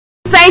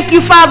Thank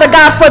you, Father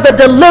God, for the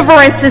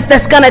deliverances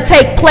that's going to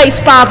take place,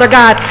 Father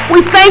God.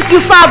 We thank you,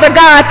 Father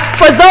God,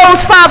 for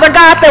those, Father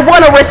God, that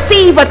want to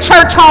receive a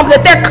church home,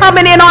 that they're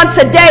coming in on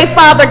today,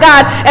 Father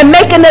God, and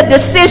making a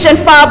decision,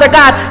 Father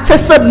God, to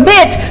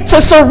submit,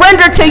 to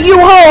surrender to you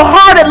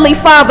wholeheartedly,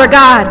 Father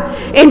God,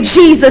 in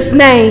Jesus'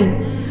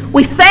 name.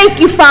 We thank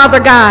you,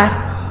 Father God.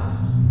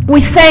 We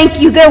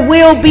thank you. There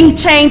will be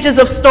changes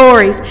of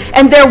stories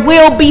and there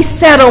will be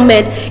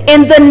settlement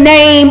in the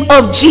name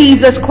of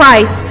Jesus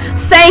Christ.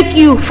 Thank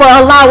you for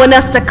allowing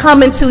us to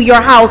come into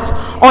your house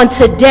on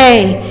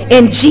today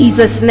in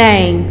Jesus'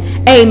 name.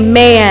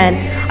 Amen.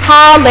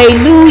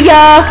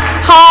 Hallelujah.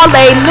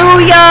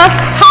 Hallelujah.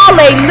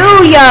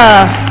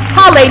 Hallelujah.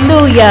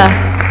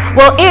 Hallelujah.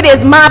 Well, it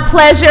is my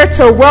pleasure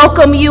to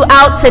welcome you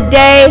out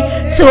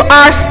today to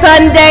our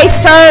Sunday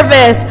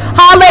service.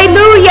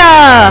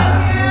 Hallelujah.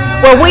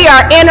 Where we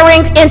are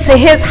entering into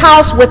his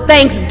house with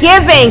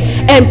thanksgiving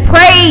and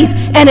praise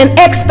and an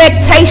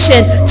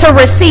expectation to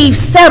receive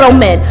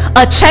settlement,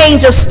 a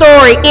change of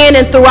story in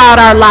and throughout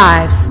our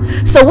lives.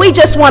 So we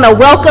just want to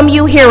welcome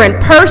you here in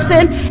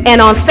person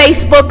and on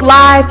Facebook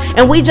Live.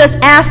 And we just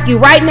ask you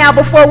right now,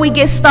 before we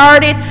get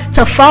started,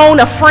 to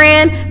phone a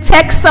friend,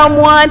 text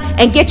someone,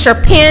 and get your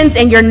pens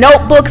and your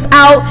notebooks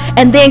out,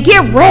 and then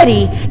get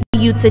ready.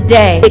 You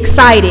today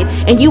excited,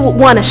 and you would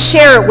want to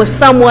share it with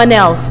someone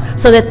else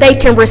so that they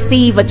can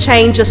receive a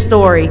change of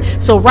story.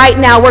 So right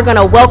now we're going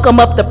to welcome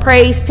up the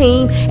praise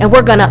team, and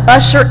we're going to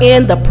usher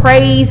in the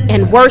praise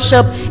and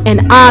worship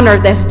and honor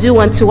that's due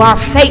unto our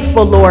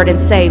faithful Lord and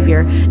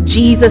Savior,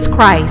 Jesus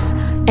Christ.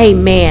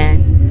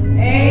 Amen.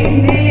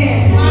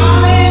 Amen.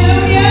 Hallelujah.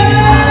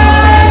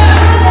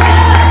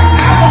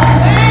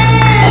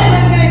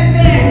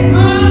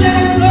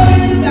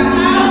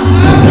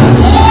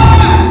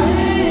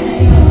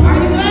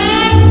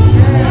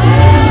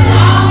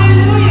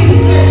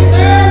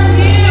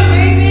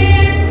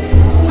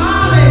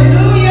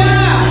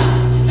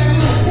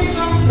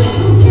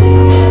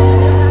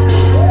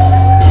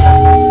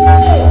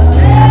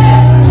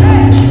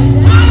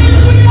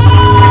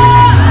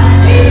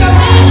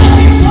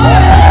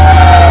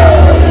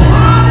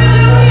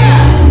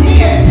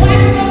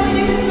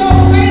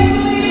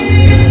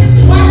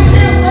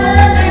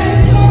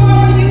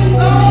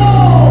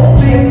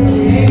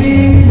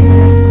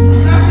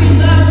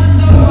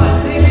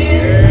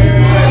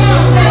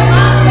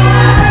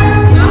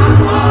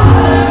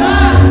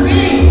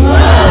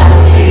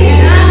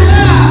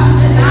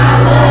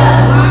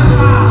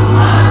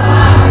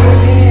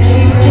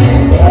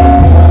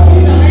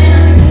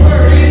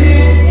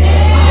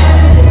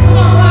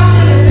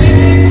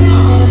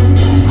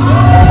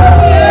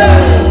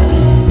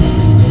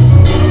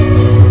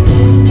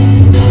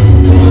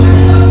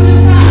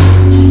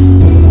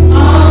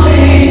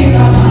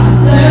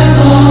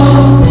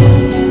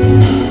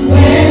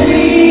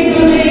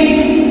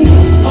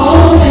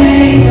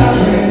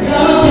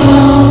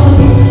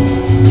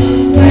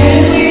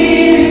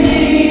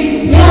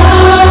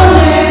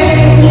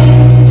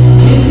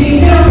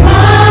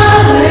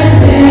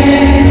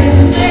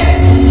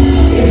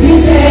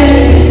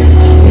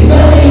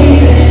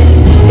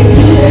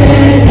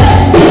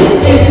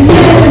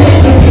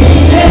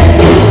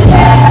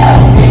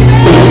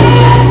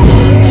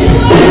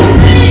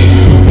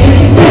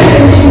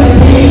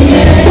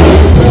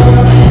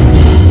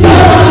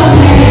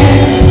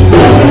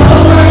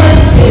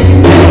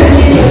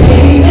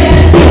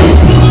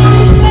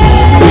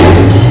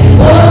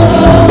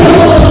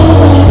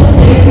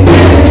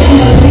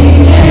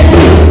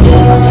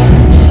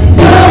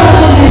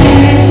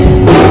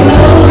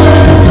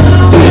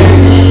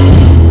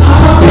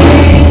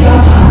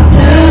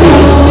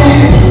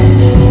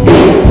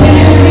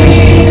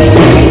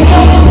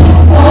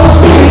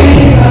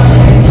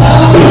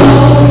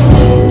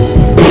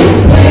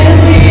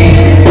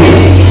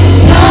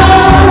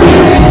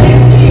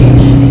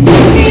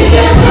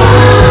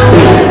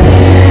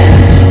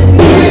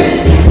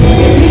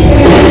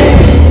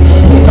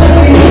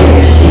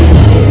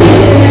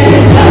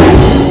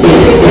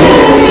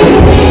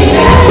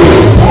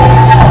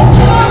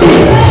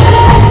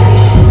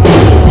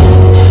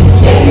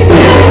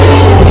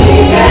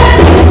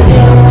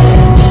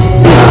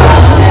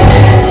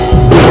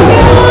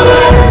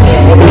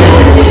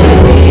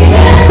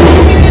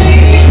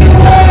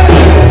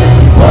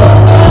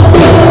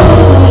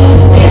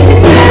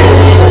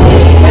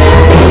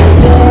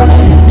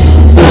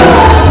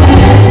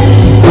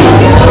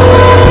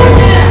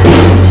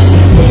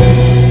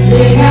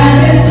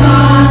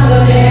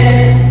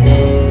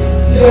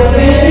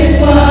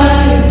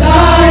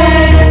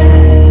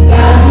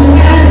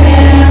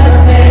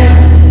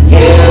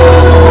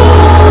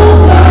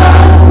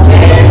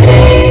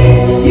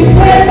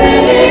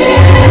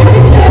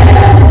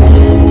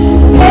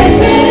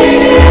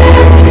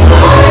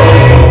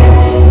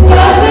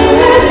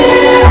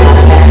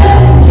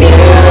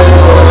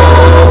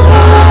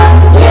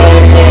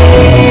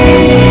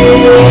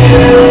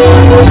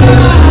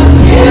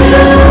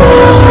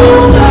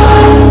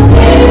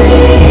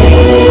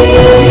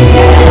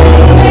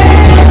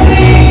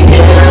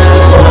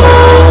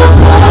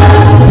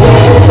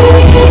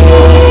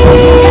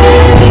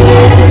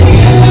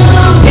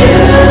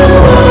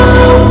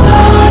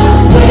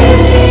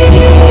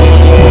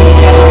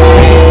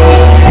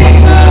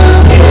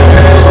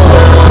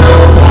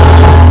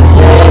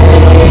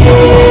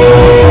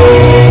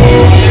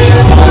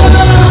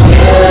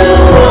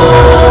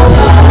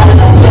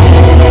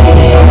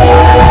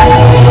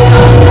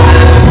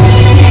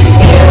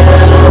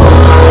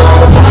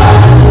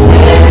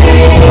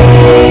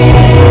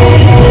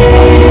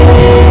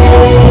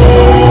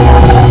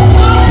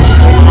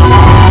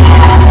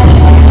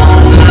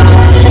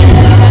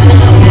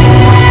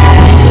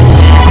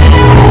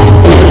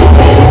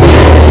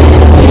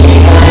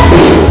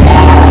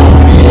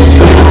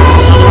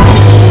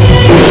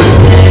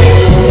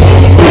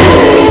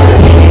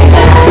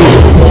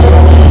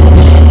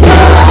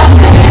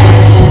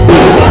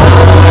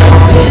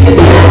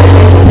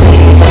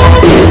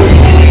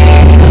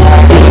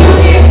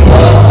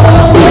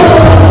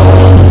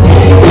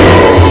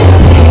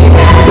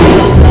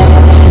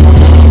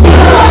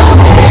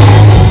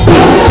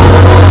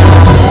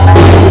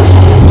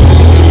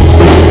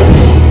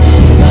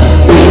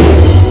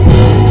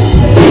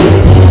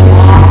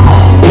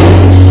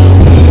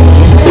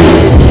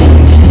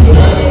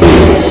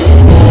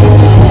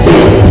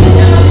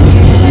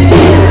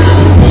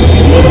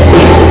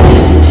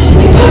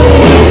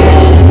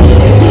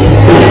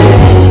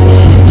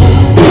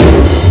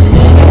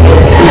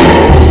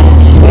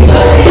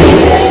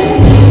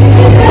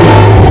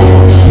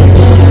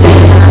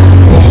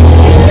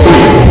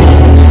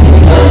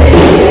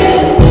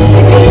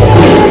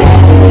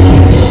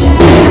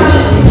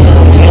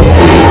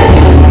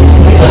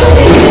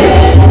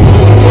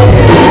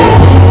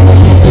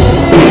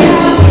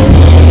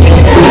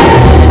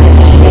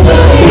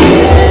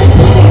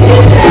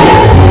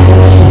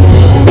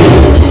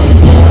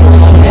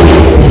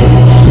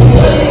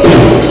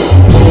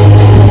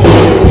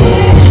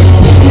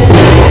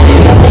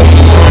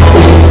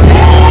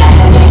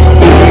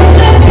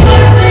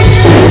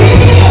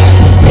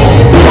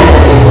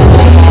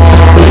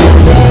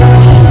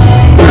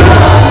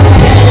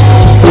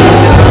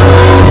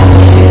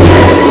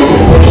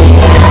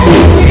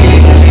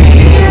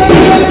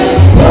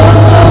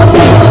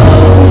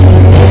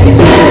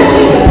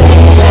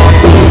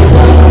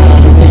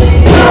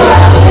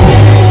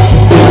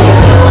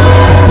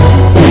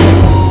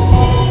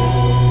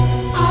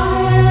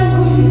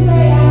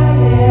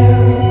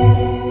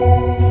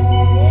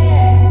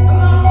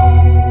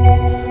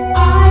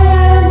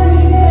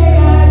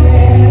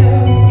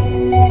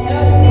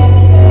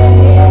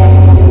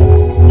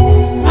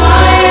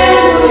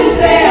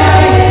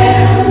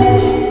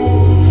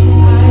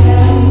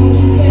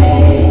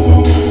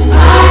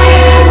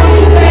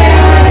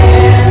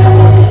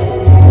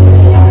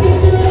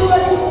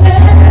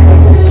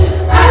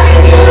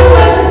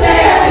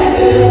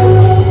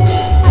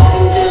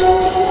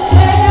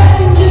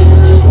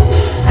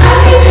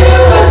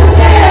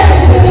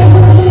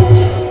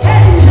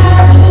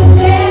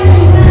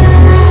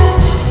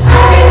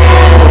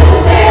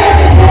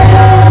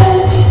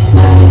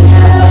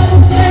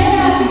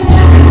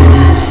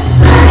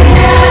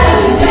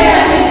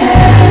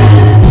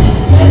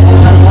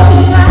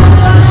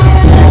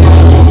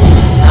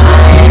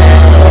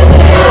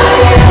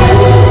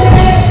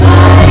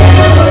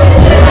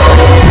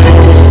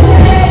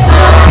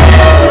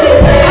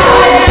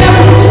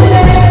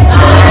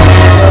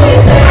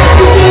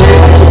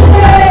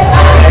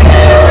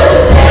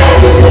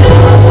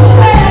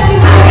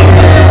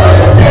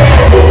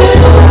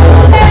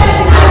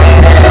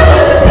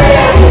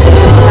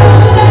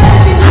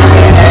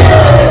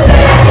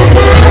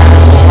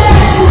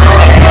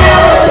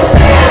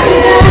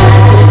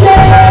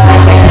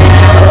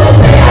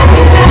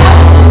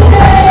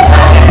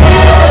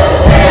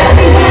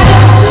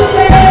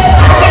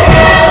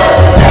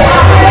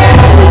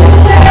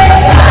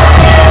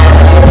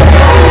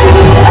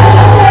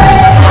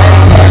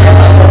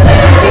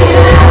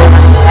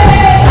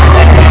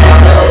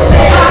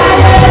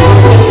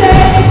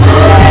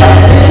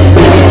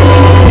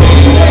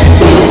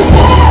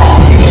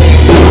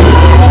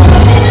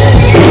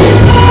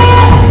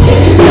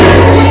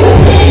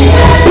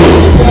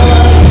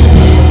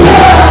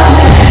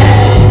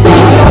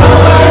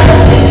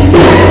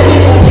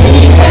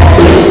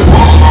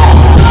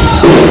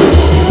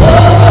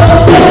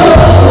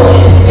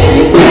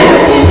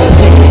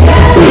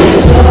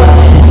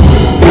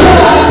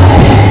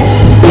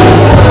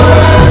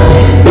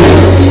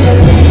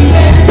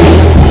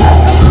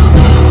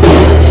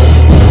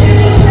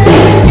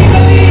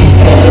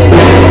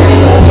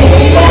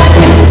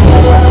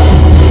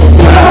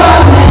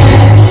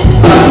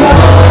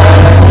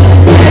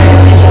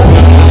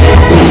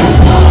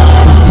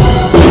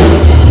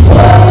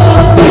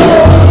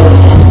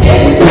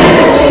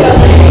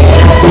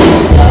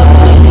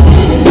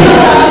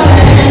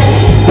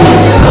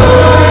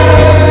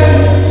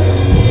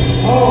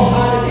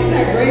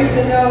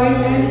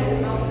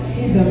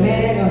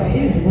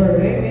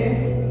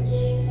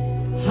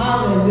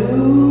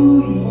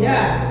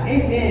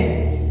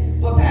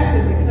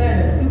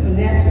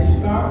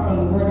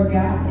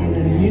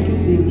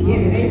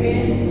 did it.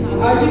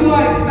 Amen. Are you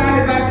all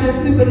excited about your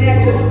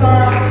supernatural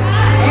start?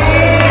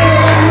 Amen.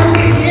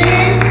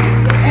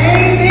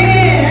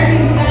 Amen. That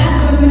means God's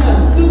going to do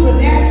some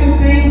supernatural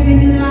things in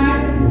your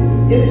life.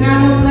 It's not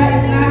on black.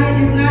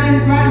 It's not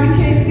in writing. You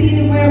can't see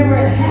anywhere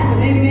where it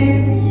happened.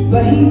 Amen.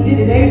 But He did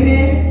it.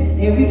 Amen.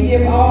 And we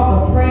give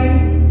all the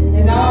praise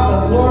and all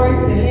the glory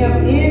to Him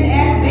in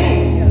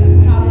advance.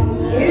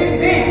 In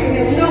advance.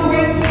 Amen. We don't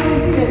wait till we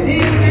see the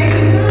big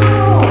thing.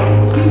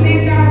 No. We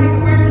make our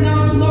request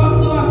known to Lord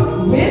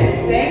with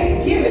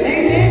thanksgiving.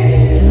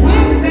 Amen.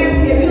 With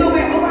thanksgiving. We don't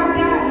wait. Oh, I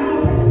got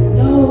it.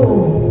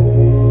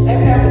 No. That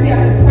pastor, we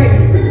have to pray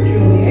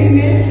scripturally.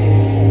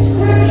 Amen.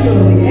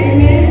 Scripturally.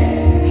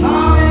 Amen.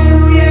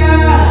 Hallelujah.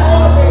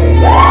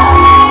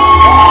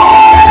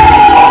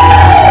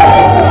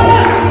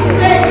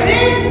 Say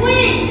this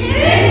week.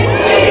 This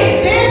week.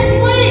 This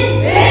week.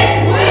 This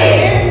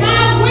week.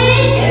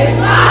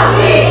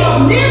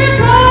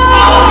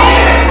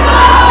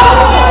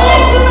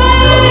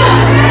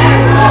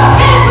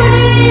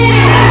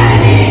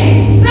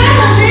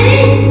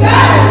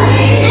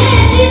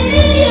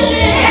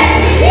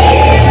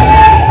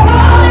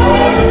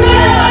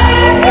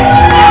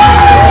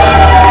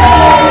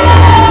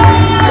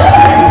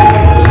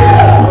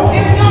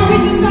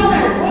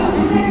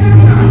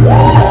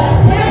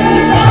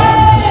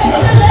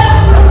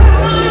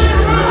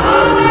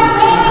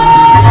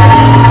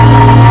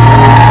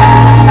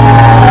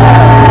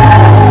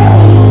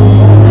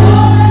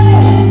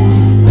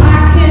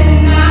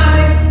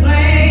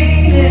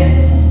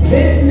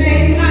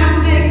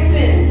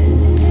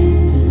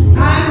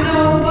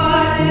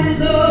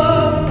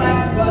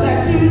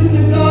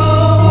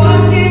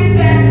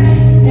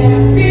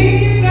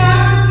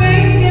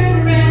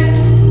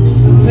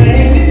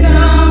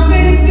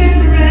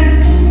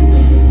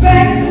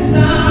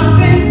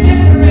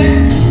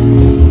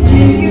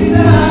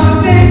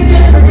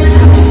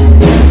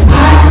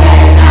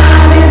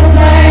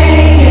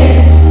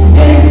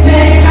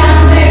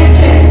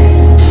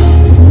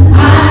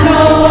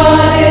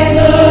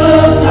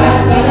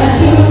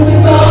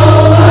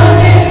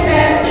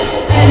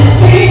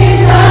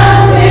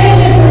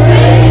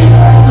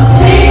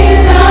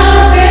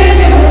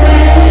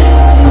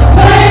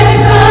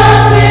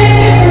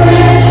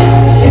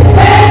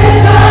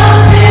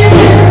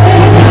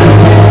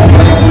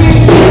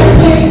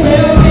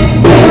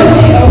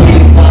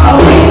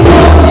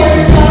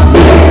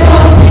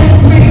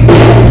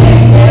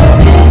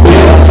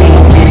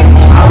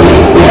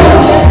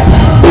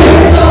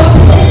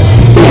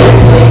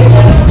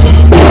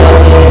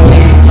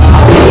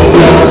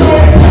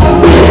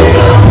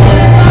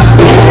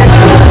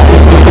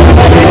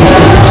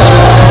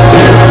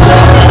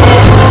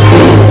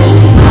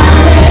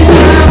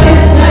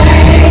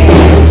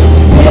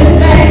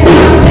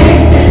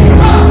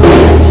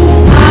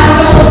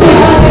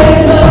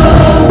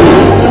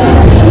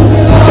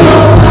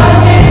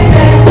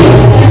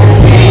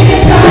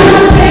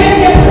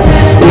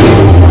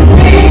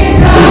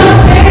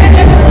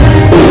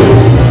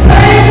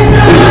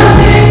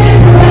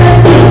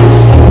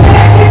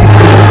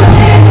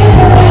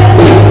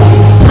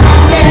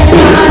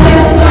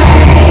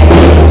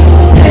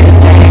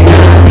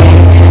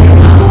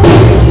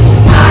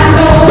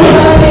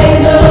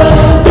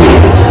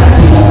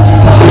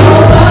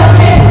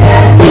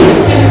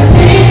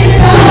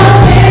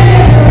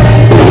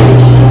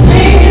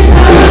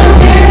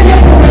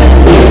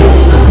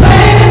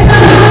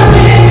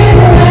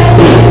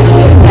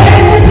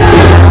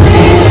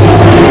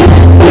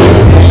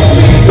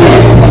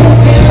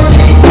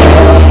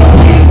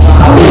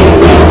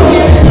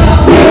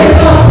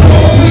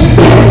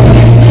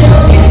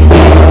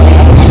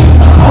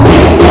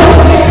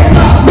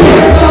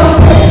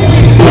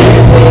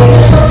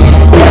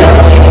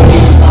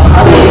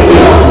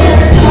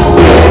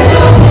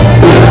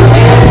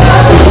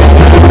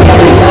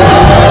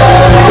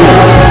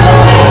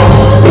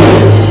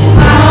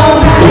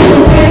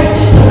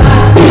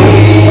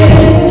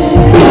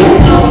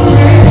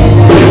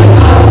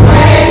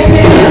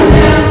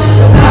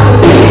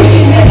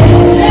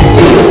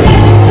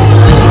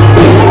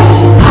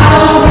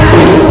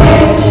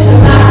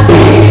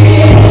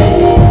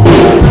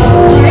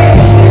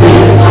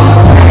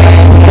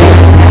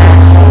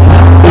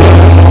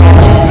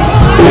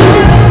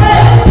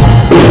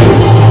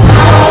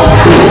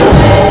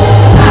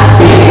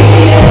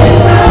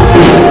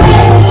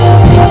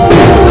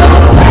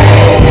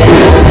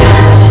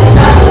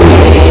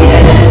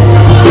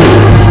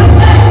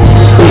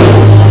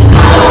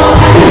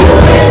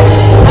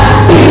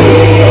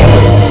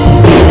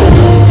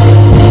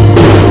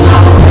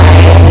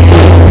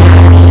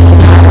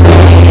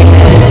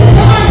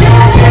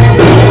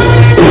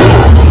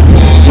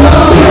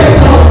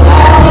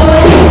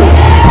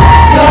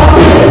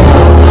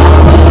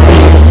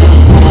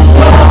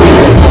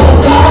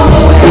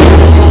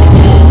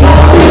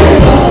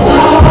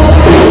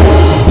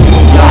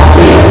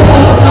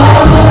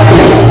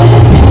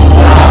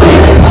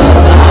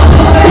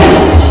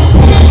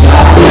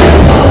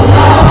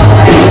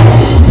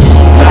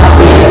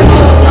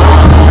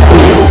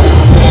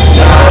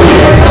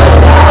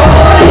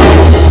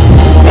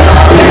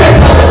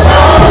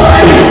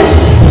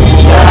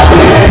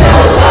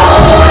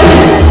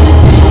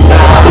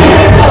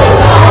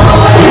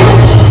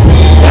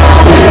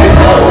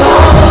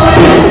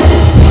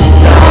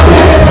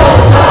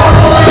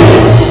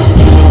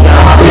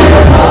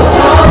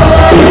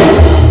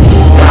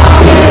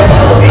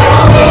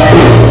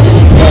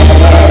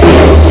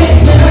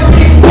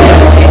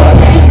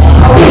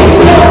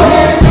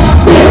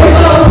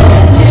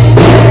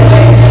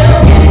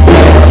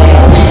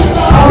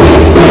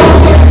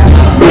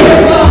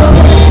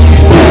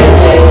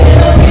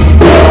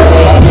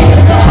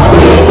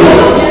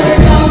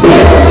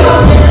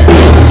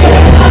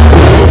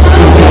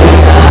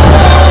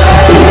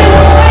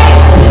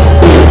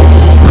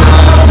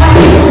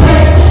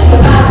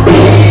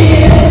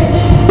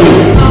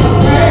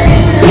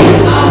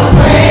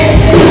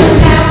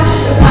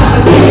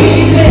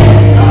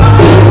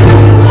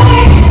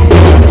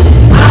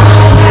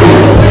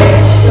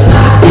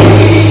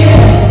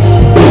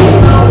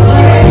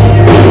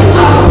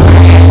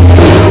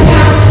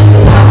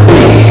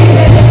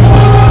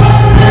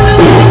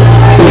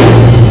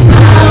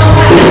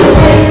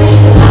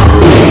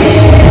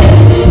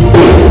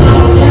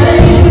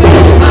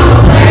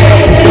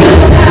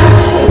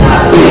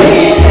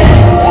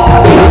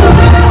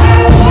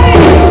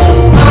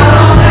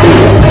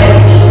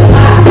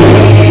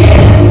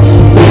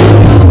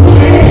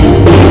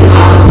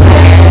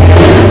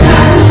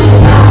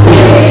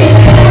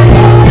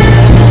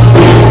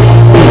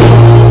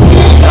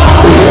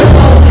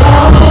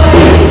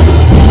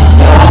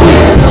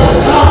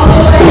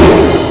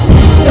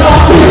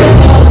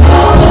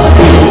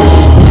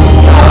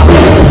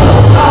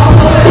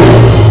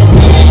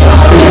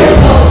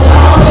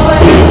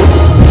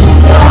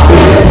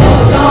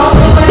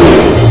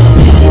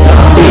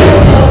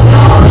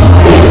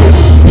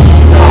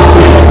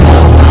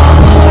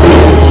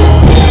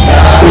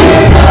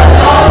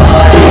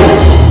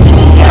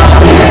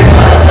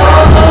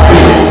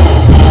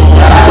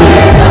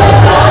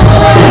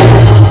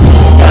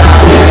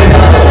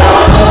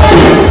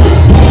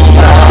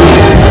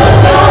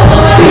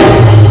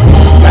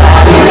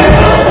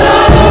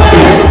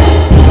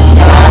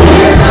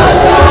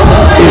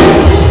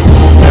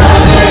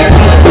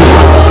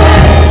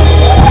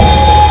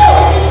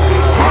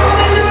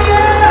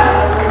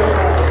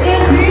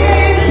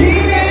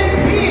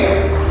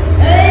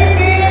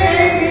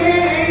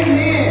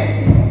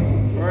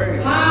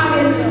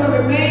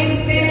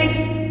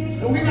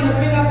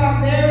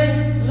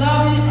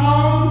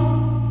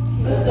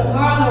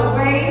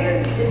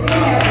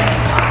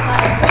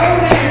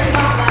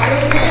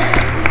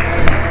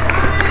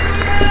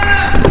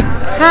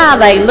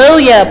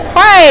 Hallelujah.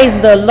 Praise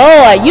the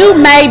Lord. You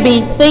may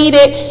be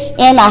seated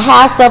in the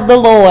house of the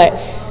Lord.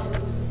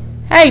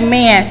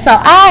 Amen. So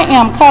I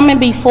am coming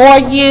before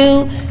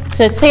you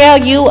to tell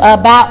you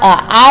about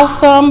an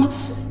awesome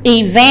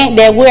event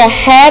that we're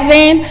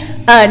having.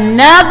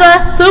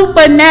 Another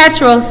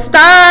supernatural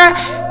start,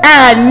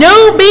 a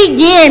new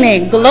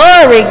beginning.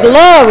 Glory,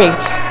 glory.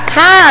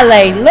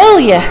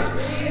 Hallelujah.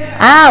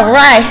 All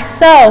right.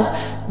 So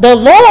the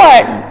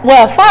Lord,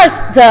 well,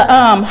 first, the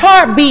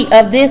heartbeat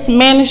of this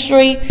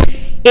ministry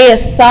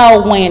is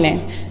soul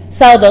winning.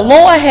 So the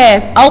Lord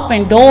has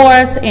opened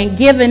doors and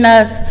given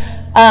us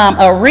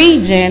a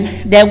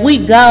region that we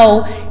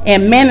go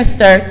and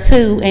minister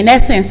to, and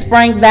that's in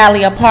Spring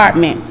Valley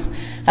Apartments.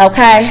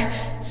 Okay,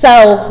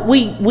 so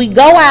we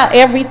go out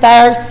every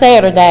third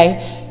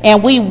Saturday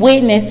and we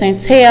witness and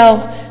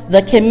tell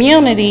the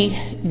community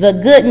the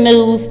good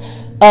news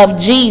of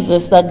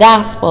Jesus, the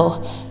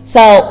gospel.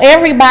 So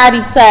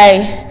everybody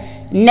say,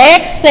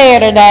 next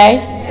Saturday,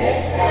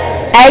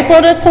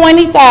 April the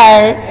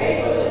 23rd,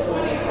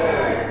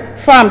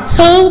 from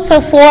 2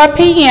 to 4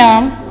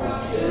 p.m.,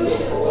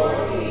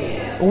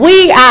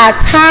 we are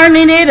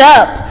turning it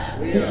up.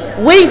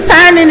 We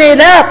turning it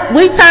up.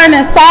 We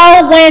turning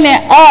soul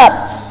winning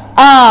up.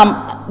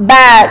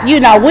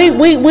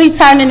 We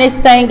turning this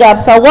thing up.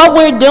 So what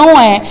we're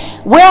doing,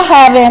 we're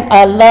having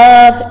a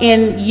love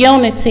and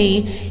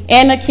unity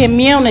in the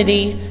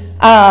community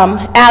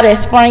out at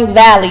Spring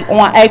Valley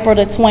on April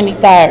the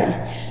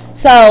 23rd.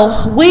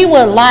 So we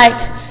would like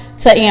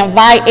to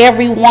invite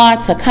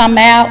everyone to come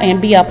out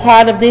and be a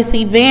part of this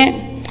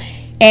event.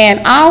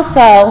 And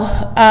also,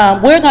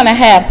 we're going to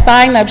have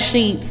sign-up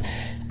sheets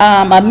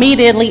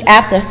immediately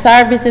after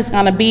service. It's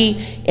going to be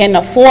in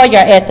the foyer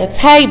at the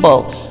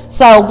table.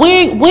 So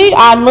we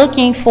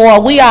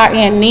are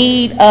in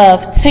need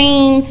of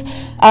teams,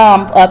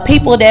 of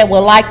people that would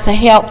like to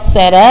help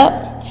set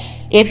up.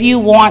 If you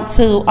want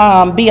to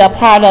be a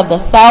part of the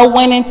soul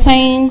winning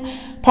team,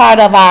 part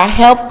of our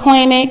health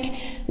clinic,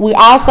 we're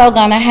also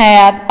going to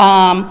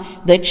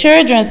have the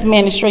children's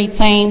ministry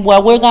team,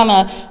 where we're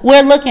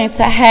looking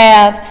to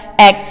have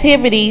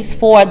activities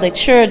for the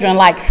children,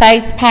 like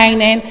face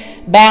painting,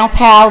 bounce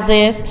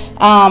houses,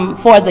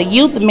 for the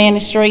youth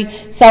ministry.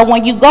 So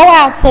when you go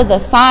out to the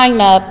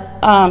sign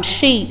up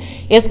sheet,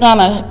 it's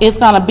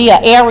gonna be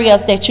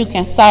areas that you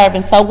can serve,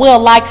 and so we'll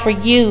like for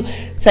you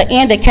to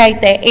indicate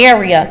that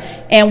area.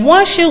 And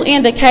once you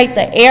indicate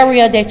the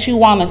area that you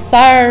want to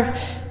serve,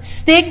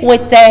 stick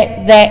with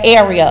that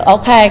area,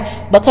 okay?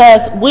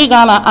 Because we're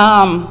gonna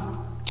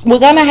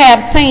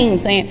have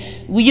teams, and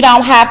you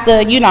don't have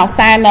to,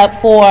 sign up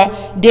for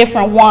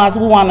different ones.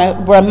 We want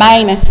to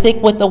remain and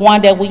stick with the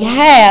one that we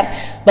have,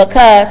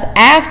 because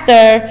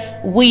after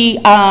we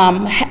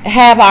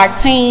have our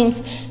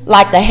teams,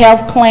 like the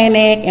health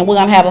clinic, and we're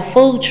gonna have a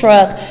food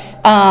truck,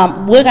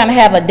 we're gonna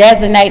have a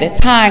designated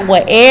time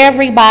where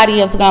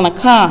everybody is gonna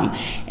come,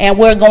 and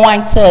we're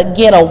going to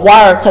get a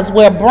word, because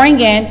we're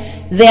bringing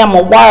them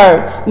a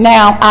word.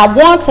 Now, I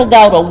want to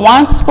go to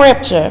one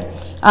scripture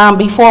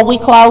before we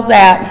close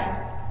out,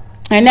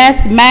 and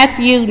that's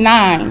Matthew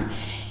 9,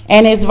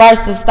 and it's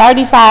verses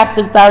 35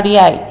 through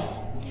 38.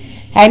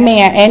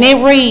 Amen. And it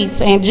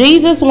reads, "And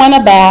Jesus went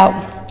about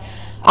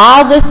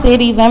all the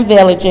cities and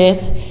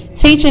villages,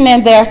 teaching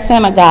in their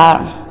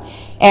synagogue,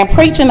 and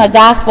preaching the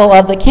gospel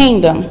of the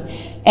kingdom,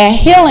 and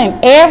healing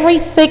every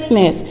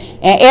sickness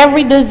and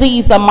every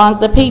disease among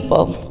the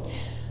people.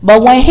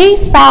 But when he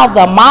saw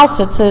the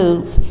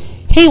multitudes,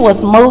 he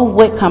was moved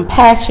with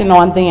compassion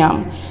on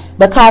them,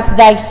 because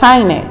they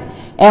fainted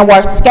and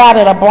were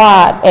scattered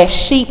abroad as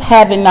sheep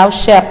having no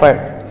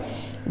shepherd.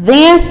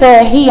 Then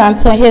said he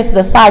unto his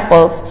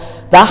disciples,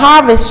 The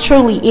harvest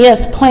truly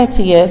is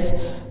plenteous,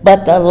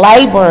 but the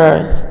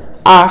laborers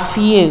are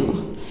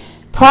few.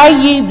 Pray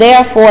ye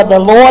therefore the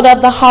Lord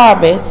of the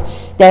harvest,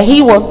 that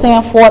he will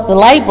send forth the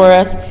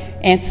laborers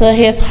into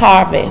his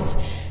harvest."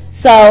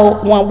 So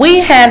when we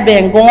have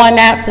been going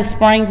out to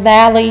Spring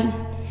Valley,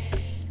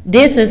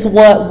 this is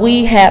what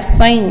we have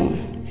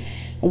seen.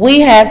 We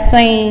have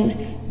seen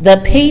the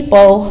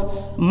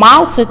people,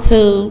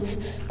 multitudes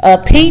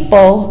of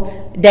people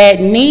that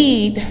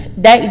need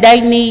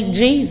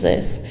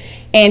Jesus.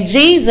 And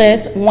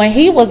Jesus, when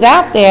he was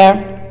out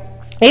there,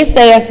 it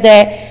says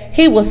that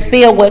he was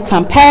filled with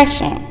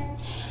compassion.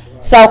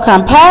 So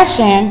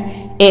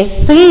compassion is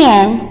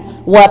seeing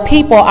what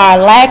people are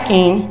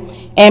lacking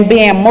and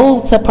being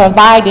moved to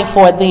provide it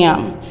for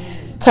them.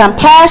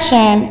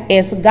 Compassion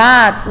is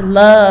God's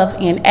love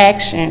in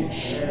action.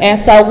 And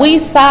so we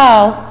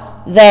saw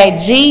that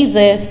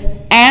Jesus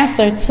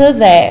answered to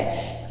that.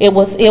 It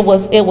was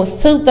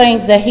two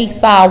things that he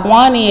saw.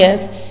 One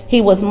is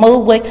he was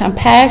moved with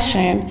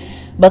compassion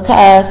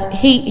because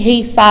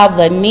he saw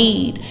the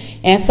need.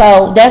 And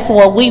so that's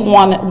what we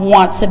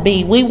want to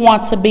be. We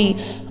want to be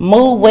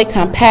moved with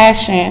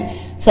compassion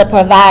to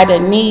provide a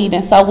need.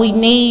 And so we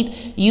need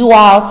you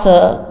all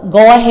to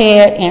go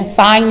ahead and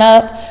sign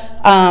up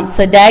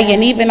today,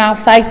 and even on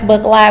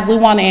Facebook Live. We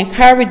want to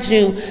encourage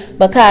you,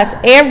 because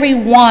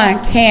everyone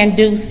can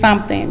do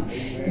something.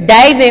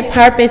 David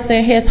purposed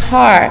in his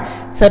heart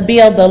to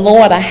build the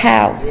Lord a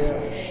house.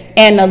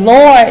 And the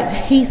Lord,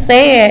 he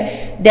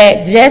said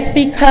that just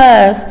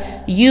because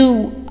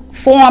you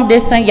formed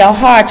this in your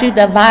heart, you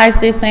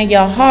devised this in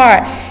your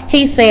heart,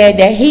 he said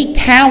that he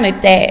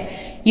counted that.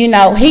 You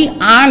know, he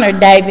honored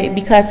David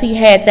because he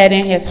had that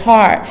in his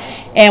heart.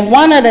 And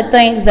one of the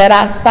things that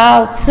I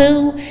saw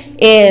too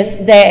is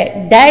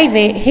that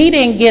David, he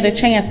didn't get a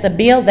chance to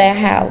build that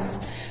house,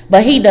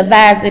 but he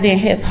devised it in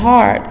his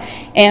heart.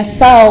 And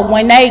so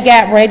when they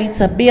got ready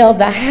to build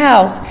the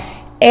house,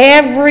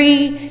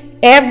 every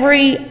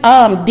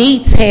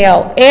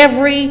detail,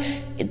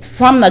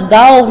 from the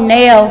gold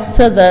nails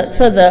to the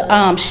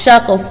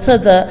shekels to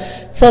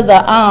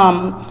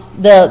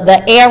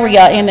the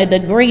area and the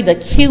degree, the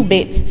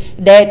cubits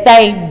that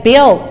they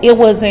built, it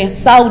was in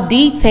so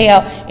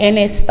detail, and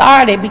it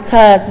started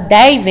because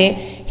David,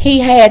 he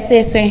had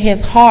this in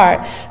his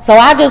heart. So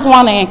I just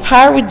want to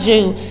encourage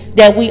you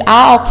that we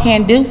all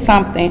can do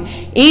something.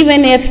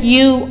 Even if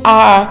you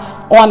are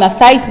on a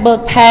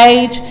Facebook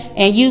page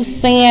and you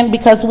send,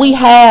 because we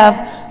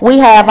have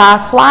our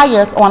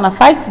flyers on a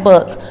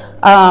Facebook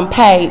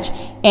page,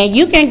 and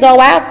you can go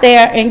out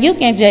there and you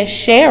can just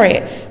share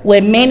it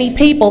with many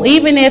people,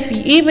 even if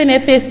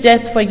it's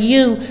just for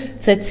you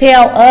to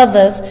tell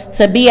others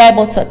to be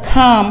able to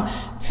come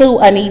to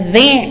an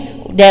event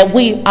that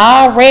we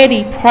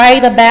already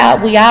prayed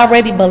about, we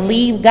already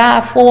believe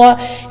God for.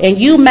 And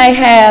you may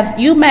have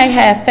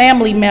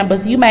family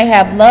members, you may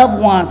have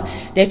loved ones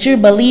that you're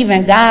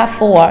believing God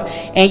for,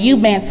 and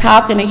you've been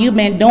talking and you've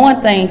been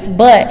doing things,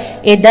 but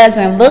it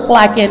doesn't look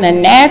like in the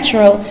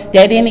natural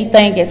that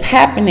anything is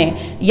happening.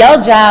 Your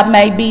job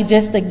may be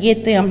just to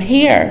get them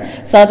here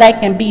so they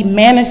can be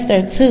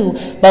ministered to,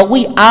 but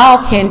we all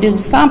can do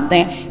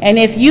something. And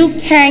if you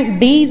can't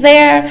be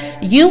there,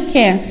 you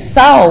can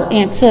sow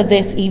into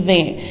this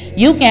event.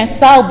 You can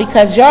sow,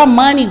 because your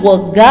money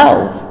will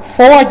go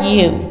for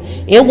you.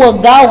 It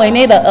will go and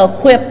it'll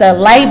equip the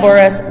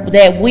laborers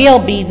that will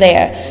be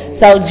there.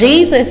 So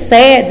Jesus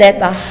said that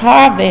the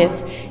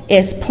harvest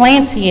is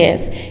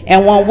plenteous.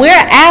 And when we're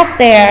out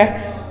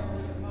there,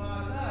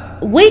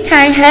 we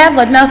can't have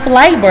enough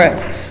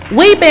laborers.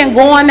 We've been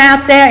going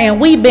out there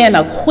and we've been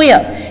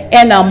equipped.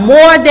 And the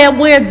more that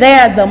we're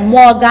there, the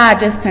more God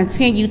just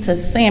continue to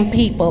send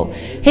people.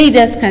 He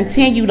just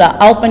continue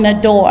to open the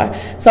door.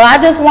 So I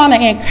just want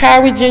to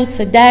encourage you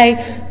today,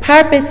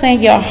 purpose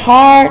in your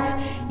heart.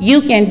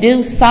 You can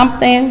do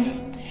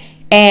something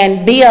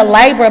and be a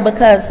laborer,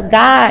 because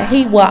God,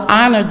 he will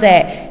honor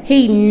that.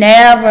 He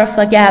never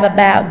forgot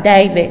about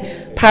David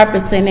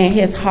purposing in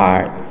his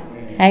heart.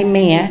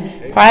 Amen.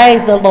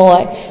 Praise the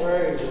Lord.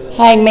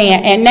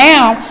 Amen. And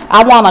now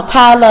I want to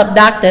call up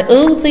Dr.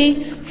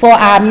 Uzi for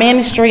our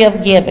ministry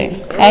of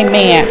giving.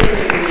 Amen.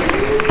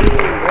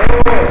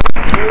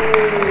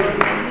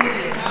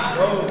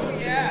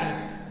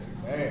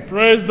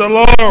 Praise the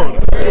Lord.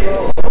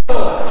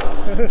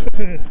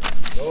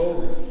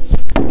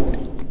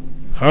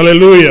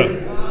 Hallelujah.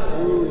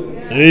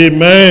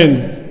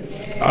 Amen.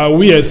 Are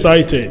we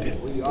excited?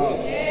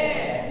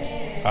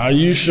 Are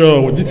you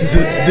sure? This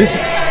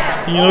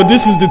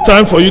is the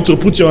time for you to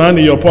put your hand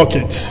in your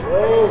pocket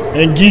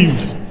and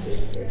give.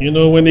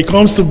 When it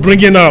comes to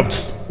bringing out,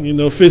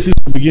 faces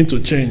begin to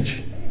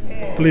change.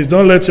 Please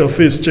don't let your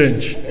face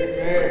change.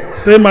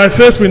 Say, my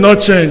face will not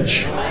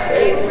change.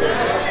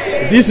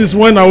 This is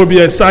when I will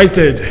be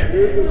excited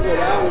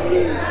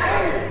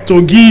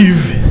to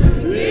give.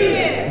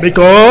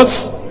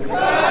 Because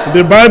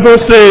the Bible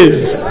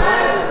says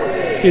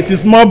it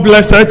is more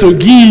blessed to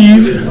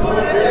give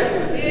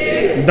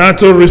than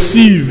to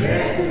receive.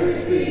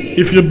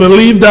 If you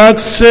believe that,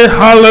 say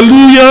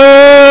hallelujah.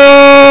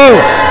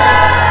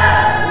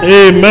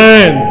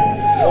 Amen.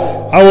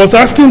 I was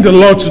asking the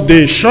Lord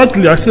today,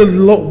 shortly, I said,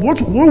 Lord,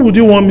 what would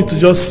you want me to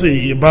just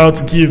say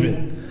about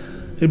giving?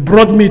 He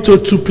brought me to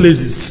two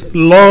places,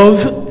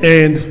 love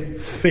and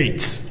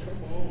faith.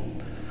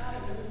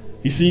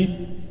 You see,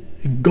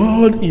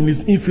 God in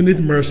his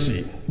infinite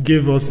mercy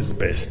gave us his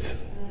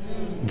best.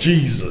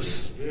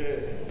 Jesus.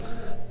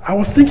 I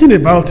was thinking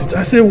about it.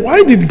 I said,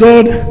 why did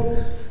God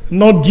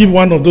not give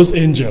one of those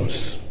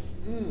angels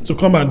to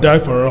come and die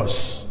for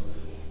us?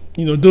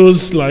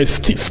 Those like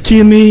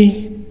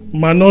skinny,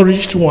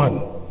 malnourished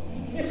one.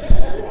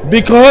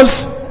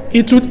 Because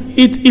it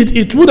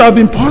would have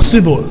been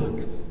possible.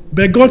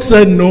 But God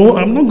said, no,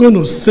 I'm not going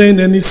to send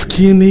any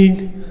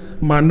skinny,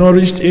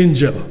 malnourished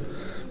angel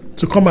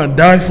to come and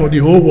die for the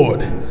whole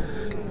world.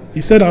 He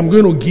said, I'm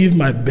going to give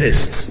my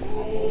best.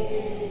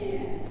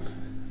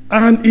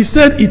 And he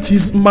said, it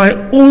is my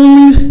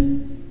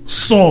only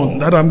son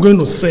that I'm going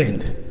to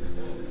send.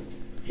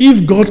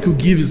 If God could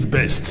give his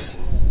best,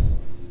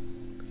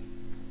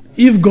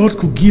 if God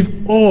could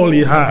give all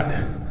he had,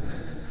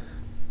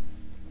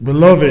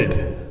 beloved,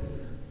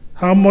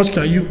 how much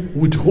can you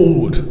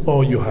withhold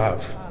all you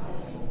have?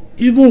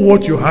 Even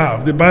what you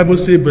have, the Bible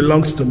says,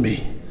 belongs to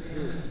me.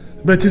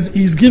 But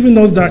he's giving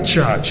us that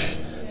charge.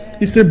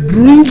 He said,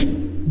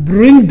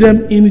 bring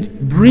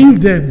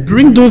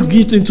those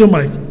gifts into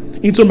my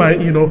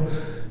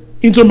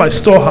into my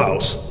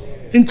storehouse,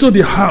 into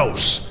the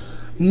house,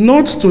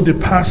 not to the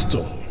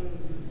pastor.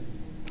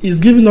 He's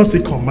giving us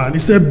a command. He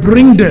said,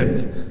 bring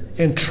them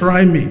and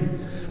try me.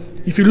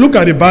 If you look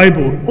at the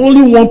Bible,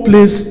 only one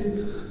place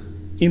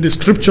in the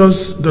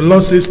scriptures the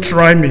Lord says,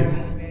 try me.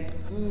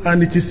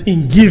 And it is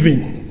in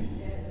giving.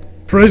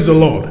 Praise the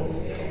Lord.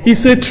 He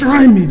said,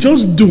 try me,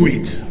 just do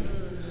it.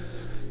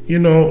 You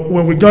know,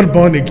 when we got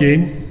born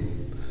again,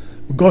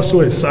 we got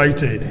so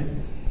excited.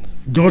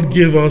 God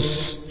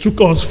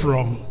took us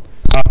from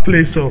a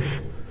place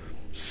of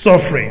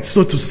suffering,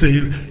 so to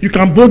say. You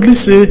can boldly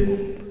say,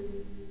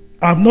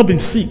 I've not been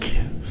sick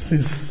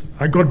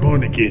since I got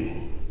born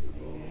again.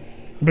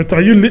 But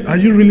are you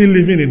really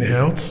living in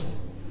health?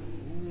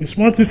 It's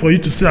one thing for you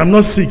to say, I'm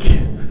not sick,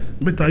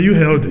 but are you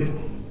healthy?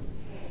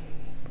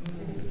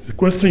 It's a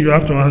question you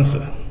have to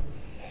answer.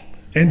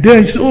 And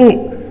then you say,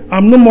 oh,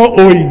 I'm no more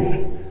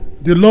owing.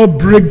 The Lord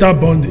break that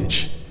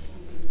bondage.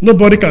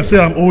 Nobody can say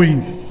I'm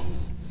owing.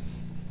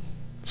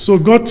 So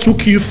God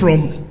took you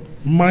from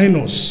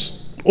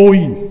minus,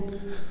 owing.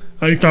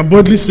 And you can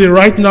boldly say,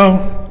 right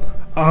now,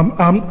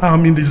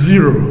 I'm in the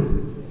zero.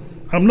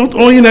 I'm not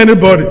owing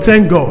anybody,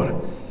 thank God.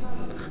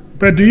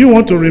 But do you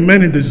want to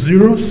remain in the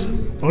zeros?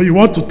 Or you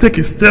want to take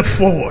a step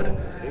forward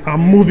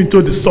and move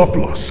into the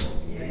surplus?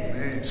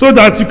 So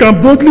that you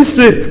can boldly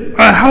say,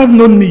 I have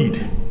no need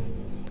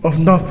of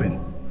nothing.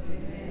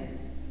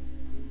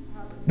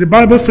 The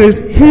Bible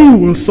says, He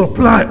will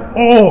supply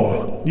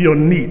all your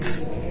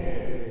needs.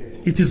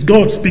 It is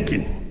God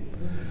speaking.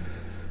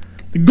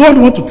 God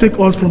wants to take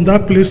us from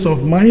that place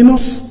of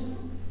minus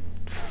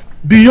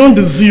beyond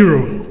the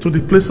zero to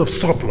the place of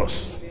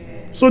surplus.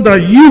 So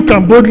that you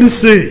can boldly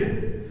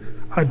say,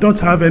 I don't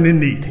have any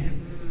need.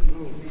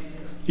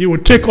 He will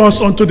take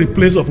us onto the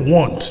place of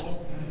want.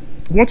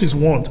 What is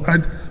want? I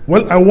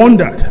want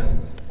that.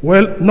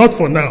 Well, not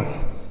for now.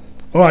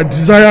 Or I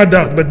desire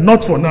that, but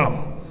not for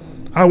now.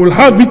 I will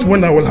have it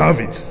when I will have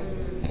it.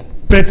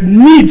 But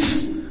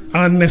needs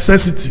and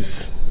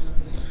necessities.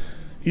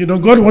 You know,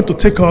 God wants to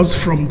take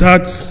us from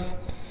that,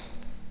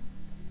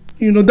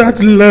 that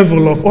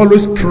level of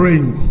always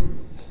praying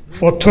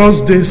for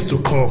Thursdays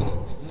to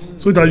come.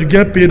 So that you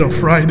get paid on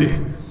Friday.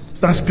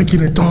 Start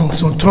speaking in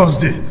tongues on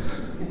Thursday.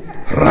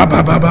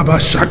 Rabababa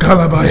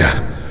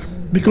shakalabaya.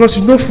 Because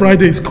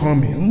Friday is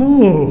coming.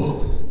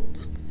 No.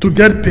 To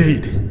get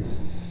paid.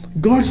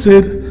 God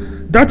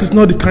said, that is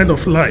not the kind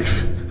of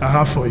life I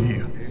have for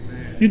you.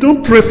 Amen. You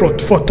don't pray for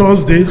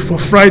Thursday, for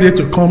Friday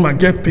to come and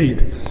get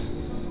paid.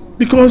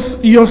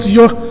 Because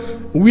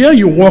where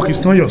you work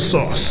is not your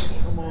source.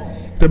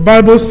 The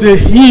Bible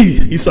says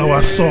He is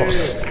our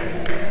source.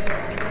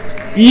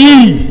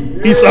 He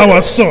is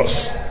our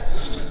source.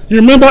 You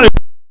remember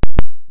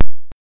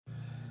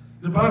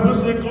the Bible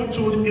said God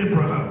told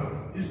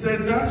Abraham, He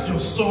said, that's your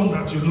son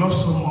that you love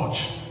so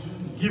much.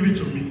 Give it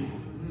to me.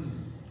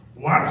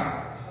 What?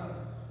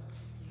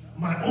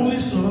 My only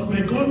son?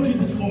 But God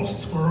did it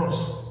first for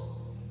us.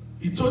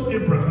 He told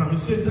Abraham, He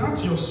said,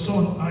 that's your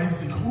son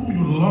Isaac, whom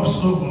you love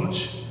so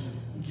much.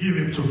 Give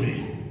him to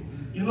me.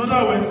 In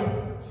other words,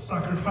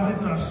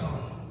 sacrifice that son.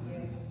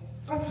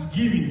 That's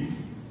giving.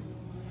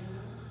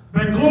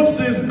 But God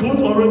says God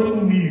already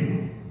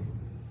knew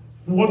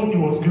what He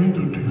was going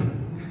to do.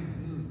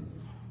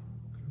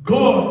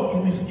 God,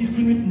 in His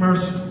infinite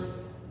mercy,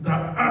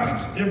 that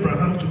asked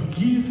Abraham to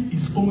give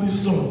His only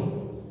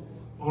son,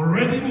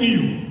 already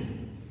knew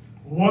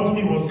what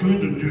He was going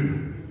to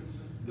do.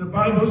 The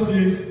Bible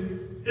says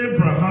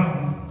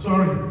Abraham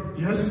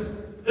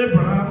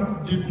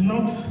did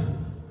not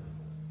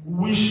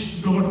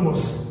wish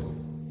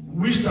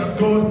that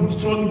God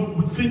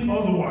would think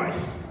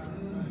otherwise.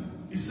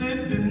 He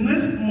said the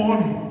next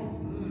morning,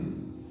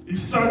 he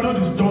saddled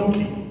his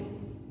donkey,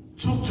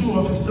 took 2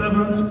 of his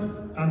servants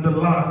and the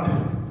lad.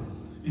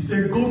 He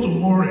said, go to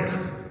Moriah,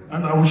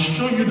 and I will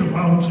show you the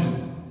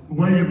mountain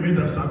where you made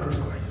that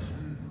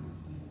sacrifice.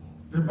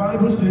 The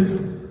Bible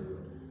says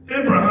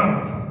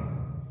Abraham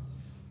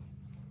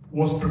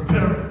was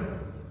preparing.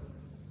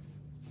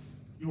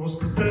 He was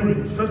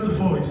preparing. First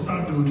of all, he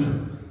saddled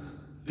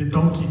the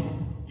donkey.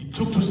 He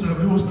took 2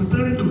 servants. He was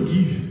preparing to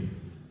give.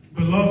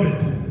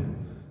 Beloved,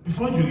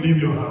 before you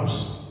leave your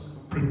house,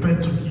 prepare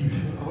to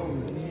give.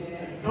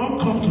 Don't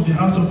come to the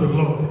house of the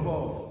Lord.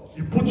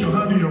 You put your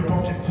hand in your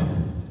pocket.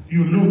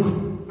 You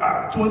look,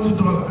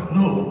 $20.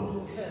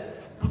 No.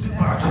 Put it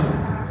back.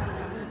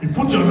 You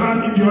put your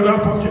hand in the other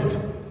pocket.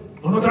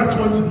 Another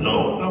 20.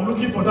 No, I'm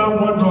looking for that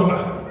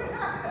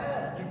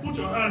 $1. You put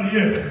your hand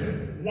here.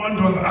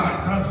 $1.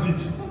 That's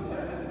it.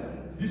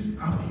 This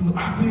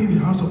happening in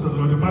the house of the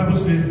Lord. The Bible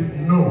says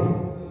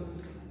no.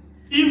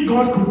 If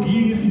God could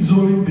give His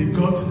only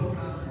begotten,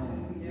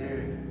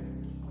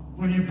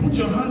 when you put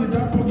your hand in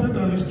that pocket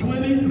and it's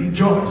 20,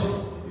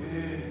 rejoice.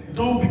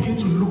 Don't begin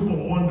to look for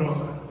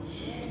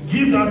 $1.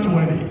 Give that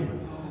 20.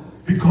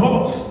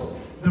 Because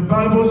the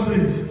Bible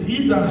says,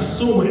 he that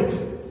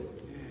soweth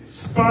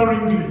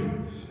sparingly,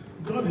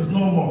 God is no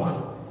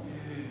mock.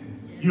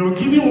 You're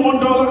giving $1,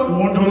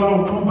 $1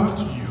 will come back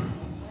to you.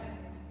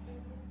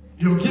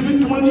 You're giving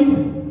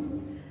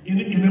 20,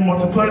 in a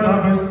multiplied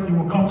harvest, it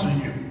will come to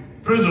you.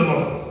 Praise the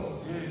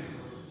Lord.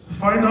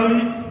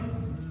 Finally,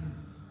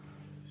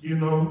 you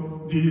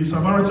know, the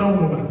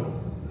Samaritan woman,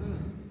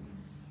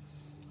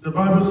 the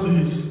Bible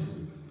says,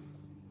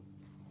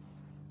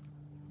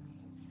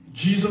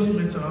 Jesus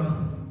met her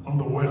on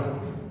the well.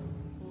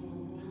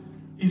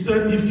 He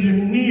said, if you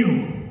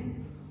knew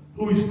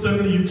who is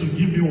telling you to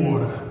give me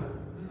water,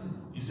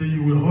 he said,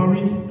 you will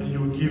hurry and you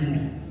will give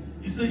me.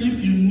 He said,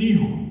 if you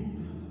knew.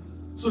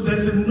 So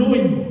there's a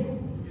knowing.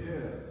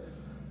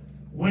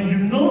 When you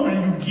know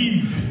and you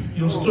give,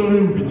 your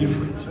story will be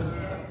different.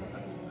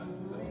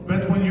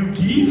 But when you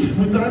give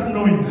without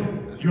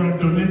knowing, you are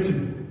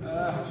donating.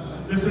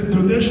 There's a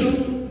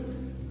donation,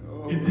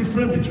 a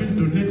difference between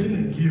donating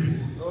and giving.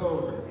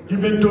 You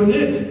may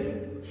donate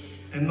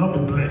and not be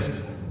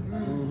blessed.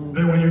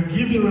 But when you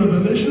give in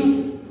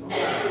revelation,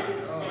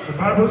 the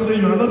Bible says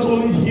you are not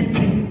only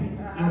heaping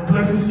your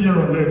blessings here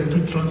on earth, it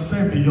will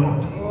transcend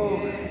beyond.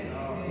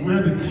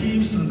 Where the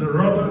thieves and the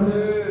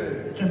robbers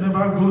can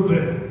never go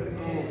there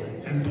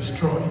and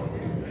destroy.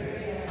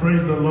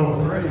 Praise the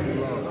Lord.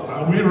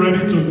 Are we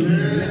ready to give?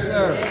 Yes,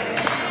 sir.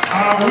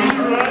 Are we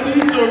ready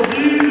to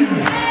give?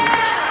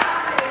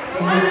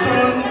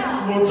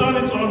 We'll turn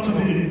it on to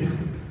the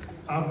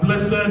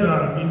blessed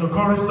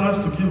choristers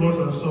to give us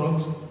our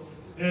songs.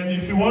 And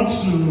if you want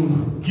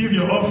to give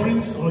your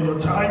offerings or your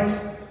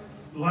tithes,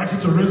 I'd like you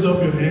to raise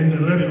up your hand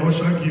and let the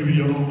usher give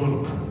you your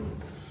envelope.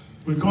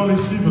 We call it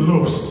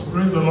envelopes.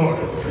 Praise the Lord.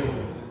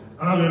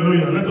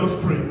 Hallelujah. Let us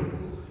pray.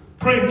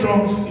 Pray in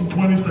tongues in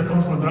 20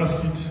 seconds on that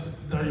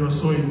seat that you're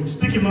sowing.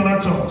 Speak in other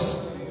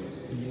tongues.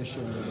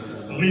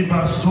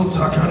 Liba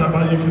sota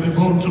karaba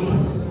yekrebonto.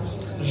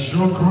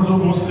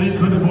 Jokrodobo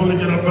sekredebo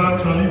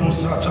legerabanta libo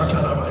sata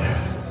karabaya.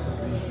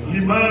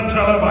 Liman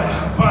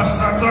talabaya.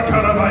 Pasata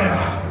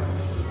karabaya.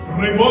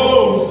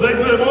 Rebo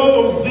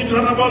zegrebo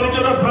zigranaba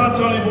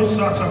legerabanta libo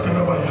sata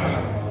karabaya.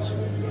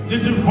 The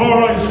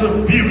devourer is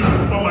rebuked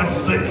for my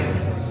sake.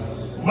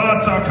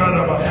 Mata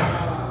karabaya.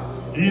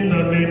 In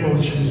the name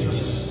of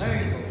Jesus.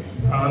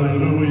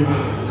 Hallelujah.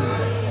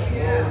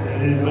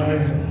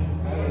 Amen.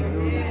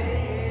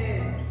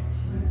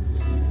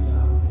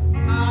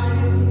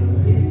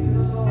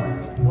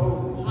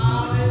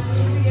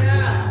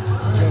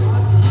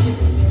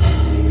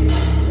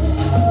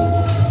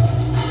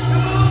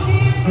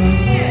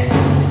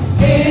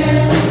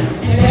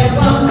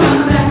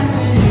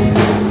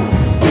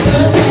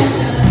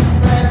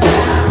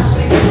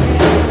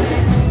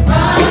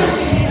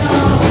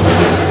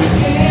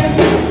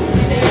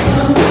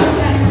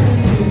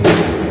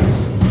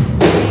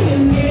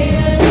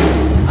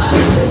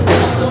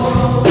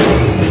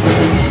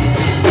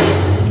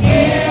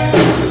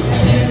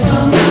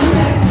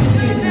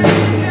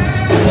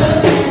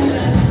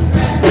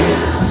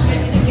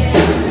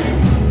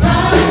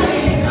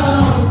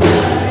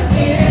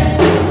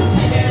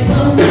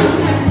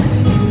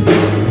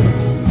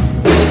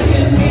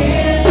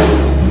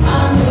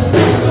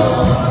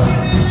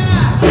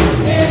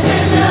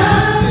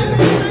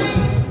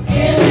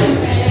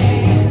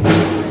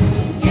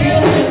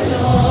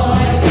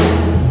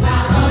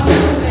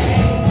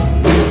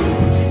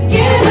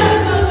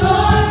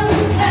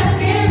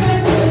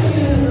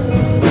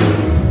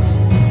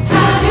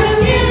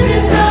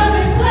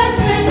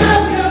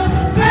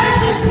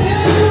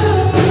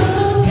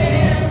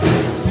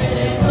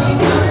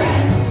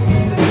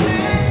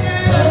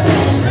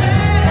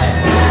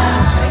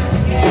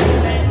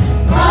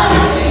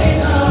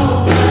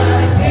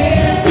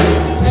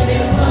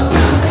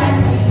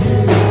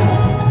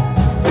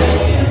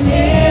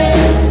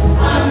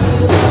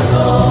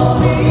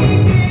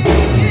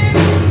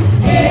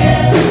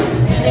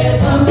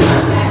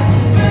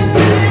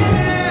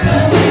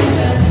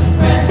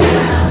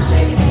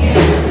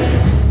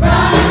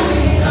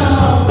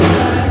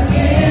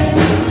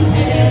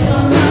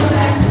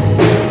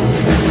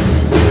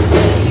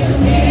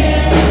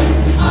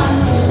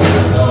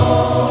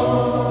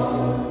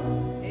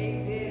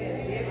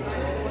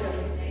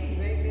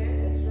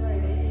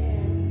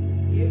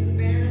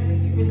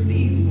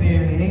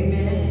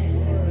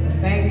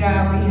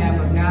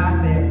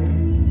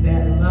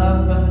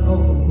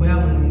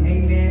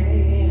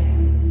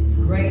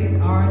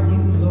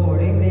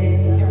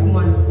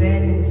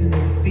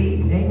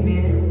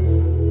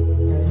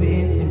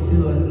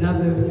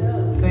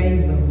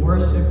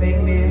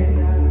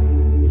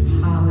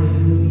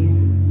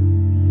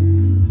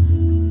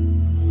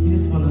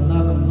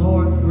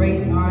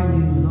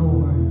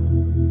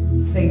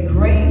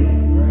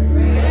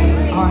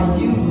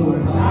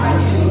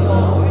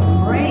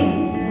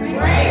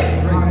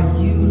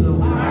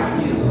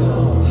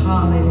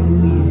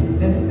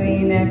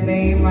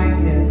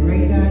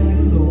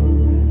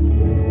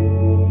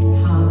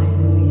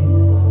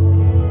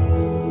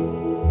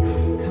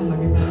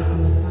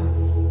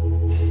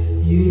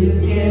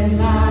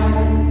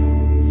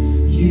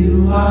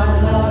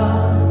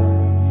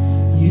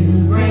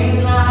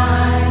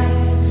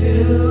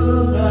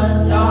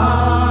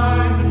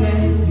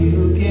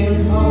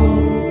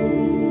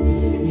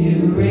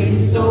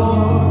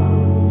 Restore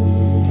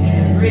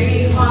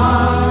every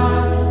heart.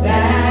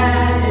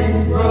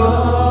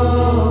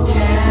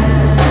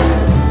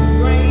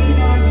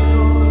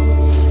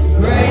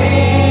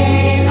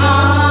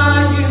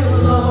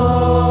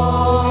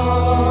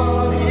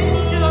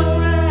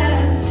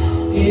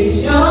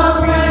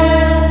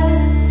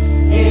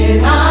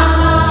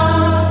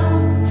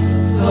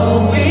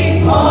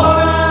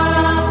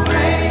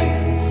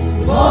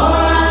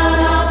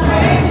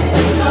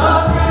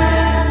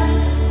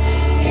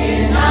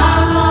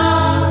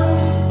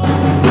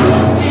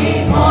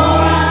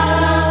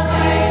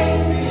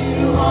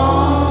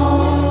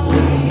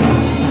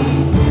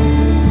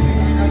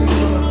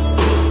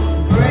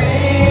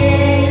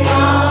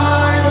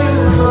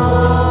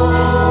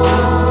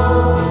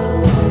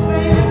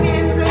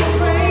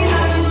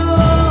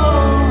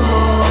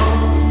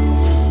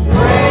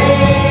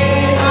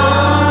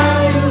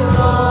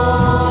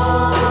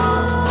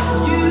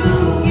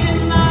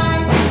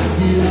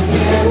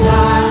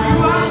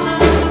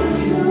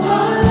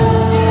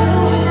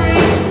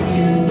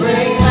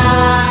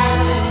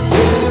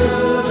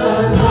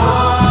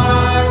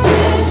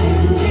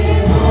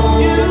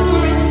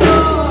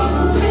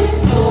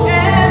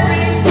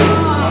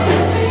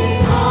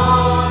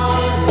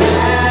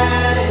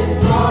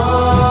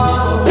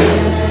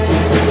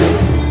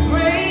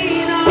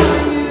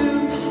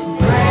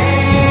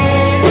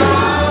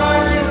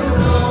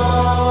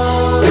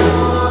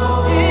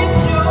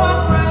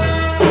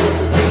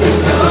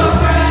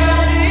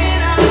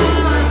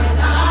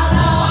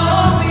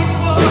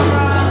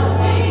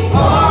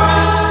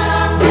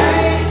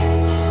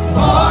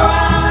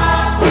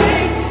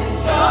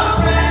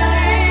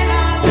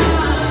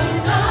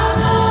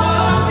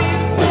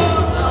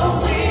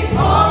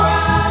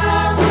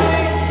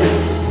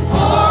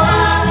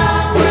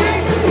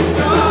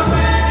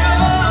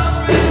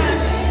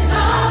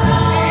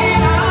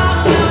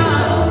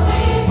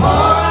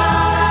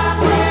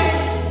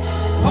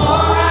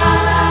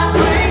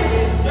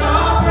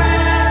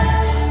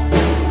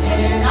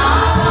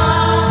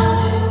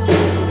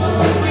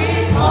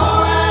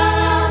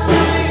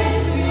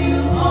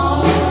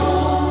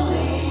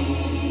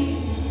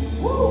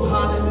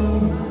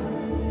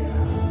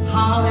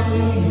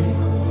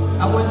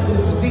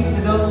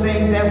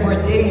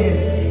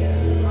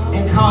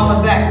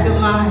 back to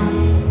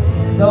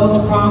life. Those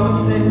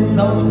promises,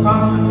 those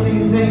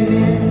prophecies,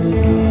 amen.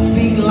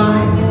 Speak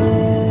life.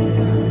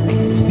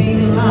 Speak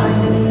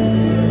life.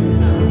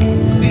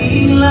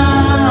 Speak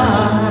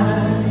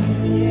life.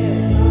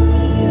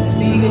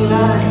 Speak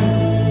life.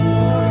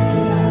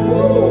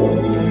 Woo.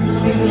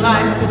 Speak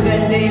life to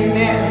that day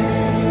marriage.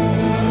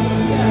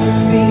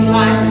 Speak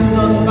life to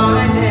those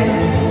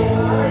finances.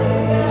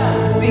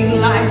 Speak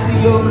life to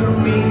your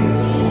career.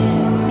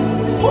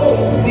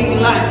 Speak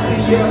life to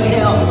your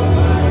health.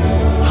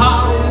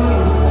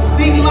 Hallelujah.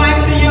 Speak life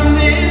to your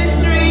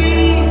ministry.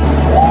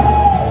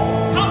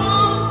 Come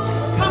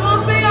on,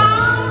 say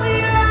all the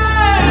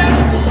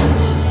earth.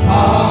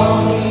 All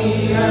the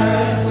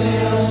earth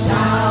will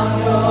shout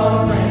your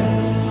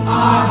praise.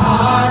 Our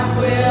hearts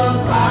will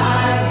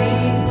cry,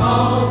 these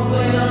bones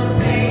will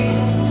sing.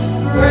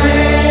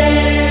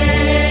 Great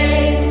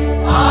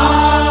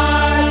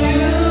are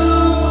you,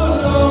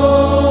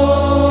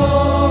 Lord.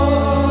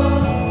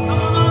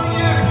 Come on, all the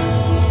earth.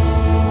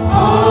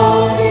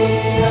 All the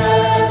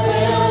earth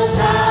will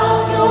shout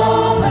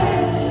your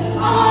praise.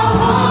 Our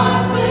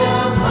hearts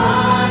will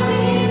cry,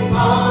 these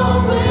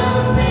bones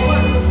will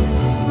sing.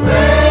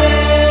 Great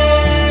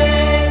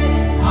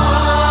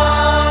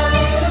are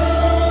you,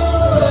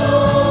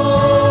 Lord.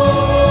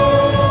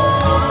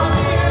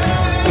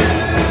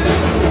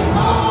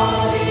 All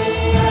the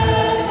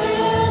earth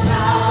will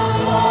shout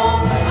your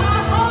praise.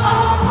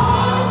 Our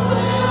hearts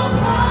will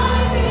cry,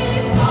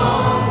 these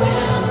bones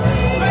will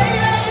sing.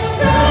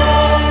 Great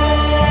are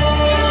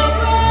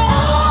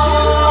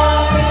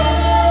you,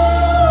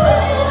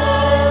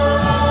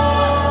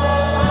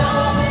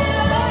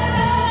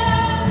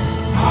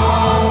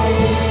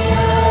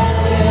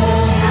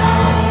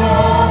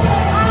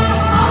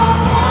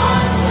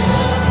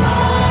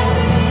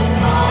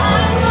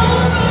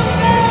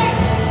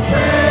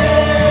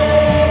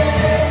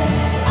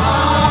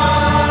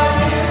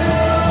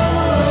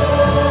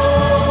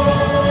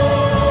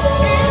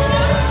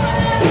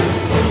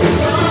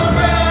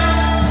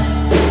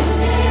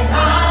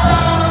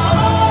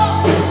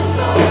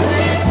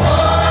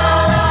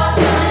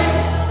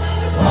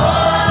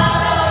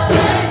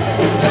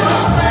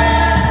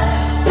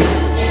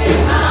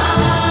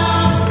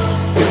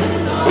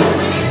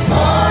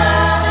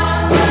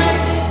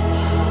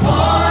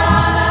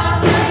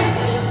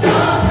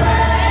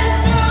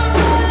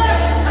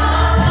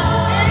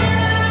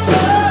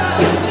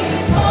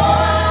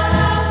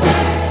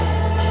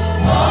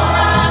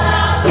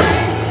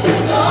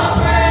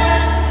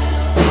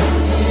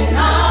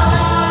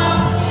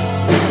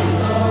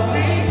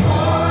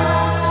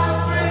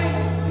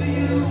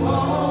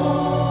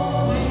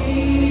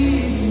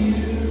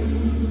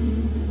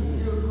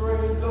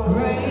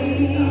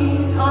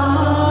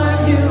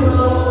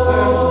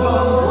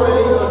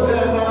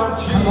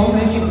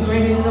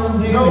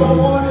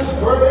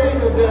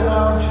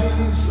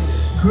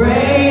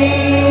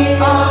 Great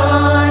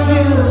are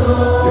you,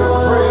 Lord. You're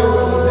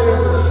greater than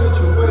every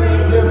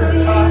situation, every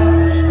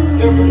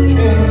time, every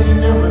test,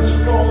 every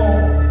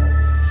storm.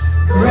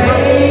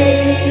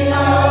 Great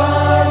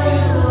are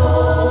you,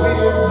 Lord. We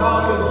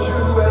acknowledge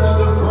you as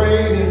the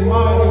great and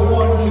mighty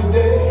one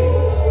today.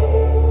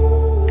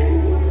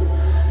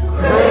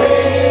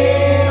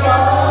 Great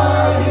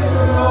are you,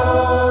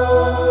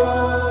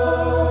 Lord.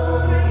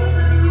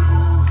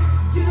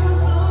 You're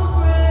so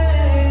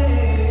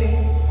great.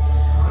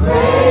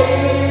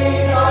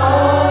 Great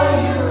are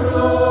you,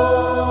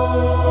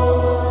 Lord.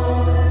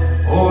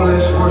 Oh,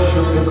 let's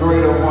worship the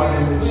greater one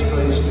in this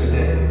place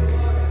today.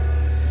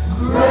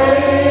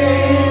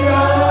 Great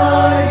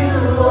are you,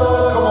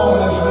 Lord. Come on,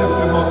 let's lift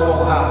him up on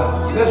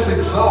high. Let's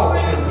exalt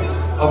him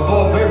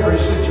above every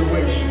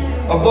situation,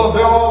 above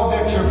all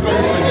that you're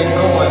facing and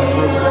going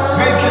through.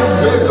 Make him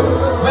bigger,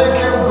 make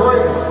him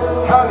greater.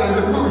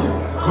 Hallelujah.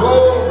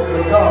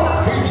 Glory to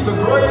God. He's the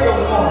greater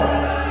one.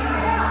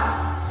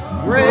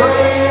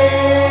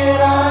 Great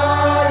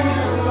are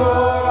you,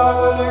 Lord. I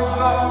will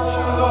exalt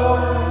you,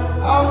 Lord.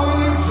 I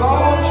will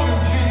exalt you,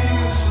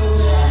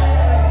 Jesus.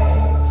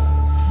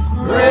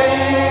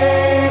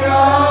 Great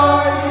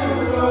are you,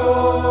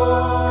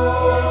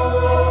 Lord.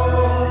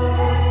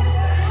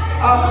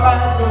 I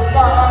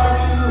magnify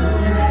you.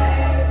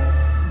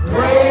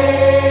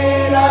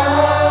 Great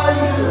are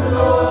you,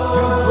 Lord.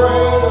 You're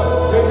greater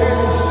than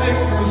any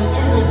sickness,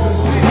 any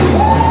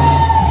disease.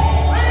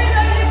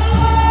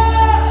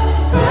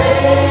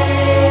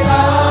 Great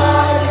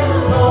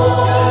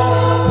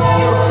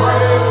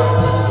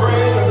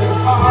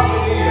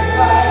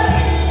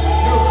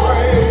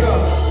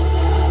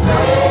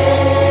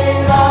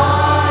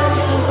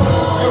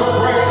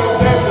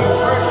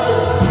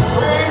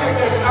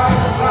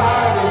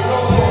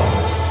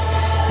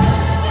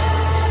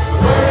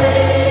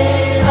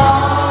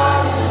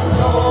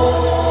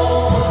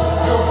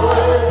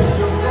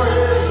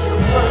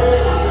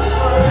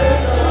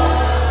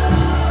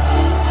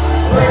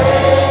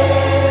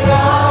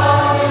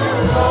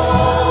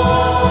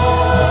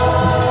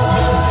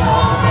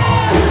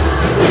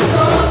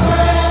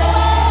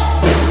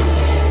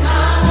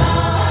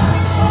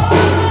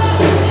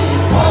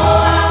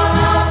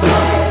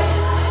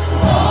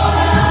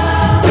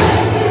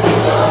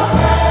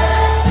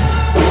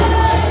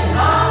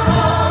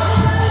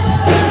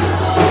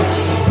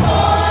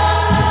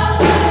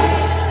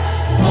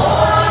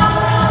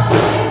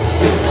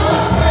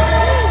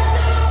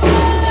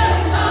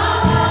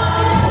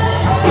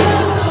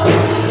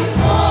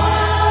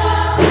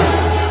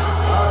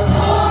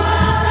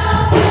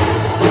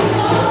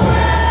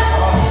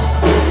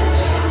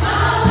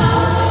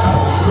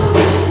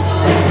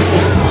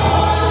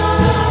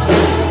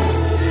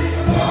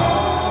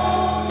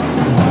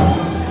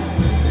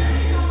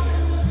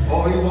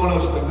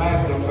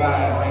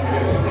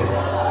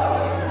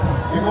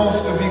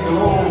wants to be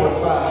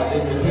glorified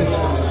in the midst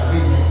of his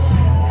people.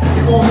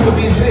 He wants to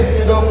be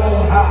lifted up on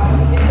high.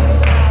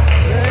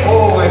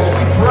 Oh, as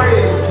we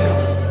praise him,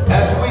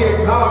 as we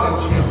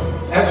acknowledge him,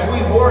 as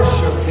we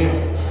worship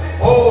him,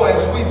 oh,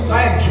 as we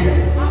thank him,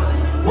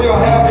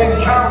 we'll have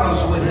encounters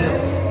with him,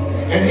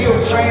 and he'll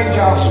change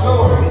our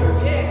story.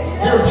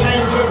 He'll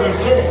change every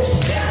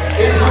test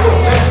into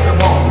a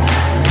testimony,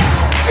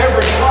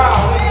 every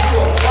trial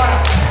into a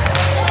triumph.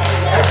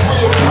 As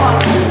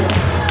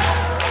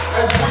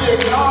we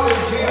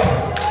acknowledge him,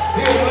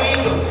 he'll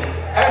lead us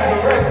and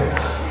direct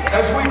us.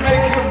 As we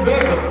make him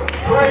bigger,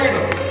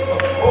 greater,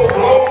 oh,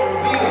 glory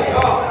be to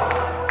God.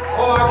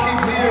 Oh, I keep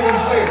hearing him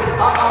say,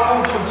 I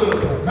want you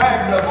to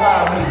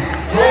magnify me,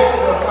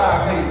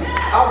 glorify me.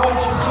 I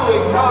want you to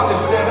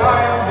acknowledge that I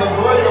am the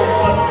greater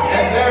one,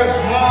 and there's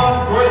none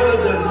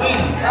greater than me.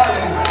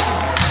 Hallelujah.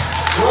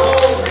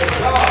 Glory to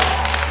God.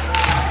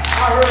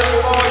 I heard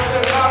the Lord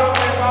say, not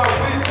only am I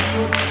with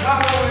you,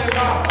 not only am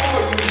I for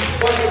you,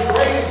 but the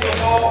greatest of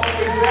all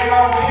is that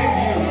I'm in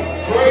you.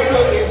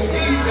 Greater is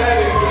he that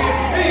is in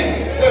me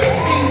than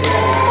he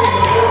that is in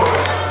the world.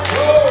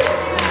 Glory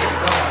to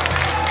God.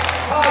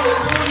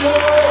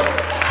 Hallelujah.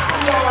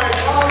 We are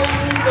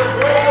acknowledging the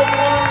greater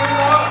one in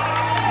us.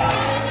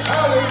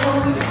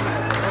 Hallelujah.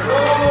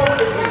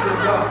 Glory be to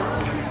God.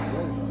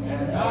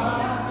 And I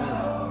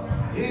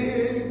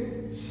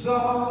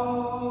exalt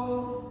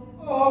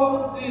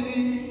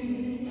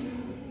thee.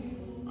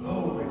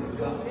 Glory to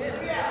God.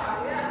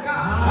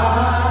 I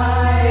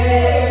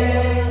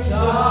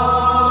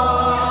exalt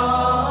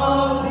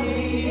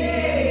thee.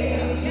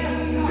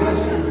 Yes,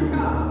 we do.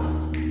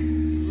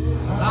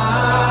 I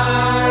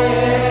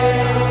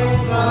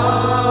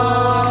exalt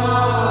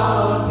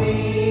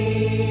thee.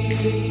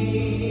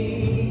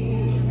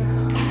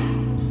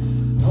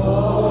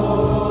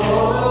 Oh,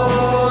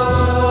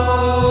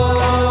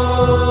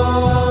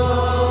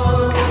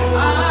 I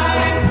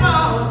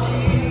exalt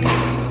thee.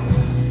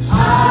 I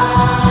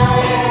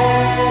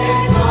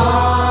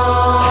exalt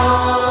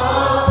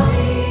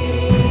thee.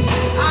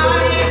 I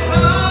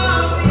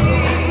exalt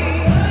thee.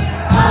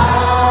 I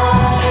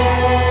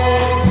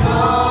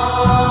exalt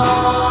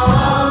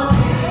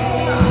thee.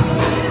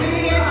 We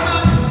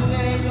exalt your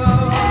name,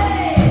 Lord.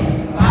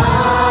 I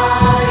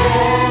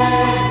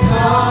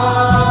exalt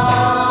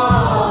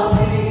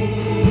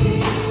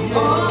thee.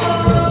 Oh,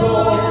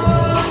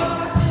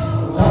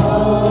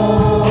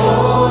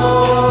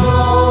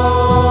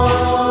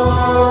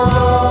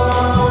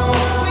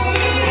 we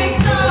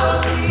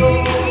exalt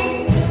thee.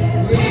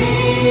 We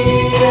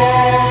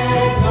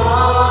exalt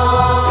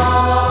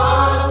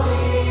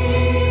thee.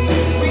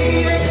 We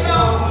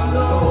exalt you,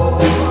 Lord.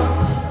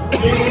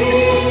 We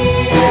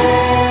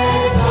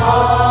exalt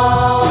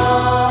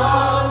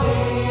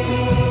thee.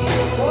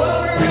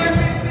 Over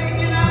everything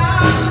in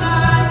our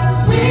life.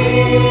 We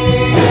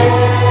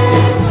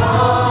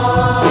exalt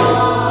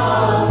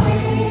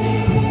thee.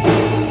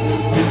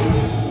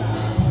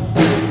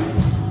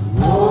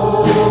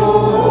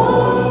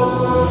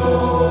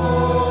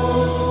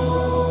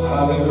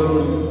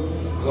 Hallelujah.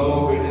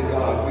 Glory to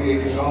God. We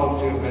exalt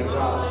him as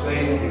our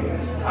Savior,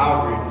 our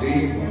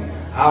Redeemer,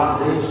 our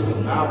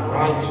wisdom, our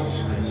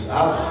righteousness,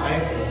 our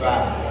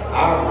sanctifier,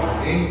 our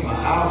Redeemer,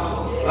 our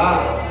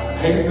supplier.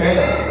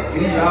 Amen.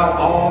 He's our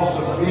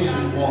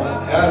all-sufficient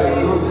one.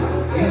 Hallelujah.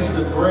 He's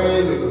the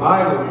great and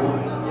mighty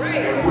one.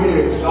 And we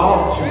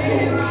exalt you,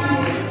 Lord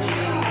Jesus.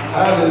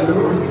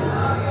 Hallelujah.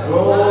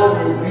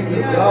 Glory be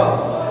to God.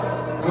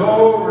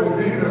 Glory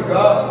be to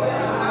God.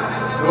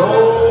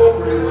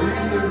 Glory be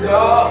to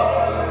God.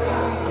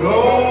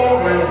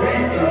 Glory be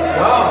to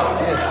God.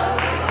 Yes.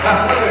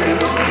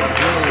 Hallelujah.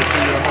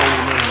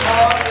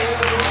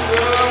 Hallelujah.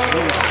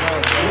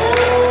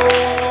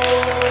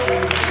 Glory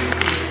be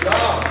to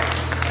God.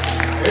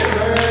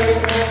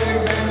 Amen,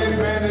 amen,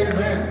 amen,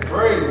 amen.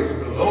 Praise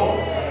the Lord.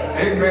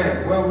 Amen.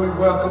 Well, we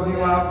welcome you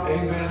out,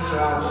 amen, to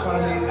our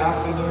Sunday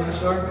afternoon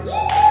service.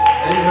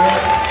 Amen.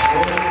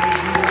 Glory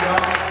be to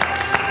God.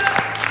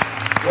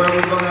 Where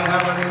we're going to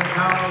have an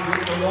encounter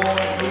with the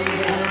Lord through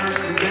his word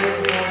today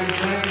before he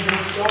changes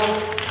his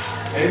story.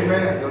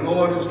 Amen. The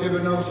Lord has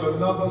given us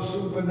another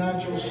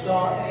supernatural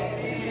start,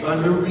 a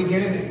new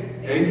beginning.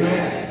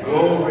 Amen.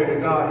 Glory to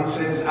God. He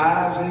says,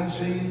 eyes ain't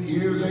seen,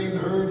 ears ain't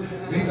heard,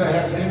 neither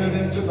has entered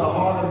into the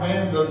heart of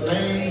man the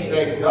things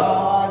that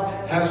God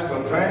has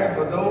prepared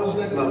for those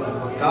that love him.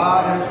 But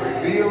God has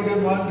revealed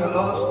him unto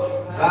us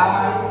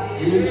by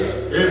his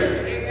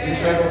Spirit. He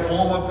said, the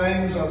former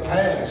things are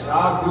past.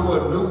 I'll do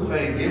a new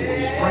thing. It will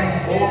spring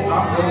forth.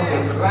 I'm going to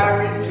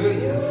declare it to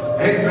you.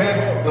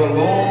 Amen. The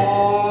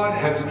Lord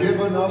has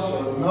given us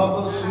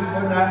another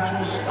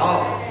supernatural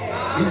start.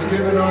 He's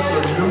given us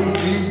a new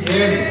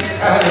beginning.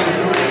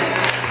 Hallelujah.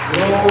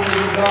 Glory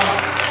to God.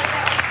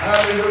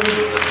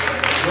 Hallelujah.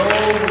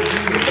 Glory be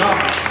to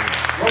God.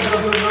 What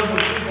does another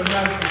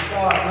supernatural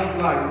start look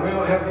like?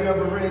 Well, have you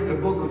ever read the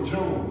book of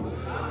Job?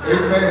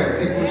 Amen.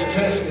 He was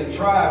tested,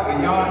 tried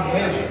beyond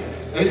measure.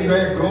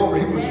 Amen. Glory.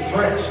 He was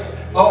pressed.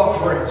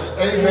 oppressed.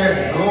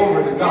 Amen.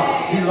 Glory to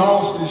God. He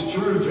lost his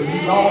children.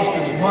 He lost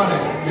his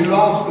money. He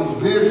lost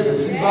his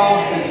business. He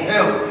lost his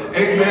health.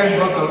 Amen.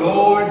 But the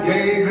Lord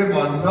gave him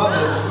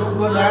another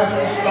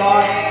supernatural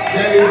start.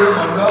 Gave him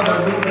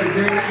another new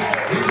beginning.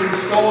 He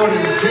restored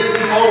him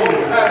tenfold.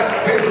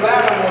 His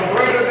latter was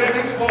greater than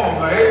his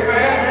former.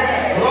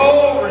 Amen.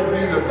 Glory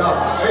be to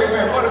God.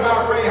 Amen. What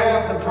about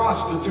Rahab the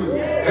prostitute?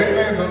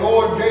 Amen. The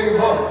Lord gave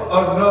her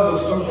another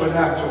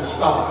supernatural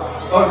start.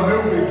 A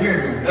new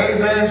beginning.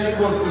 Amen.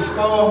 She was the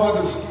scum of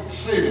the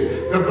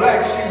city, the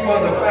black sheep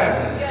of the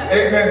family.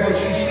 Amen. But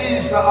she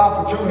seized the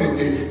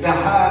opportunity to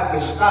hide the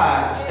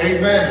spies.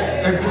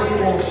 Amen. And put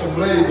forth some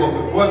labor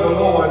where the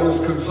Lord is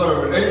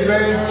concerned.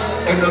 Amen.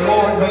 And the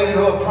Lord made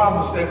her a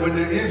promise that when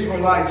the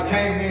Israelites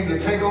came in to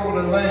take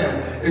over the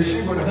land, if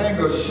she would hang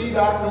a sheet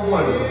out the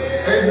window.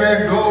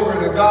 Amen. Glory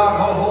to God.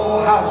 Her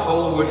whole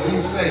household would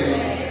be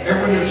saved. And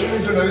when the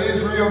children of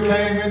Israel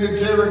came into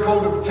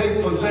Jericho to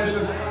take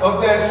possession of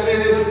that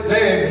city,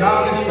 they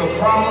acknowledged the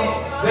promise,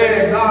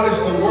 they acknowledged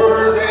the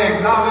word, they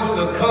acknowledged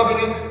the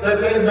covenant that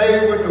they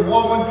made with the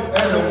woman,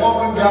 and the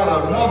woman got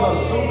another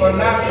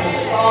supernatural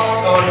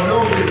start, a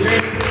new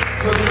beginning,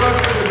 to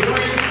such a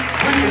degree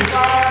we can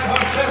find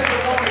her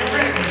testimony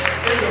written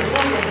in the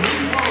book of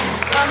Hebrews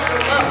chapter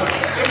 11,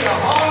 in the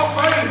Hall of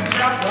Fame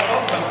chapter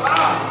of the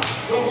Bible.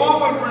 The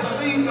woman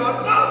received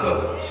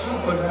another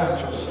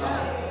supernatural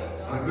start.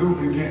 A new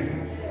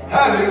beginning.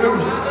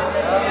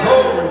 Hallelujah.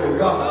 Glory to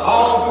God.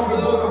 All through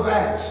the book of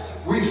Acts,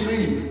 we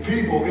see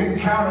people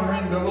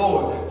encountering the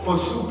Lord for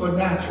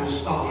supernatural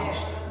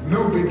starts.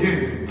 New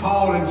beginning.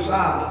 Paul and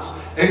Silas,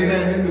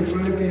 amen, in the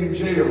Philippian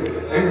jail,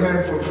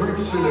 amen, for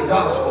preaching the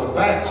gospel,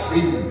 backs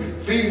beaten,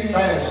 feet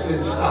fast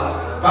and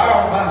stopped,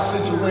 bound by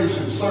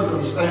situations,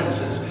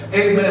 circumstances,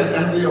 amen,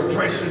 and the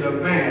oppression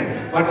of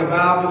man. But the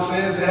Bible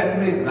says at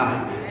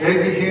midnight,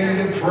 they began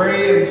to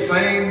pray and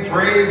sing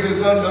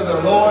praises unto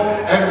the Lord,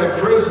 and the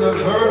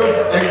prisoners heard them,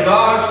 and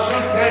God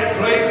shook that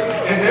place,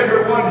 and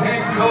everyone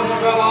handcuffs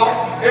fell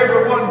off,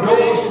 everyone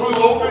doors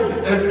flew open,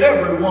 and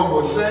everyone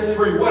was set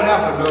free. What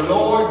happened? The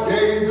Lord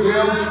gave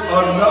them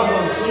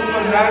another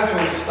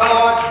supernatural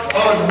start,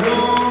 a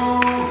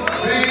new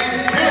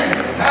beginning.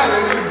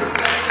 Hallelujah.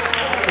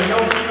 And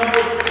don't you know,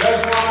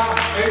 that's why,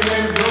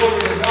 amen,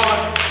 glory to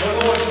God, the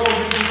Lord told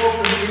me,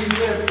 spoke to me, he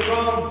said,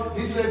 son,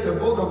 he said the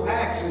book of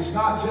Acts is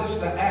not just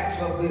the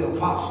Acts of the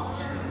apostles.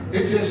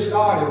 It just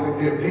started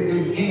with them. It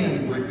didn't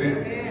end with them.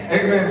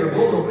 Amen. The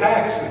book of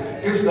Acts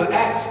is the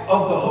Acts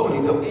of the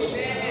Holy Ghost.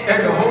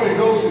 And the Holy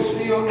Ghost is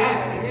still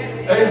active.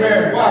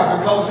 Amen. Why?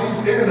 Because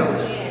he's in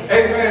us.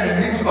 Amen.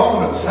 And he's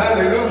on us.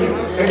 Hallelujah.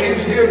 And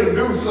he's here to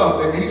do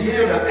something. He's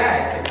here to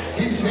act.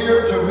 He's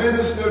here to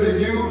minister to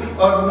you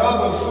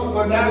another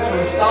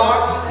supernatural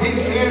start.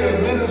 He's here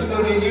to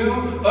minister to you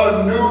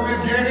a new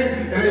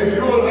beginning. And if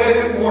you'll let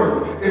him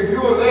work, if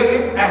you'll let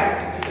him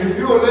act, if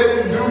you'll let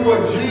him do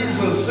what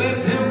Jesus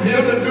sent him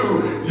here to do,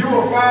 you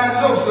will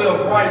find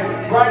yourself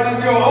right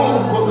in your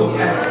own book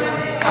of Acts.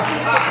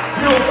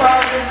 You'll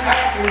find him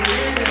acting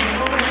in and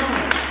through you.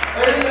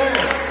 Amen.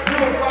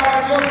 You'll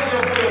find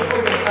yourself with a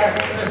book of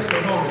Acts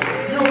testimony.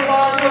 You'll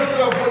find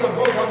yourself with a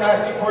book of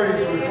Acts praise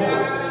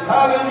report.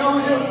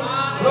 Hallelujah.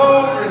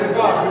 Glory to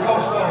God,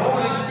 because the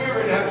Holy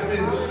Spirit has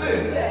been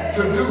sent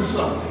to do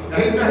something.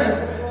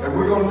 Amen. And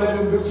we're going to let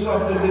him do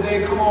something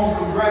today. Come on,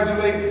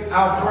 congratulate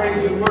our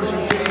praise and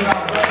worship team,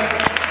 our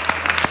band.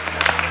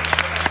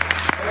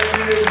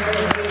 Amen.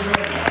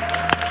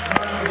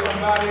 Turn to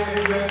somebody,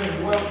 amen,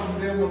 and welcome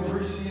them,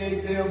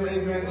 appreciate them,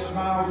 amen.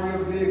 Smile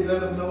real big.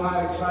 Let them know how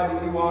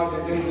excited you are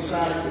that they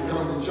decided to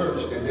come to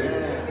church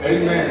today.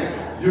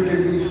 Amen. You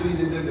can be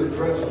seated in the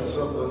presence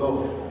of the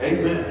Lord.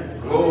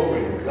 Amen.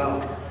 Glory to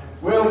God.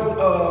 Well,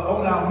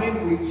 on our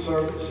midweek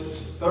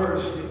services,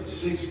 Thursday,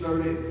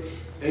 6:30,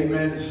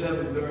 amen, to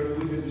 7:30,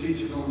 we've been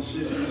teaching on a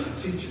series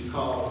of teaching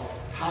called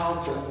How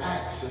to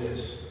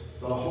Access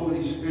the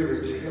Holy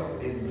Spirit's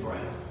Help in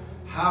Prayer.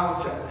 How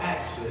to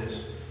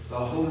access the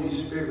Holy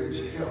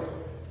Spirit's help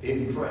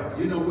in prayer.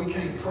 You know, we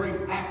can't pray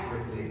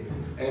accurately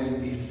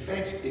and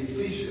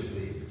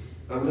efficiently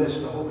unless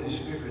the Holy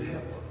Spirit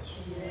helps us.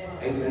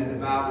 Amen.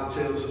 The Bible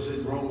tells us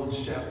in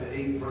Romans chapter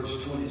 8,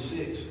 verse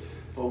 26,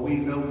 for we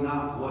know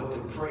not what to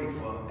pray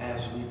for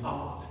as we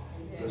ought.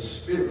 The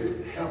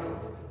Spirit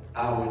helpeth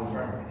our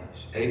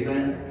infirmities.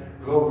 Amen.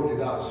 Glory to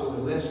God. So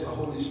unless the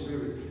Holy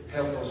Spirit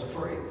help us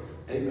pray,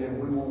 amen,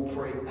 we won't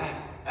pray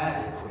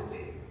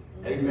adequately.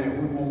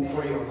 Amen. We won't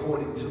pray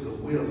according to the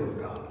will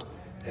of God.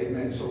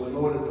 Amen. So in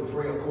order to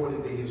pray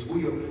according to his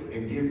will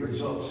and get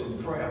results in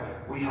prayer,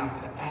 we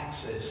have to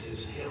access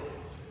his help.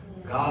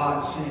 God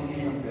sent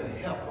him to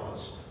help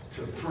us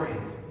to pray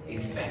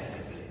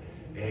effectively.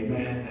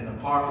 Amen. And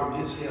apart from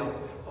his help,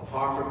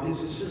 apart from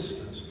his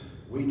assistance,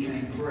 we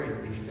can't pray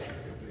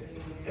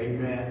effectively.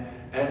 Amen.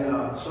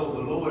 And so the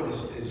Lord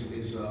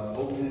is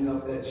opening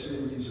up that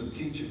series of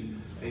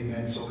teaching.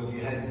 Amen. So if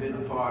you hadn't been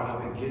a part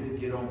of it,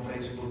 get on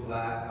Facebook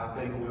Live. I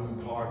think we're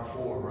on part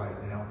 4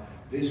 right now.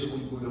 This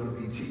week we're going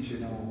to be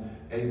teaching on,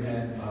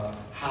 amen,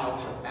 how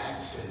to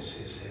access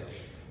his help.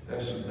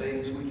 There's some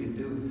things we can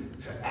do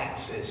to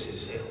access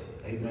his help.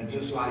 Amen.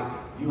 Just like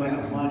you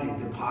have money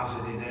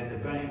deposited at the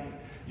bank.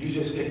 You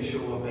just can't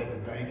show up at the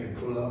bank and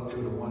pull up to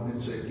the one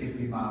and say, give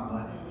me my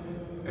money.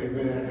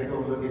 Amen. They're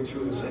going to look at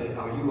you and say,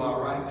 are you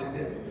all right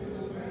today?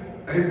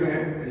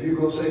 Amen. And you're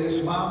going to say,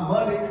 it's my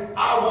money.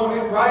 I want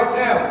it right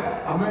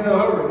now. I'm in a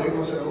hurry. They're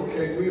going to say,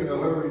 okay, we're in a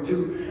hurry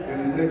too.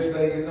 And the next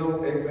thing you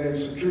know, amen,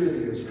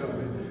 security is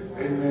coming.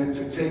 Amen.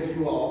 To take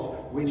you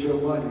off with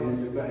your money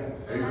in the bank.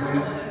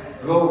 Amen.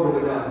 Glory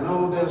to God.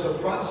 No, there's a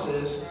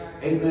process,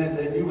 amen,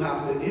 that you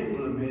have to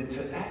implement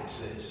to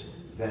access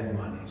that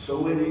money.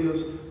 So it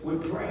is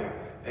with prayer.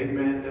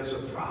 Amen. There's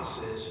a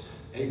process,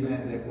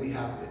 amen, that we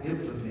have to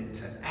implement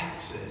to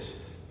access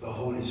the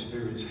Holy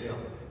Spirit's help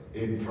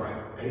in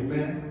prayer.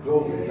 Amen.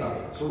 Glory to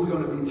God. So we're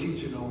going to be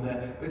teaching on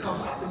that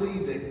because I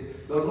believe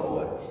that the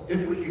Lord,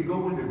 if we can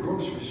go in the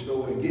grocery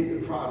store and get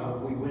the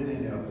product we went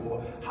in there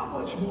for, how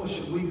much more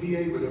should we be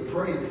able to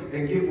pray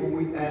and get what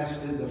we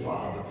asked in the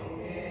Father for?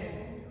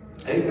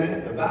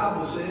 Amen. The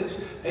Bible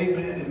says,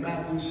 amen, in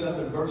Matthew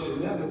 7, verse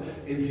 11,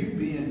 if you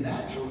being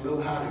natural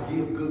know how to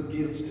give good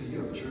gifts to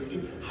your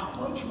children, how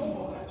much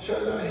more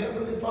shall our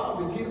Heavenly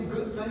Father give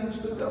good things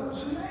to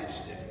those who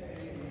ask him?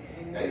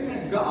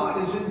 Amen.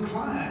 God is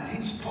inclined.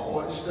 He's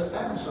poised to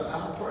answer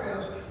our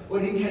prayers,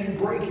 but he can't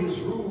break his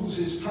rules,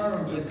 his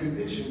terms, and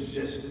conditions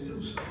just to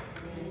do so.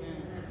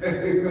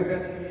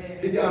 Amen.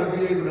 He got to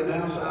be able to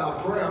answer our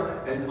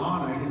prayer and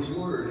honor his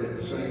word at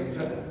the same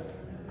time.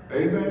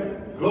 Amen.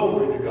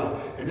 Glory to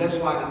God. And that's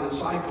why the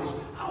disciples,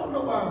 I don't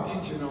know why I'm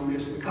teaching on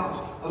this,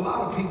 because a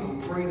lot of people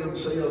pray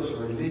themselves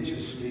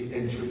religiously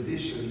and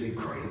traditionally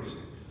crazy.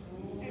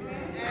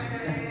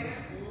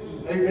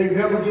 They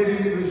never get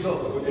any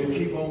results, but they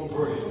keep on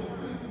praying.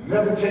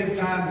 Never take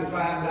time to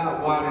find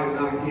out why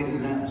they're not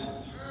getting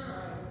answers.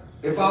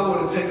 If I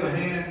were to take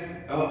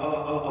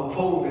a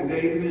poll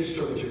today in this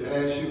church and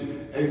ask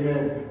you,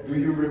 amen, do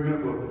you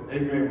remember,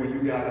 amen, when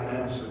you got an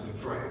answer to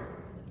prayer?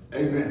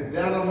 Amen.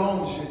 That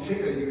alone should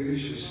tell you you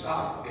should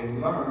stop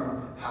and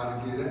learn how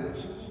to get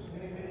answers.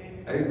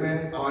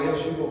 Amen. Or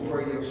else you're going to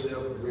pray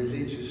yourself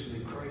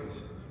religiously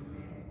crazy.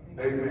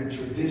 Amen.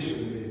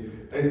 Traditionally,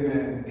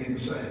 amen,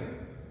 insane.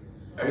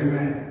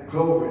 Amen.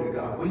 Glory to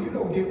God. Well, you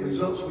don't get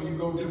results when you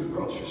go to the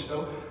grocery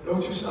store.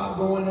 Don't you stop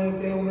going there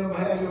if they don't ever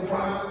have your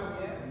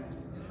product?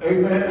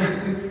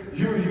 Amen.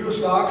 You'll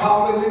start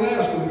calling and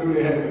asking, do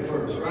they have it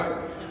first,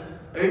 right?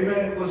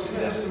 Amen. Well, see,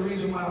 that's the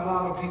reason why a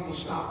lot of people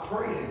stop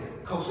praying,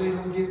 because they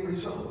don't get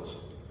results.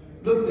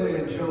 Look there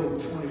in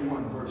Job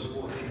 21, verse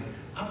 14.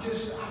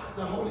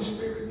 The Holy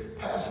Spirit,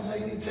 Pastor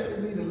Nate,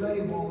 telling me to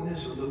labor on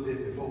this a little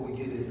bit before we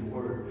get into the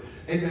word.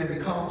 Amen.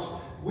 Because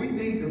we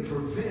need to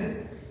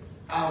prevent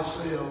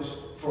ourselves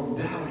from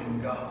doubting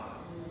God,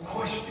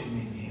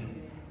 questioning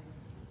him,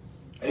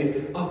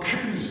 and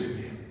accusing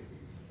him,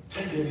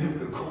 taking him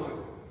to court.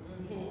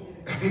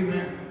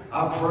 Amen.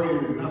 I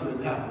prayed and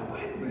nothing happened.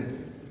 Wait a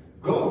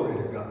minute. Glory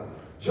to God.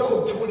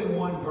 Job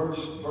 21,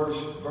 verse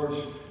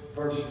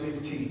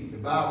 15. The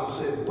Bible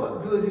said,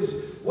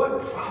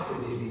 what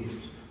profit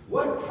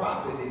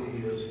it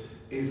is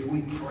if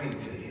we pray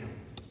to him?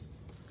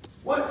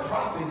 What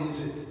profit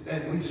is it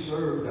that we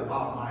serve the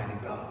Almighty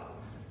God?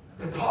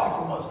 Depart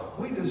from us.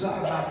 We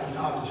desire not the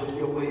knowledge of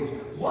your ways.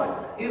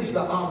 What is the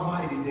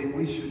Almighty that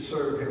we should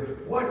serve him?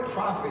 What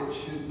profit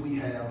should we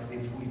have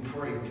if we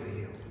pray to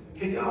him?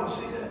 Can y'all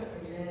see that?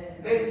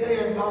 They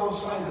had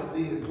lost sight of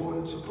the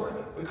importance of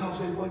prayer because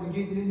they wasn't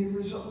getting any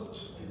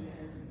results.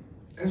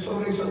 And so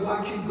they said,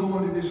 why keep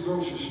going to this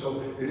grocery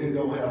store and they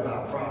don't have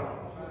our product?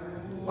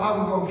 Why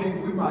we going to keep,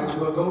 we might as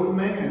well go to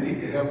man. He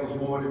can help us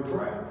more than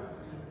prayer.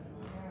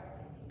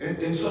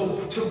 And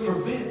so to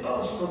prevent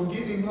us from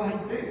getting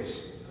like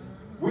this,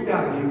 we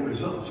got to get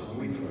results when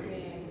we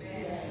pray.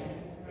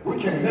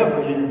 We can't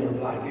never end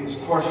up like this,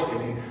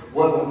 questioning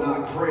whether or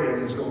not praying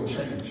is going to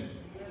change it.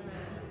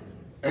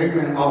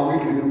 Amen. Or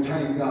we can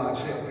obtain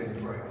God's help in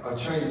prayer, a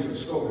change of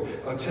story,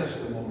 a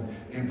testimony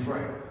in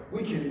prayer.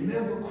 We can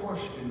never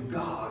question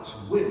God's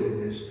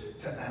willingness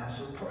to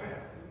answer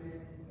prayer.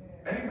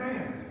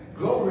 Amen.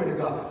 Glory to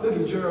God. Look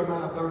at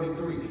Jeremiah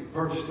 33,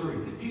 verse 3.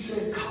 He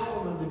said,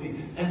 call unto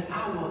me, and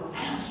I will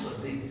answer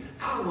thee.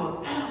 I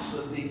will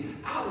answer thee.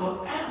 I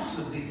will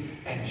answer thee,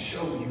 and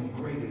show you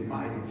great and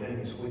mighty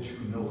things which you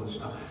know us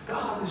not.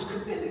 God is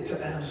committed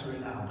to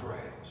answering our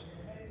prayers.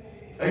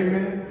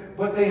 Amen.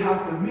 But they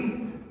have to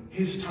meet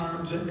his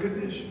terms and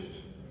conditions.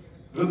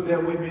 Look there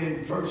with me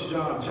in 1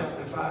 John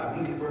chapter 5.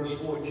 Look at verse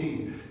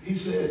 14. He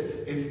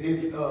said,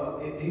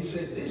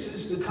 this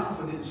is the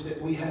confidence that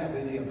we have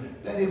in him,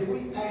 that if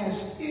we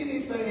ask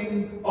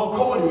anything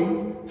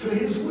according to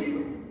his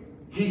will,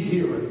 he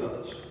heareth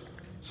us.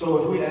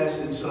 So if we ask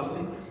him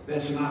something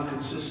that's not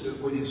consistent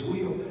with his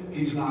will,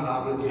 he's not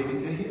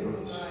obligated to hear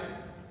us.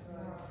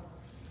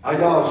 Are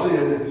y'all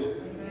seeing this?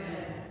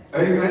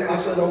 Amen. I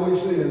said, are we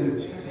seeing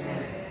this?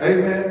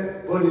 Amen.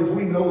 But if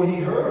we know he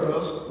heard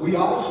us, we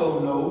also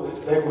know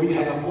that we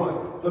have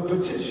what? The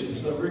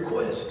petitions, the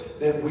requests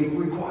that we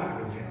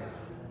required of him.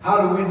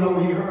 How do we know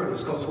he heard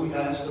us? Because we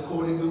asked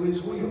according to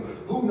his will.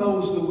 Who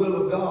knows the will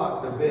of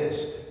God the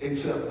best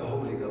except the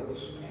Holy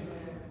Ghost?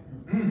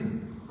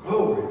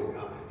 Glory to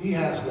God. He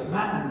has the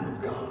mind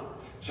of God.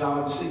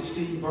 John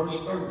 16, verse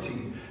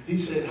 13. He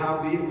said,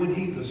 howbeit when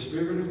he, the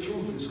Spirit of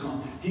truth, is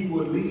come, he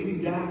will lead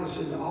and guide us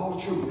into all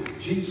truth.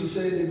 Jesus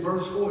said in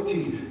verse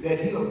 14 that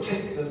he'll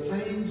take the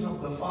things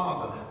of the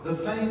Father, the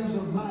things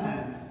of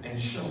mine,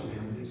 and show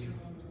them to you.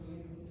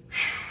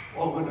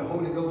 Or when the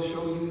Holy Ghost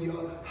show you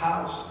your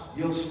house,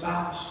 your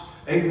spouse,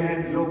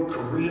 amen, your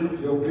career,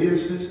 your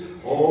business,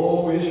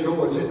 oh, it's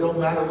yours. It don't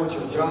matter what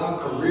your job,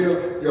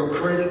 career, your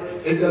credit,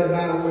 it doesn't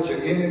matter what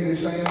your enemy is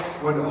saying.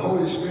 When the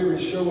Holy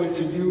Spirit show it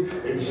to you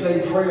and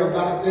say, pray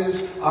about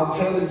this, I'm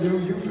telling you,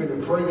 you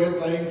finna pray that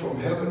thing from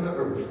heaven to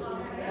earth.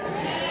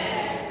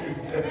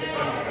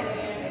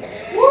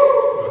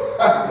 Woo!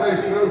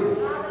 Hallelujah.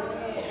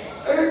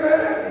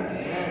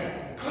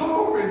 Amen.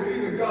 Glory be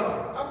to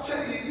God. I'm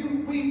telling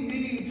you, we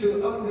need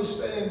to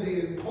understand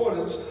the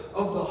importance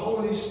of the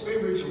Holy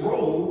Spirit's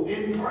role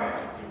in prayer.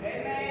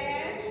 Amen.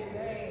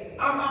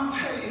 I'm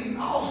telling you, he's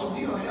awesome.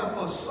 He'll help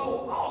us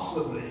so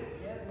awesomely.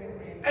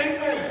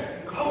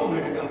 Amen.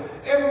 Glory to God.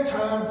 Every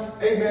time,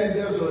 amen,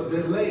 there's a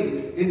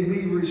delay in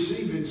me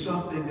receiving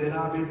something that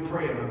I've been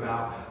praying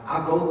about,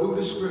 I go through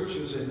the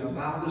scriptures and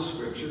allow the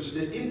scriptures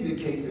to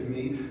indicate to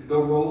me the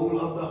role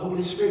of the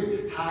Holy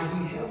Spirit, how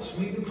he helps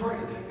me to pray,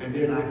 and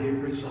then I get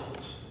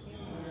results.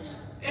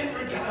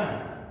 Every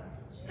time.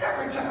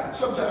 Every time.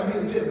 Sometimes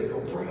he'll tell me,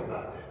 don't pray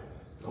about that.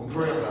 Don't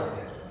pray about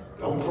that.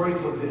 Don't pray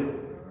for them.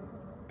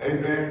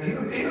 Amen.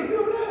 He'll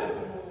do that.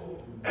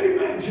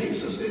 Amen.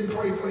 Jesus didn't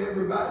pray for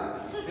everybody.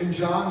 In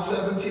John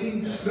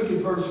 17, look at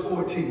verse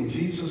 14.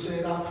 Jesus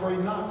said, I pray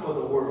not for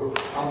the world.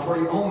 I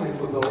pray only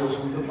for those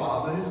whom the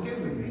Father has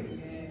given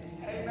me.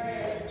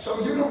 Amen. So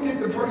you don't get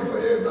to pray for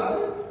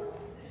everybody.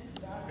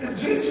 If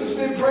Jesus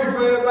didn't pray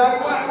for everybody,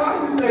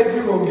 why do you think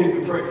you're going to get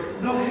to pray?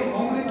 No, you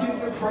only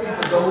get to pray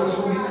for those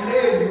who he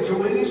tells you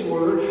to in his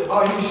word,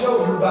 or he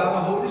showed you by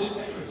the Holy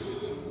Spirit.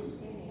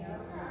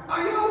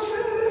 Are y'all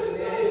seeing this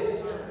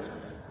today?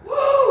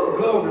 Woo!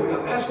 Glory to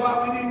God. That's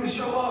why we need to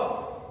show up.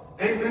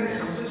 Amen.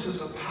 Because this is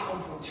a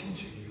powerful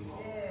teaching, you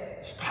all.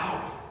 It's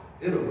powerful.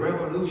 It'll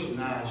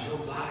revolutionize your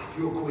life.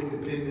 You'll quit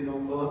depending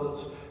on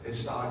others and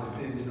start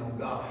depending on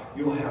God.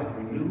 You'll have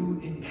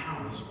renewed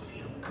encounters with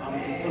him,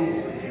 coming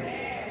through for him.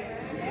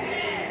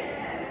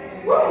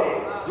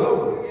 Woo!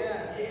 Glory.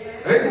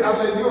 Amen. I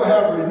said you'll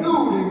have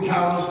renewed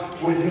encounters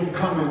with him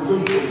coming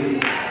through for you.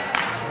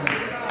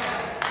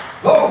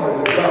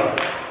 Glory to God.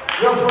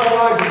 Your prayer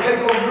life will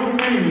take on new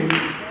meaning.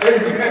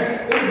 Amen.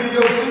 It'll be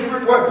your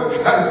secret weapon.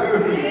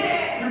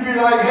 You'll be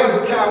like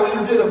Hezekiah when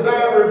you get a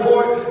bad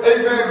report.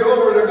 Amen.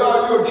 Glory to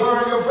God. You'll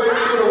turn your face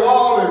to the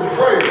wall and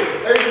pray.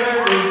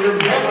 Amen.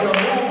 And heaven will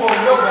move on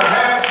your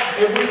behalf.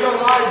 And when your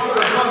life should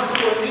have come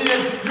to an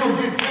end, you'll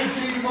get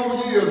 15 more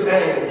years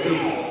added to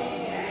it.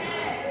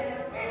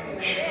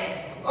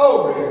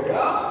 Glory to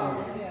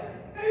God.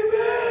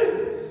 Amen.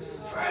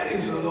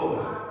 Praise the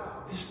Lord.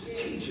 It's the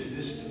teaching.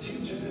 It's the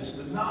teaching. It's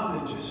the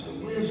knowledge. It's the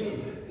wisdom.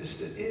 It's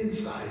the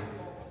insight.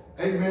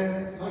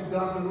 Amen. Like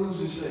Dr.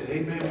 Uzi said,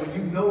 amen, when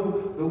you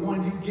know the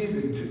one you're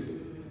giving to,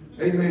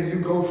 amen, you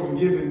go from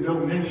giving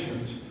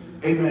donations,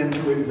 amen,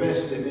 to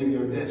investing in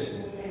your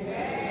destiny.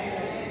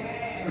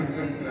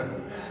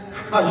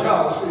 How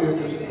y'all seeing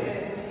this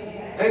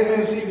today?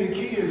 Amen. See, the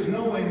key is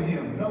knowing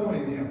him,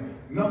 knowing him,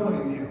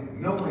 knowing him,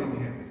 knowing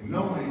him,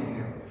 knowing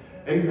him.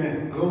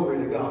 Amen. Glory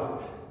to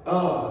God.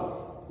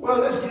 Well,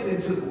 let's get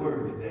into the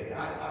word today.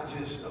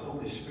 The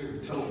Holy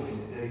Spirit told me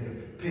today to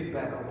pick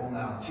back up on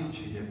our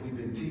teaching that we've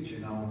been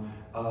teaching on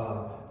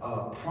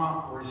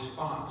prompt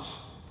response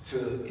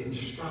to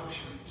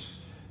instructions.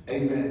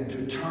 Amen.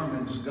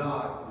 Determines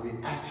God's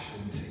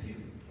reaction to you.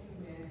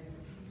 Amen.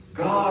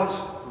 God's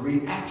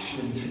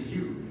reaction to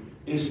you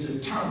is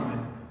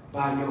determined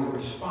by your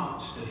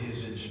response to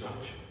his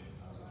instruction.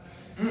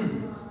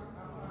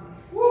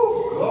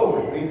 Woo,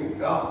 glory be to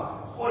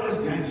God. Boy, that's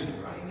gangster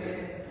right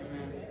there.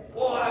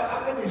 Boy,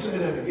 let me say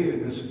that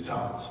again, Mr.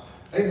 Thomas.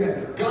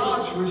 Amen.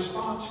 God's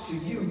response to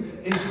you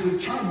is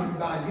determined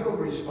by your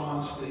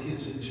response to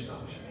his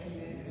instructions.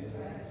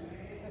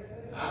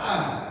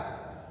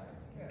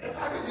 If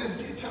I could just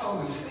get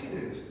y'all to see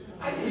this.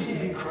 I used to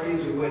be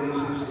crazy where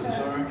this is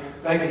concerned,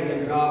 thinking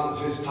that God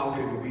was just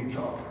talking to be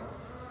talking.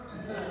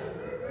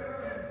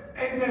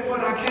 Amen. But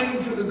I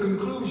came to the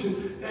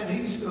conclusion that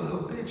he's the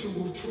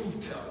habitual truth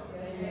teller.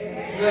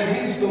 That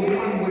he's the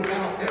one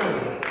without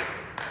error.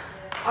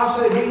 I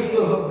said he's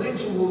the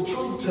habitual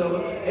truth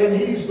teller, and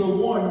he's the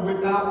one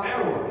without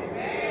error.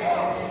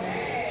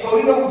 So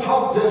he don't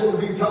talk just to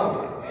be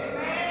talking.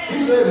 He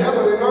said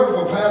heaven and earth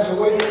will pass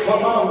away,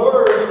 but my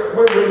words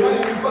will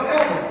remain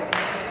forever.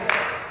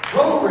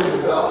 Glory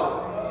to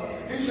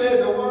God. He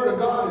said the word of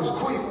God is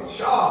quick,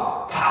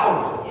 sharp,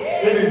 powerful,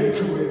 and any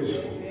two-edged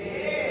sword.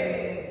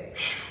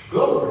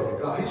 Glory to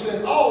God. He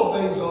said all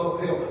things are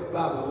upheld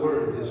by the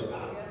word of his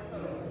mouth.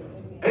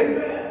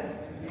 Amen.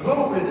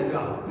 Glory to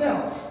God.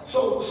 Now,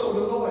 so the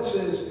Lord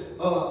says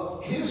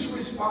his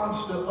response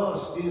response to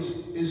us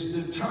is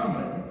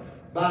determined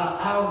by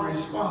our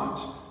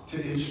response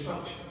to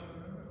instruction.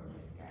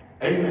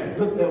 Amen.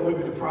 Look there with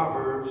me to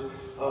Proverbs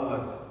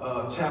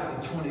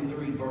chapter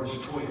 23,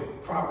 verse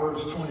 12.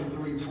 Proverbs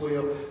 23,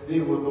 12.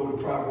 Then we'll go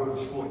to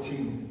Proverbs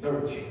 14,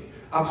 13.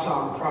 I'm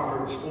sorry,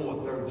 Proverbs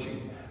 4,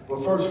 13.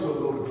 But first we'll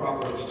go to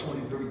Proverbs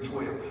 23,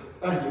 12.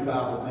 Thank you,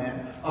 Bible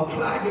man.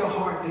 Apply your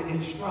heart to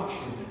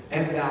instruction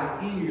and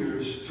thy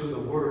ears to the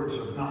words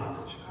of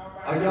knowledge.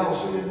 Are y'all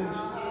seeing this?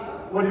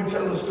 What did he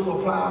tell us to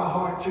apply our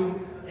heart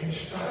to?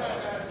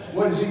 Instruction.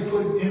 What does he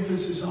put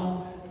emphasis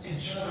on?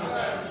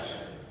 Instructions.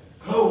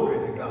 Glory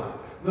to God.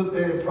 Look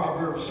there in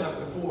Proverbs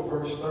chapter 4,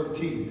 verse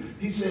 13.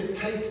 He said,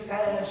 take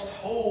fast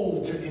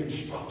hold to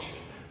instruction.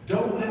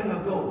 Don't let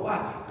her go.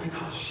 Why?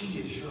 Because she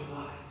is your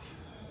life.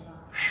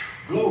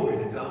 Whew. Glory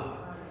to God.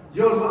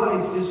 Your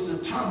life is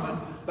determined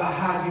by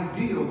how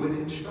you deal with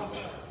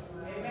instruction.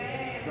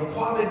 Amen. The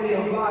quality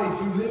of life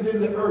you live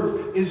in the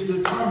earth is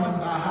determined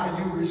by how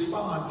you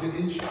respond to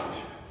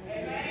instruction.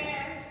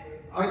 Amen.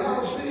 Are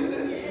y'all seeing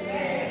this?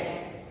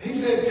 Amen. He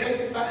said,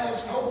 take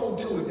fast hold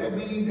to it. That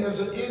means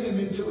there's an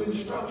enemy to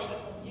instruction.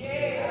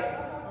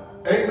 Yeah.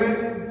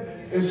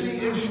 Amen. And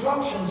see,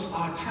 instructions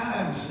are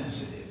time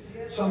sensitive.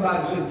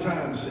 Somebody say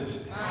time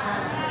sensitive.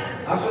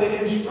 I say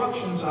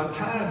instructions are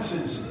time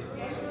sensitive.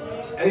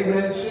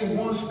 Amen. See,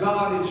 once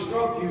God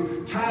instructs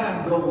you,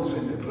 time goes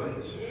into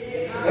place.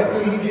 That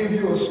means he gives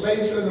you a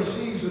space and a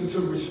season to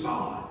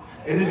respond.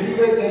 And if you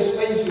let that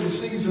space and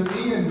season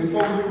in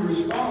before you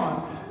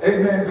respond,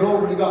 amen,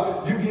 glory to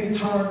God, you get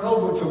turned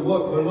over to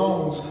what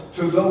belongs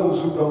to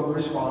those who don't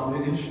respond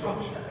to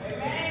instruction.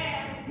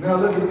 Amen. Now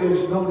look at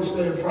this. Notice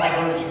there in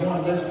Proverbs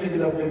 1. Let's pick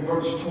it up in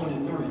verse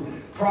 23.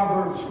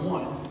 Proverbs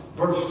 1,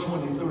 verse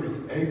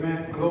 23.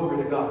 Amen.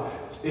 Glory to God.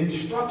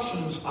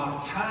 Instructions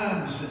are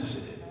time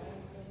sensitive.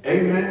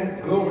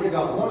 Amen. Glory to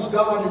God. Once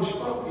God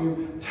instructs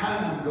you,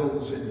 time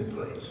goes into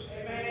place.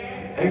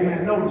 Amen.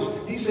 Amen. Notice,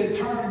 he said,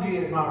 turn ye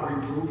at my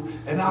reproof,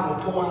 and I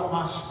will pour out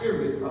my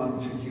spirit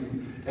unto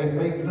you, and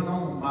make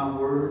known my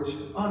words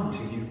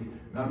unto you.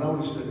 Now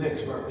notice the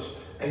next verse.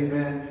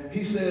 Amen.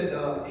 He said,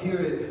 hear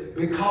it,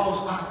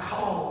 because I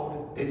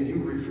called and you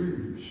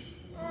refused.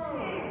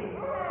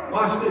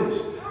 Watch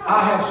this.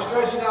 I have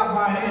stretched out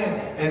my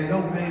hand and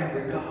no man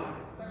regarded.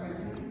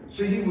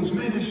 See, he was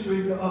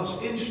ministering to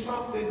us,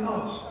 instructing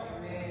us.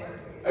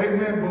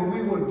 Amen. But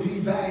we were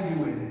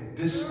devaluing it,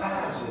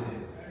 despising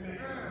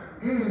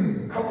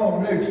it. Come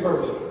on, next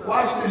verse.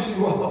 Watch this,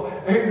 you all.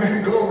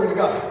 Amen. Glory to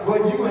God.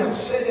 But you have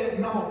set at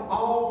naught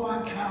all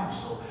my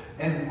counsel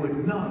and with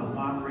none of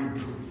my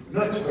reproof.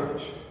 Next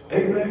verse.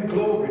 Amen.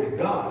 Glory to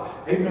God.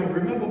 Amen.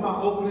 Remember my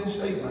opening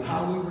statement.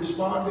 How we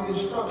respond to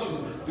instruction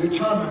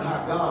determine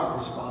how God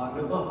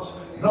responds to us.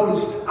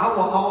 Notice, I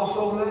will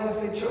also laugh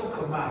at your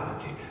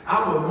calamity.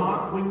 I will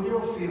mock when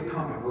your fear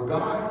cometh. Will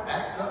God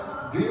act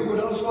up, deal with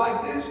us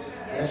like this?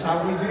 That's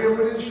how we deal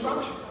with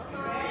instruction.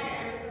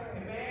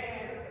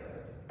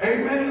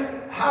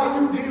 Amen. How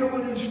you deal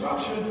with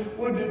instruction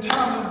will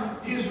determine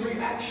his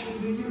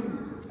reaction to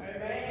you.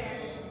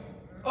 Amen.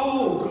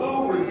 Oh,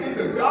 glory be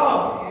to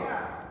God.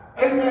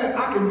 Amen.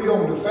 I can be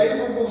on the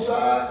favorable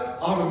side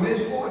or the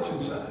misfortune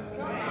side.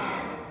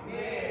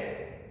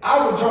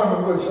 I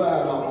determine which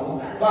side I'm on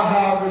by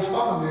how I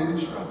respond to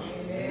instruction.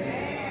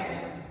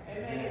 Amen.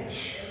 Amen.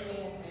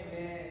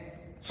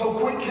 So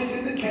quit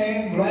kicking the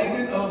can,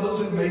 blaming others,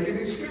 and making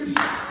excuses.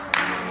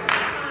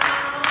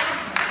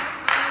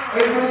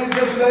 Amen.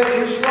 Just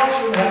let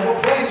instruction have a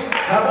place,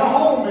 have a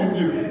home in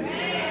you.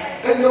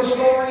 And your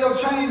story will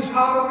change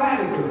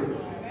automatically.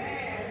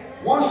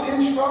 Once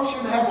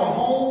instruction have a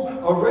home,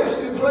 a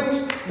resting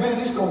place, man,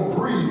 it's going to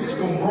breathe. It's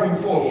going to bring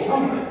forth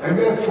fruit. And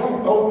that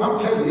fruit, oh, I'm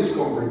telling you, it's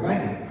going to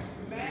remain.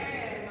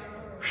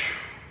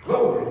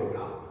 Glory to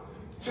God.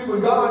 See, when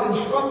God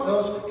instructs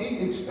us, he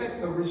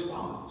expects a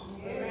response.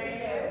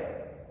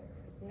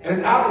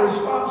 And our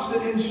response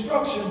to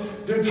instruction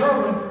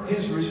determines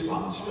his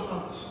response to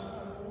us.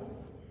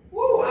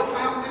 Woo, I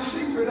found this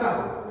secret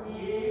out.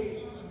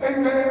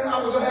 Amen.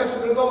 I was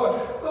asking the Lord,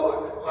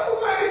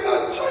 why ain't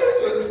nothing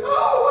changing?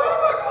 Oh, why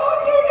am I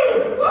going through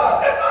this? Why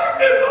didn't I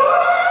get,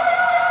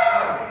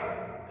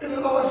 Lord? And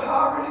the Lord said, I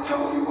already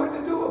told you what to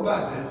do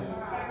about that.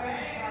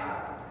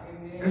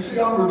 And see,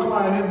 I'm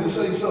requiring him to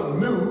say something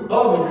new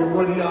other than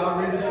what he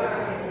already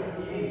said.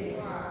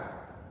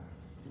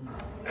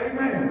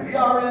 Amen. He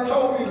already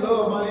told me,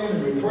 love my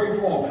enemy, pray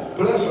for him,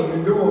 bless him,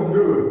 and do him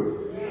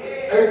good.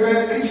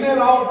 Amen. He said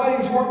all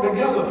things work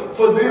together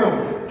for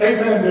them,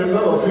 amen, that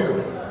love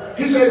him.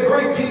 He said,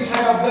 great peace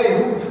have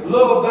they who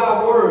love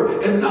thy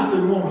word, and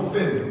nothing won't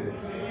offend them.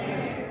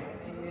 Amen.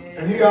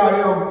 And here I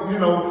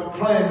am,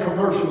 playing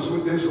commercials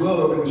with this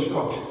love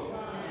instruction.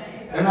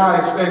 And I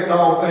expect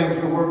all things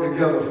to work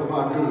together for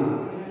my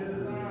good.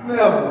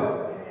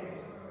 Never.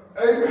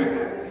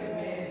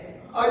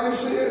 Amen. Are you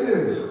seeing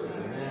this?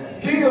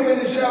 Give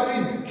and it shall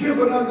be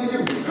given unto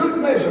you. Good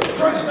measure,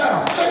 pressed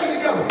down, shaken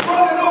together,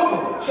 running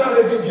over, shall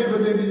it be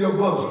given into your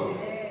bosom.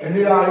 And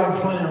here I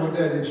am playing with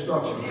that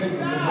instruction, taking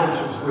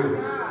commercials with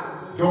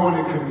it. doing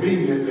it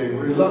conveniently,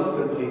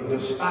 reluctantly,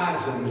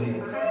 despisingly,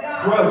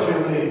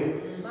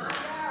 grudgingly.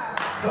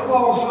 Come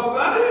on,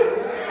 somebody.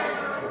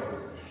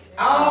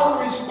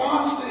 Our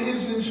response to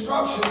his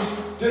instructions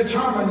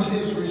determines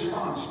his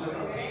response to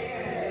us.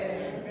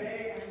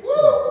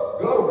 Woo!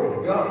 Glory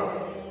to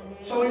God.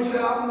 So he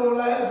said, I'm going to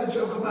laugh at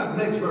your command.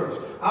 Next verse.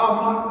 I'll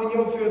mock when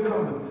your fear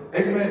cometh.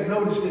 Amen.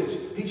 Notice this.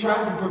 He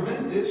tried to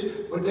prevent this,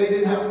 but they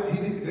didn't have,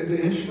 the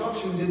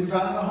instruction didn't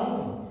find a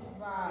home.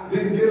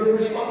 Didn't get a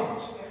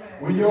response.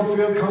 When your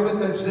fear cometh,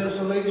 that's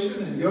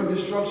desolation, and your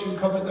destruction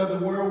cometh as a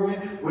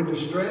whirlwind, when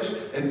distress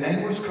and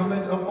anguish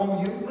cometh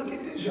upon you. Look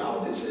at this,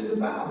 y'all. This is in the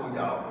Bible,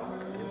 y'all.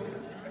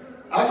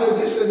 I said,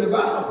 this is in the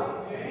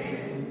Bible.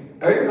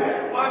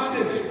 Amen. Watch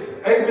this.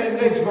 Amen.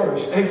 Next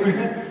verse.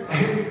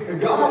 Amen.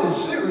 God is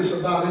serious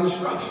about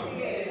instruction.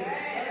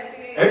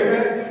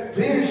 Amen.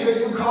 Then shall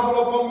you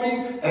call upon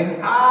me,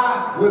 and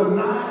I will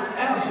not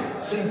answer.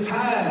 See,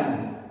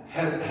 time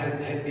had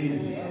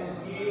ended.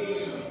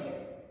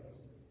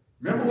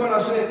 Remember what I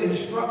said?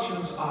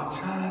 Instructions are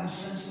time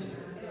sensitive.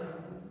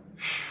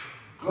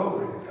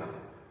 Glory to God.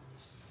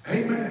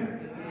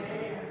 Amen.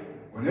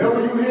 Whenever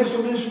you hear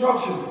some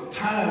instruction,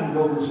 time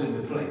goes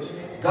into place.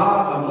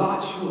 God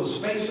allots you a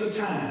space of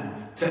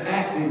time to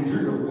act in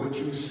view of what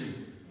you see.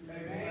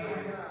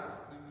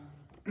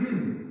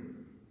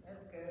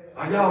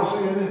 Are y'all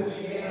seeing this?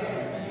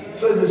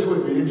 Say this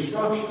with me.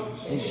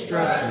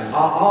 Instructions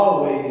are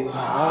always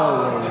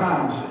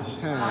time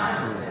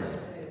sensitive.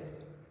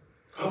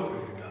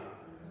 Glory to God.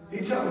 He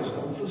tells us,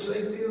 don't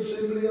forsake the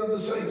assembly of the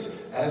saints,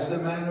 as the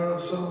manner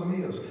of some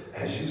is.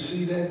 As you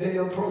see that day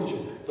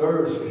approaching,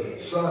 Thursday,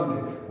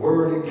 Sunday,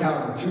 word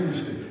encounter,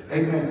 Tuesday.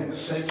 Amen.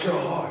 Set your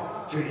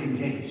heart to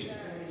engage.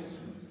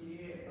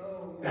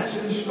 That's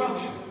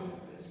instruction.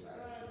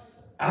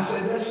 I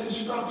said that's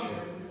instruction.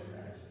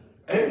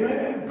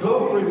 Amen.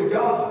 Glory to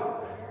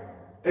God.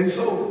 And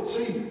so,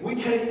 see, we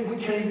can't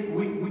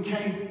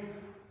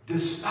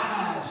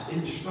despise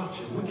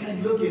instruction. We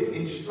can't look at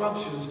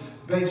instructions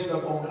based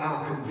upon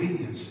our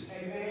convenience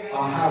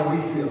or how we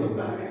feel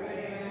about it.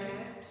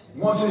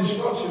 Once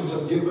instructions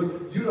are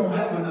given, you don't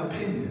have an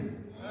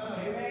opinion.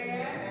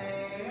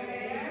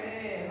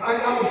 Are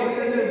y'all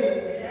saying this?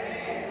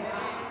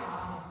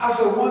 I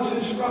said, once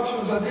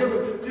instructions are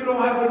given, you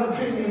don't have an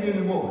opinion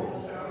anymore.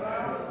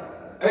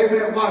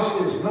 Amen. Watch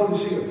this.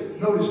 Notice here.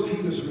 Notice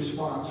Peter's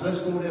response. Let's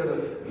go there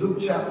to Luke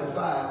chapter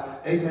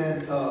 5.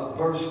 Amen.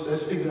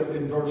 Let's pick it up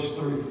in verse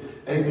 3.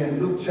 Amen.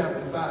 Luke chapter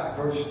 5,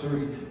 verse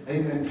 3.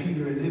 Amen.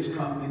 Peter and his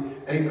company.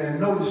 Amen.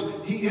 Notice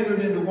he entered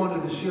into one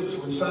of the ships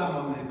when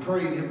Simon had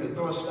prayed him to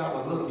thrust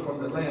out a little from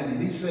the land.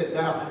 And he sat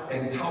down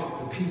and taught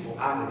the people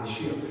out of the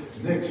ship.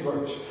 Next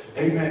verse.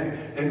 Amen.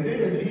 And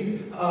then he,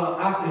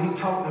 after he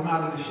taught them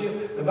out of the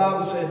ship, the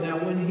Bible said, now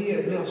when he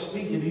had left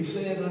speaking, he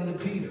said unto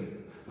Peter,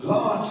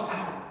 launch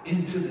out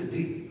into the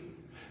deep.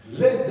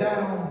 Let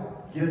down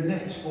your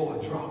nets for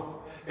a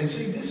drop. And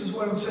see, this is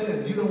what I'm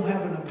saying. You don't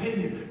have an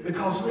opinion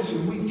because,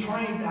 listen, we've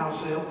trained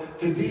ourselves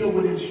to deal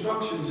with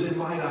instructions in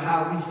light of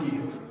how we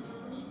feel.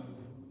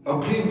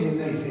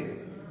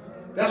 Opinionated.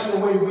 That's the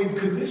way we've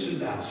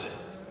conditioned ourselves.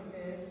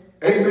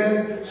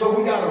 Amen. So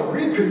we got to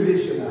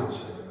recondition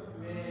ourselves.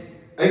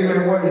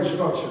 Amen. Where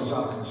instructions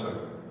are concerned.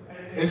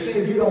 And see,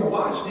 if you don't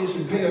watch this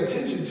and pay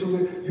attention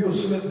to it, you'll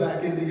slip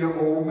back into your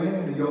old man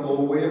and your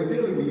old way of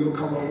dealing with it. You'll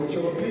come up with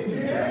your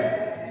opinions.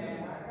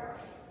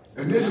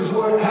 And this is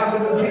what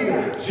happened to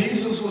Peter.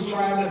 Jesus was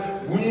trying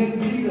to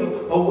win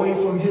Peter away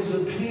from his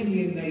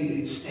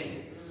opinionated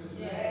state.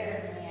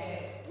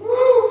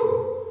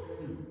 Woo!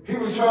 He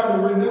was trying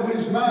to renew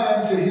his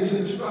mind to his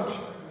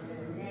instruction.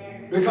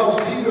 Because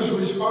Peter's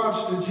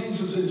response to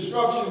Jesus'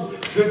 instruction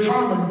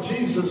determined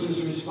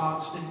Jesus'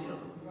 response to him.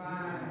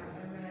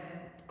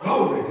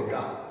 Glory to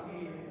God.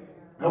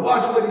 Now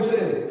watch what he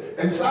said.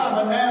 And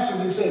Simon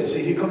answered and said,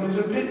 see, here comes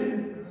his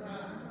opinion.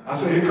 I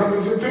said, here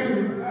comes his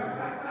opinion.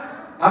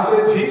 I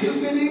said, Jesus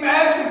didn't even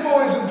ask him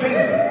for his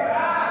opinion.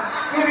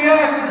 Then he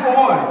asked him for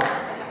one.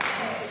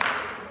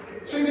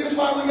 See, this is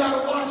why we got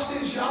to watch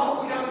this,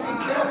 y'all. We got to be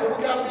careful.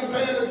 We got to be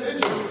paying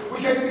attention. We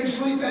can't be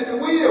asleep at the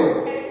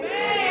wheel.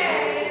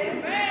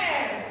 Amen.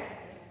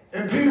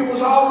 And Peter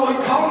was always,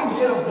 he called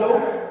himself,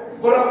 though.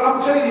 But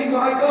I'm telling you, he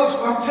like us,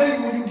 I'm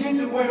telling you, when you get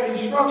to where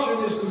instruction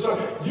is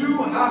concerned, you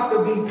have to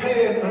be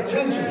paying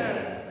attention.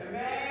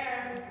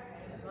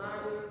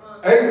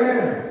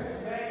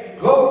 Amen.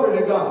 Glory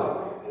to God.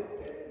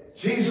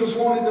 Jesus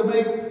wanted to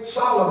make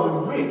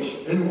Solomon rich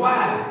and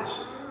wise.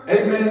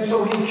 Amen.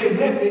 So he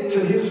connected to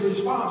his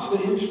response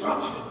to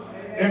instruction.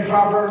 In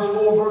Proverbs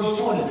 4, verse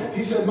 20,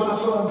 he said, my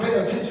son, pay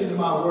attention to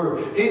my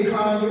word.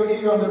 Incline your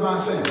ear unto my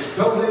saying.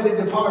 Don't let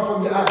it depart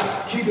from your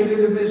eye. Keep it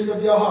in the midst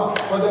of your heart.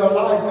 For they are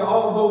life to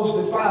all those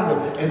that find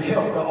them, and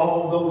health to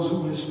all those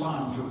who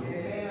respond to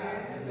them.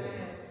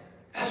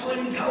 That's what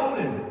he told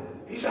him.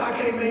 He said, I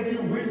can't make you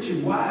rich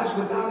and wise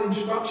without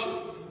instruction.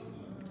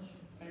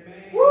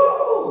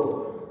 Woo!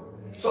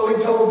 So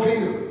he told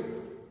Peter,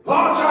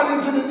 launch out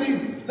into the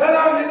deep. Let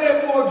out your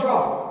net for a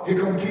drop. Here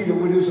comes Peter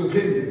with his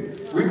opinion.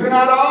 We've been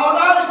out all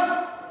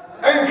night.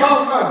 Ain't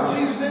caught nothing. God.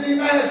 Jesus didn't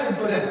even ask him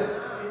for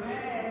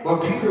that.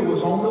 But Peter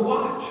was on the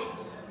watch.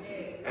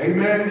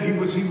 Amen. He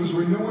was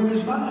renewing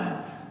his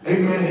mind.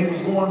 Amen. He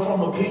was going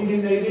from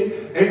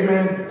opinionated,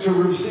 amen, to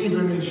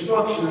receiving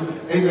instruction,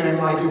 amen,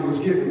 like it was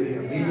given to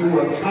him. He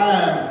knew a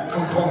time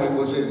component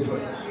was in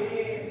place.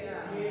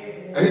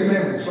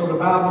 Amen. So the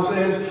Bible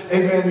says,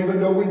 amen,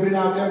 even though we've been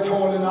out there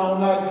toiling all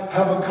night,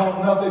 haven't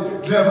caught nothing,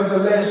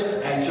 nevertheless,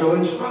 at your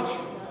instruction.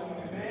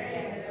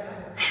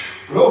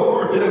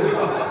 Glory to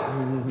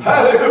God.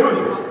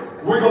 Hallelujah.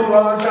 We're going to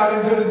launch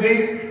out into the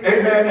deep.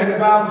 Amen. And the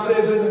Bible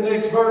says in the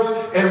next verse,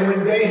 and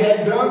when they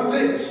had done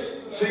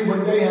this, see,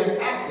 when they had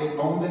acted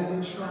on that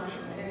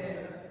instruction.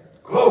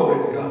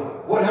 Glory to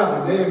God. What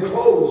happened? They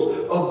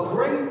enclosed a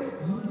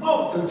great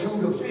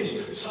multitude of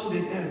fish so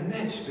that their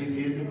nets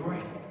began to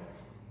break.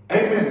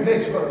 Amen.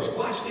 Next verse.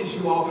 Watch this,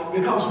 you all.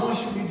 Because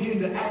once you begin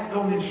to act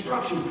on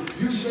instruction,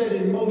 you set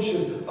in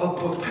motion a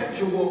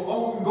perpetual,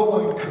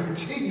 ongoing,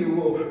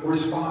 continual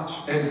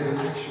response and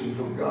action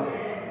from God.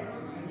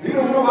 He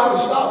don't know how to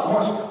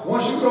stop.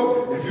 Once you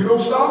go, if you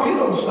don't stop, he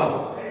don't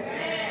stop.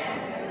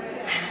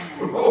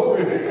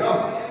 Glory to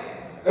God.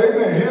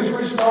 Amen. His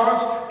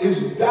response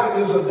is a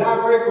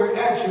direct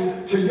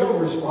reaction to your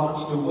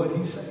response to what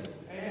he said.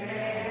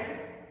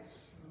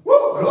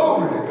 Woo,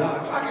 glory to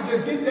God. If I could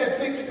just get that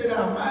fixed in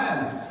our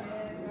minds.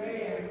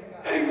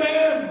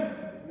 Amen.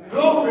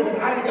 Glory to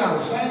God. I ain't got to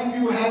sing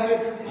you happy,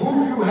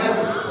 who you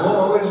happy.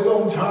 Oh, it's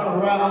going to turn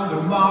around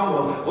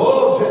tomorrow.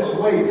 Oh, just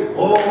wait.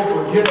 Oh,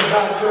 forget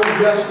about your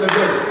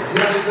yesterday.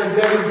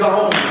 Yesterday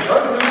gone. No,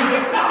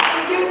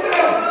 get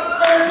there.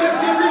 Man, just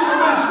give me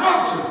some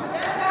instruction.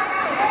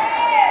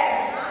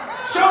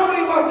 Show me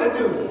what to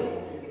do.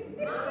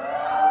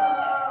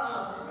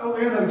 Don't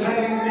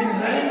entertain me,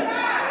 man.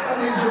 I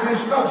need some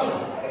instruction.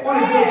 What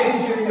if your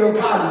teacher in your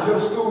college, your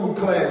school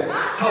class,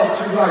 talk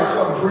to you like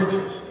some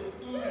preachers?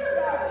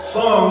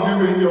 Song you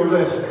in your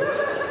lesson.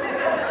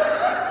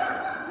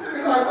 You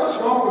be like, what's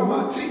wrong with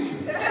my teacher?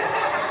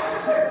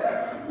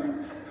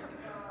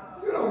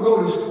 You don't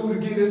go to school to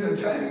get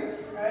entertained.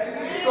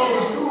 You go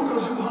to school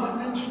because you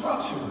hunt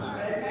instructions.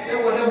 It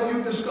will help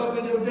you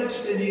discover your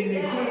destiny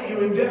and equip you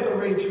and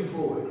decorate you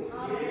for it.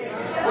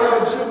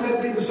 Well, shouldn't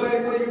that be the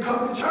same way you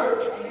come to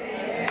church?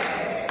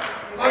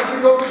 Like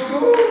you go to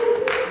school?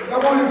 I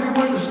wonder if you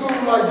went to school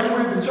like you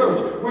went to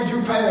church, would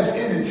you pass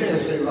any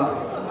test in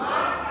life?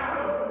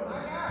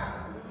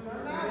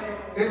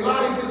 In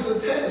life, it's a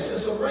test,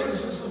 it's a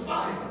race, it's a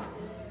fight.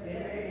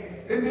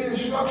 And the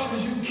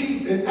instructions you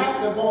keep and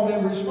act upon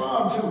and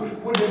respond to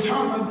will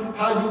determine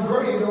how you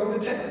grade on the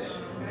test.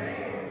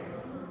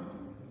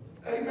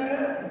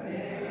 Amen.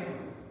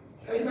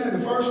 Amen.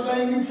 The first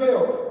thing you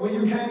felt when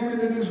you came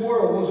into this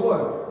world was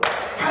what?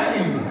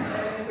 Pain.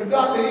 The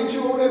doctor hit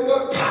you on that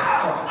butt.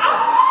 Pow!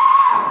 Ah!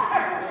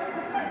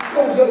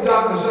 What was that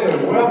doctor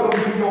saying? Welcome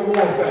to your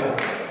warfare.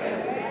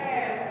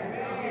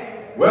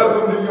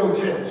 Welcome to your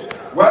test.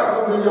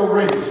 Welcome to your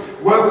race.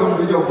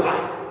 Welcome to your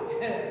fight.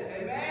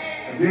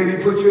 And then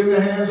he put you in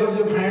the hands of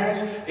your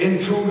parents, in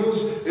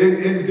tutors,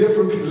 in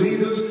different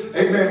leaders,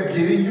 amen,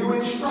 getting you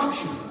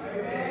instruction.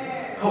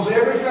 Because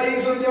every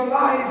phase of your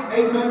life,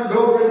 amen,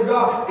 glory to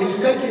God, is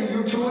taking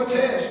you to a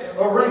test,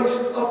 a race,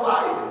 a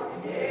fight.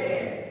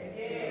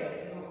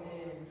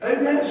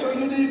 Amen. So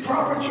you need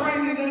proper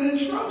training and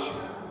instruction.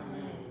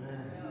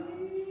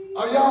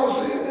 Are y'all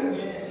seeing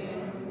this?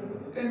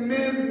 And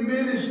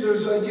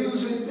ministers are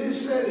using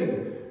this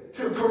setting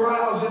to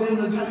carouse and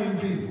entertain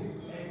people.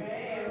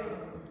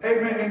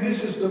 Amen. And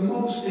this is the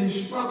most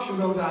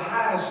instructional, the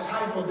highest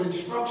type of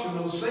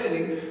instructional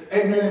setting,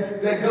 amen,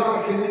 that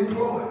God can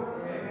employ.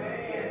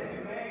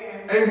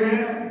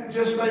 Amen.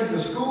 Just like the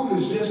school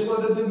is just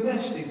for the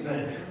domestic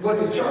thing, but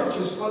the church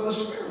is for the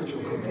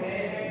spiritual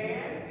component.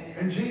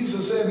 And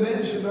Jesus said,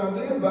 man should not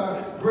live by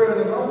bread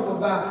alone, but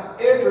by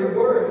every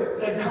word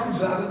that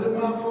comes out of the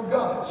mouth of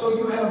God. So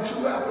you have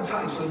two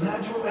appetites, the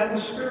natural and the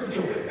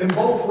spiritual, and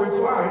both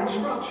require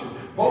instruction.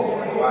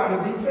 Both require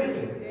to be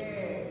fed.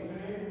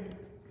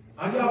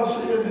 Are y'all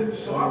seeing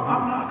this? So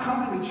I'm not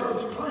coming to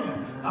church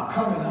playing. I'm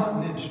coming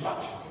hunting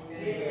instruction.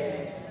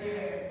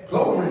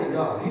 Glory to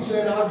God. He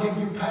said, I'll give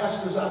you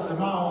pastors after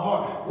my own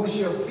heart, which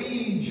shall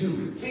feed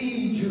you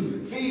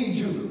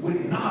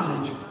with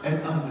knowledge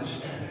and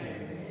understanding.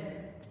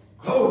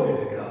 Glory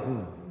to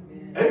God.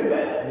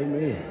 Amen.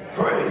 Amen.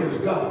 Praise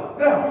God.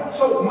 Now,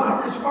 so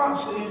my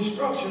response to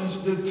instructions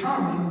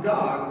determine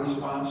God's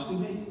response to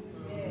me.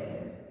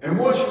 And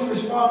once you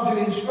respond to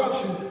the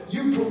instruction,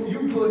 you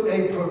put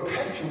a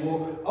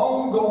perpetual,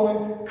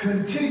 ongoing,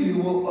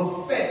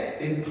 continual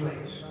effect in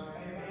place.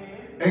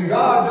 And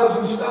God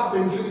doesn't stop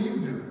until you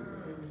do.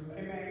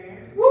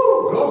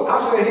 Woo! I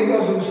say he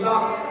doesn't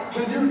stop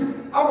till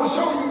you. I will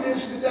show you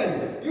this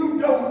today. You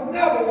don't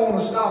never want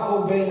to stop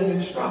obeying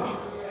instruction.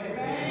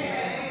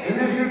 And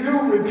if you do,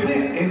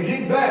 repent and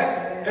get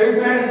back.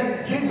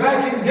 Amen. Get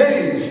back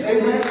engaged.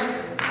 Amen.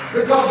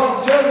 Because I'm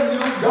telling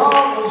you,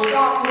 God will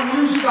stop when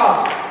you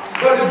stop.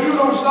 But if you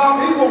don't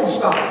stop, he won't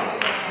stop.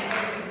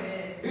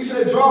 He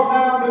said, draw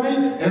down to me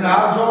and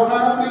I'll draw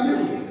down to you.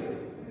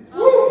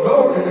 Woo,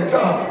 glory to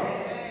God.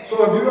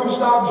 So if you don't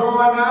stop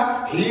drawing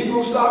out, he ain't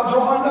going to stop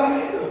drawing out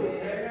either.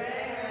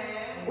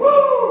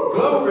 Woo!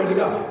 Glory to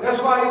God. That's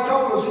why he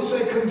told us, he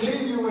said,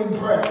 continue in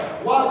prayer.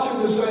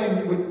 Watching the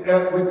same with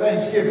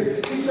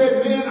Thanksgiving. He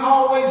said, men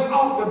always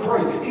ought to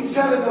pray. He's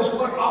telling us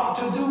what ought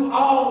to do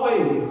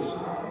always.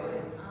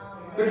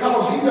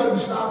 Because he doesn't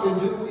stop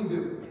until we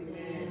do.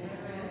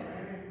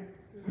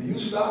 When you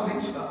stop, he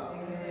stops.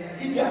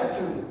 He got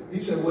to. He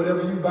said,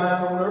 whatever you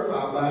bind on earth,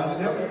 I'll bind in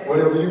heaven.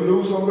 Whatever you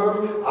loose on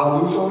earth, I'll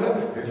loose on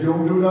heaven. If you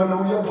don't do nothing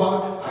on your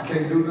part, I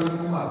can't do nothing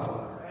on my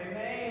part.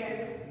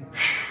 Amen.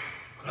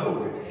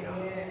 Glory to God.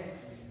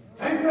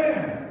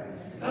 Amen.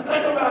 Now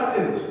think about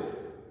this.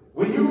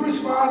 When you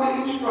respond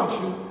to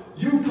instruction,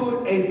 you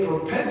put a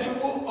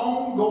perpetual,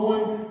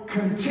 ongoing,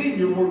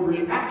 continual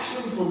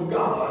reaction from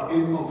God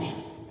in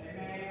motion.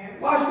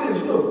 Watch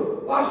this,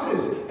 look. Watch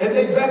this. And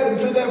they beckon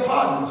to their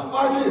partners.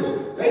 Watch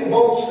this. They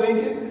both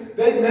sinking.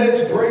 They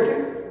nets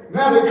breaking.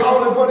 Now they're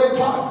calling for their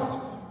partners.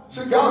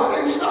 See, God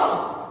ain't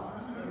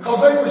stopped.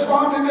 Because they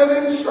responded to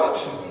their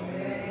instruction.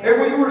 And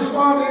when you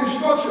respond to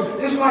instruction,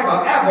 it's like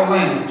an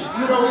avalanche.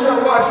 You know, you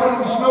ever watch one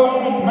of them snow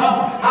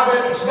mountain, how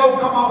that snow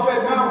come off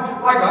that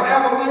mountain like an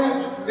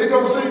avalanche? It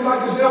don't seem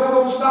like it's ever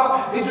going to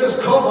stop. It just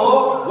cover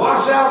up,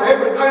 wash out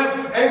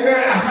everything.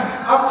 Amen.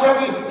 I'm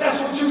telling you, that's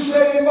what you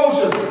say in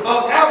motion.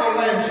 An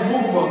avalanche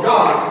move of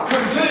God.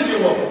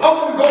 Continual,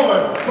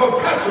 ongoing,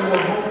 perpetual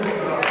move of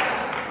God.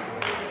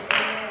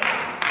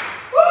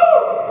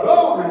 Woo!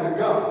 Glory to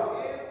God.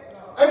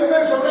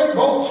 Amen. So they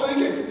both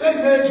singing, they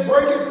necks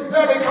breaking.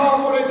 Now they call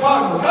for their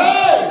partners.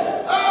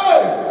 Hey!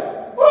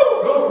 Hey!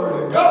 Woo!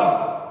 Glory to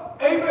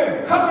God.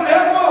 Amen. Come and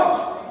help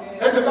us.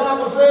 And the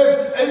Bible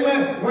says,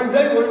 amen, when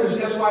they witness,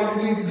 that's why you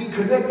need to be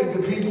connected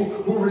to people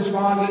who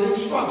respond to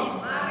instruction.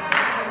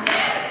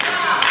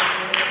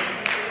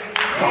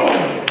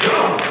 Glory to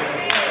God.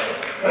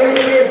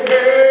 Amen.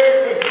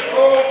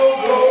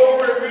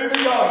 Oh, glory be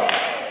to God.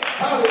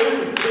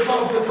 Hallelujah.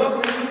 Because the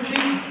company you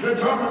keep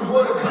determines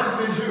what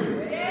accompanies you.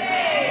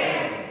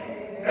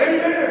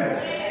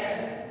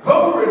 Amen.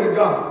 Glory to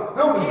God.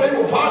 Notice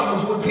they were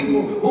partners with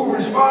people who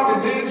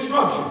responded to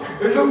instruction.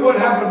 And look what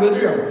happened to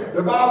them.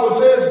 The Bible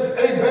says,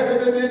 they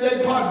beckoned to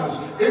their partners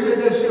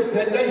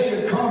that they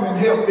should come and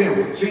help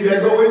them. See,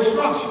 there go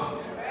instruction.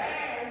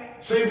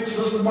 See,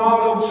 Sister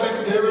Marlo,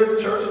 secretary of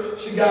the church,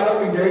 she got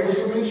up and gave us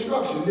some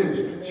instruction,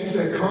 didn't she? She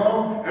said,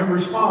 come and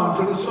respond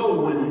to the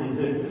soul winning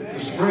event. The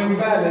Spring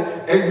Valley,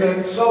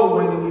 amen, soul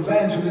winning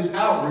evangelist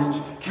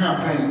outreach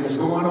campaign that's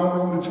going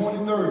on the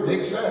 23rd,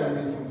 next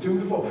Saturday from 2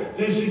 to 4.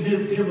 Then she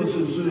did give us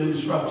some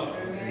instruction.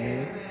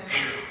 Amen.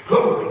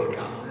 Glory to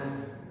God.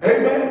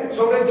 Amen.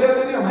 So they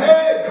telling them,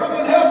 hey, come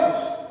and help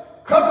us.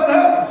 Come and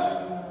help us.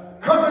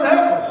 Come and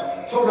help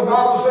us. So the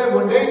Bible said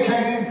when they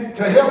came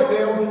to help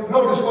them,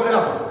 notice what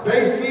happened.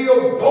 They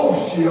filled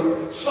both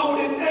ships so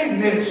that their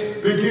nets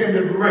began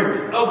to break.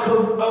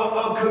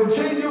 A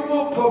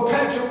continual,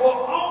 perpetual,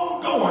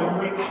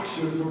 ongoing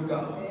reaction from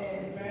God.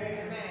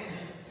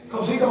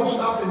 Because he don't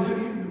stop until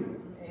you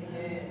do.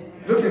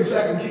 Look in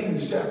 2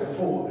 Kings chapter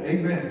 4.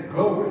 Amen.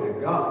 Glory to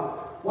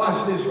God.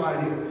 Watch this right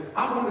here.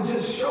 I want to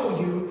just show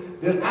you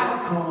the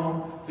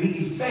outcome, the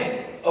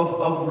effect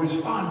of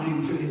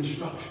responding to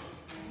instruction.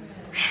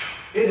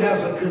 It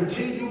has a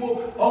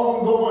continual,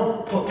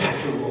 ongoing,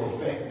 perpetual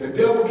effect. The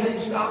devil can't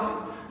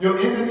stop it. Your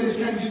enemies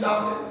can't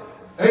stop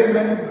it.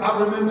 Amen. I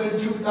remember in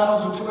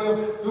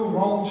 2012, through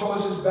wrong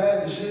choices,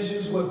 bad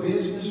decisions, what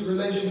business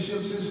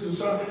relationships is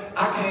concerned,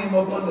 I came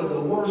up under the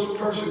worst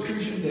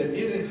persecution that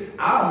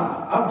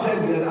I'm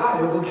telling you that I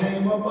ever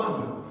came up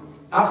under.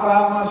 I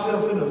found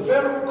myself in the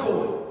federal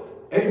court.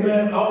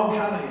 Amen. All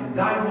kind of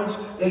indictments.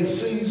 They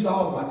seized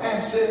all my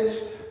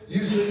assets.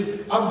 You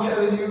see, I'm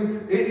telling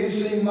you, it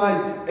seemed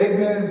like,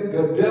 amen,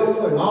 the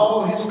devil and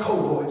all his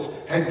cohorts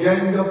had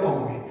ganged up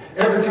on me.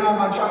 Every time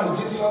I try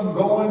to get something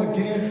going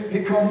again,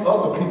 here come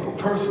other people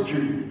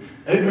persecuting me.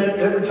 Amen.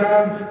 Every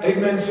time,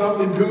 amen,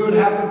 something good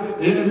happened,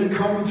 the enemy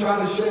come and try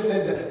to shake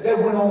that. That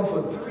went on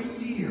for 3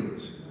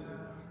 years.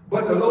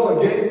 But the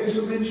Lord gave me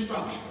some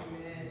instruction.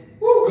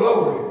 Woo,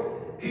 glory.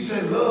 He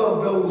said,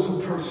 love those who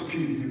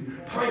persecute you.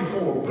 Pray for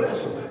them,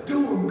 bless them,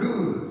 do them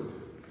good.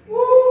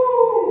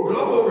 Woo!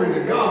 Glory to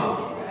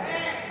God.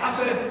 I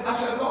said,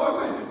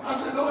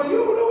 Lord, you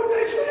don't know what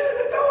they said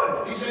they're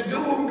doing. He said,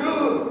 do them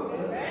good.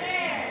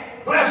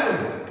 Bless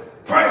them.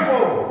 Pray for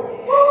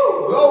them.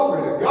 Woo!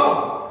 Glory to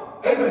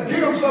God. Amen. Give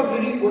them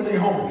something to eat when they're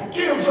hungry.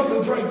 Give them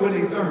something to drink when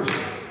they're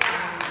thirsty.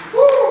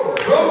 Woo!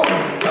 Glory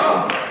to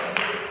God.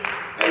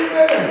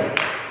 Amen.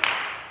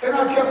 And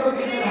I kept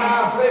looking at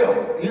how I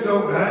felt. You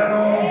know, I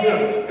don't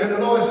feel. And the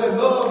Lord said,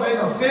 love ain't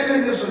a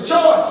feeling, it's a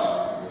choice.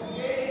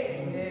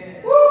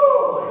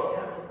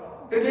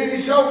 And then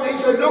he showed me, he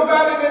said,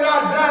 nobody that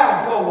I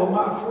died for were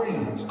my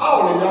friends.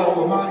 All of y'all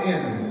were my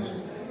enemies.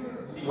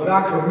 But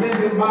I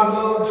commended my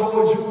love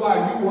towards you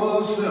while you were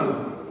a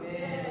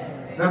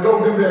sinner. Now go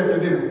do that to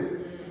them.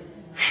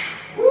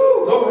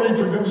 Woo, go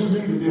reproduce me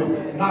to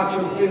them, not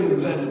your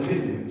feelings and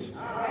opinions.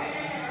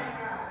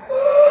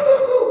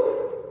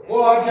 Woo. Boy,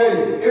 Boy, I tell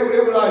you, it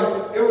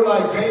was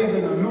like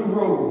paving a new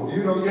road.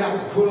 You know, you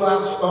have to pull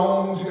out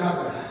stones, you have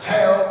to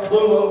tear up,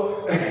 pull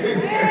up.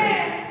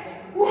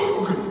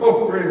 Whoa,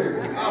 glory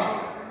to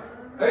God.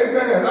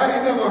 Amen. I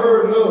ain't never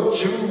heard love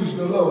choose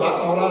to love. I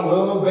thought I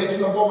loved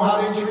based upon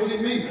how they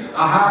treated me or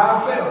how I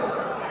felt.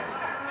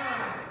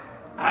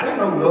 I didn't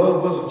know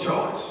love was a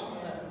choice.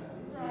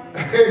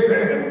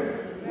 Amen.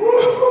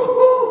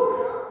 Woo-hoo-hoo.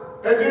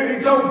 And then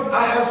he told me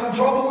I had some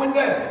trouble with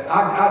that.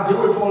 I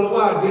do it for a little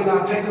while, then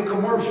I take a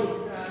commercial.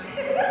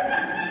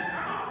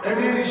 And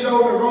then he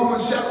showed me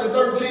Romans chapter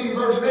 13,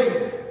 verse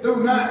 8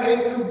 through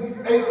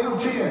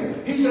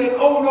 10. He said,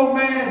 owe no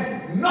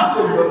man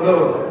nothing but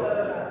love.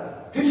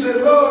 He said,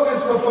 love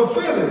is the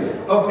fulfilling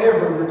of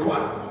every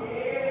requirement.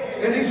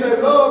 And he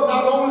said, love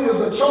not only is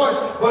a choice,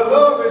 but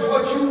love is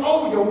what you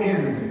owe your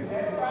enemy. I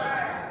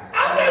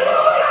said,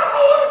 Lord, I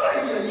owe it.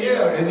 He said,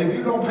 yeah, and if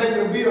you don't pay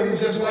your bill, it's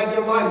just like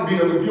your light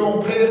bill. If you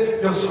don't pay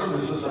it, your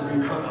services will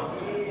be cut off.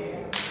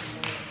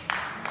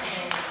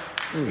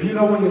 You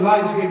know, when your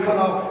lights get cut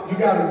off, you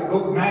got to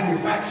go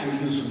manufacture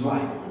you some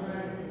light.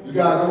 You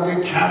got to go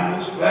get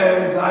cameras,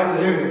 flashlights,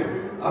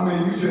 everything. I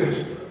mean,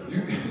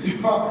 you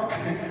know,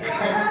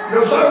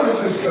 your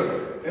service is cut.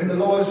 And the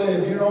Lord said,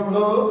 if you don't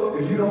love,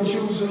 if you don't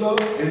choose to love,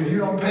 and if you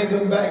don't pay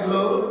them back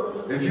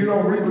love, if you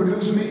don't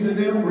reproduce me to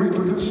them,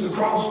 reproduce the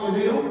cross to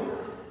them,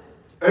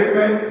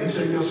 amen, he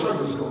said your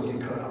service is going to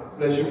get cut off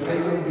unless you pay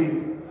your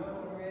bill.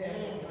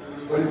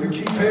 But if you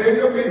keep paying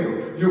your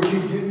bill, you'll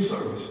keep getting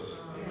services.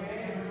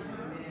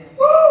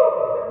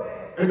 Woo!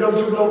 And don't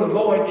you know the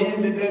Lord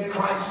ended that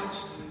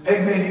crisis?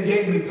 Amen. He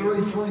gave me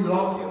 3 free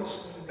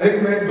lawyers.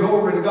 Amen.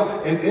 Glory to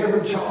God. And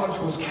every charge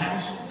was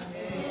canceled.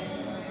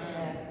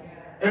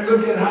 And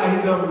look at how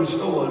he done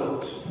restored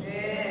us.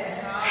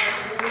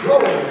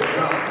 Glory to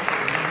God.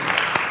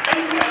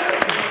 Amen.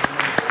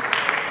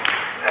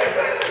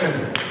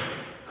 Amen.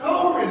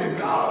 Glory to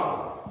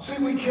God. See,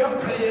 we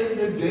kept paying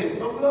the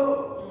debt of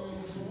love.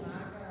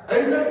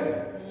 Amen.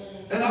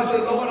 And I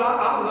said, Lord,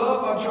 I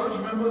love my church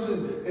members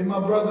and my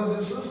brothers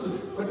and sisters,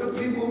 but the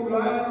people who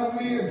lying on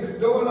me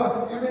and doing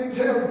you mean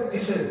tell me? He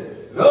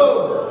said,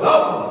 love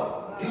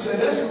them. He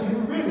said, that's who you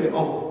really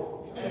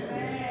owe.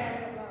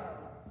 Amen.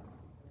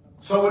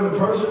 So when the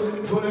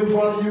person put in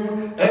front of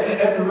you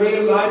at the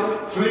red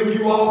light, flip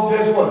you off,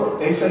 guess what?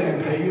 They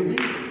saying, pay your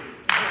bill.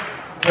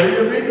 Pay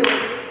your bill.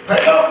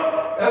 Pay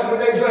up. That's what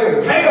they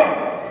say. Pay up.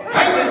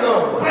 Pay me,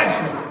 Lord. Bless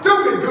me. Do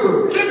me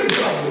good. Give me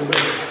something to do.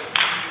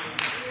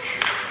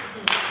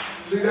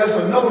 See, that's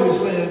a notice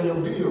saying your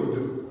bill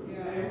due.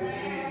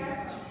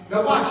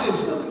 Now watch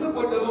this. Look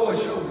what the Lord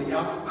showed me,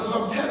 y'all. Because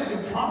I'm telling you,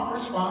 prompt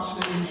response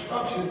to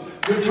instruction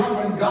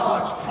determine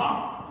God's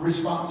prompt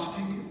response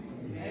to you.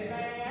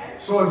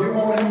 So if you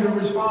want him to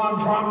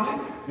respond promptly,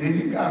 then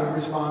you got to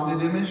respond to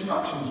them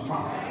instructions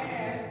promptly.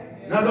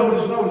 Now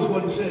notice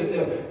what he said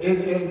there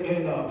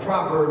in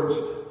Proverbs,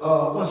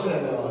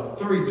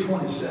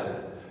 3:27.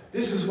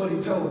 This is what he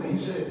told me. He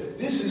said,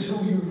 this is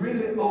who you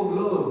really owe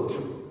love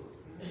to.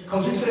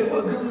 Because he said,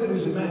 what good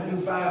is it, Matthew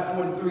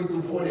 5:43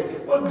 through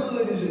 48? What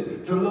good is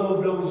it to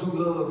love those who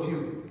love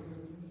you?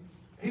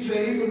 He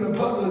said, even the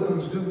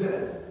publicans do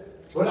that.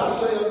 But I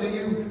say unto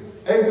you,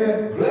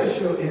 amen, bless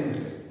your enemy.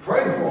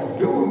 Pray for them.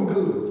 Do them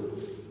good.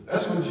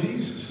 That's what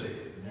Jesus said.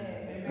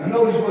 Now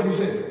notice what he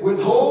said.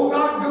 Withhold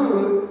not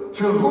good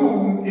to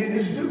whom it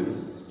is due.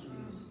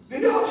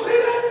 Did y'all see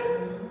that?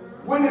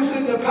 When it's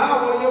in the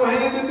power of your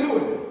hand to do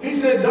it. He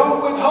said,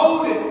 don't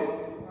withhold it.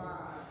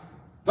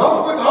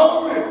 Don't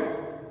withhold it.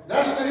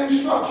 That's the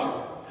instruction.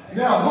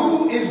 Now,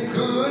 who is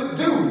good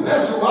due?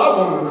 That's who I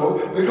want to know,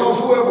 because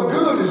whoever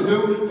good is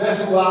due,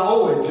 that's who I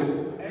owe it to.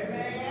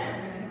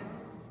 Amen.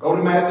 Go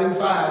to Matthew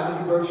 5, look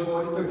at verse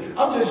 43.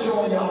 I'm just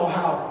showing y'all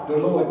how the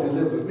Lord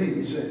delivered me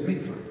and set me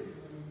free.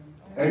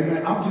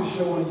 Amen. I'm just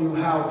showing you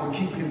how to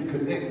keep him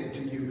connected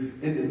to you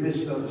in the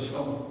midst of the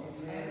storm.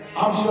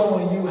 I'm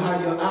showing you how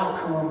your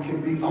outcome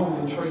can be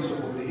only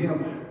traceable to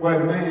him,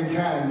 where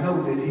mankind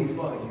know that he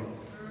for you.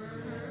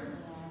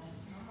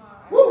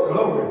 Woo,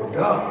 glory to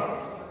God.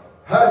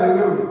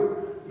 Hallelujah.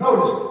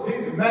 Notice,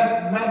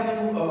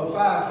 Matthew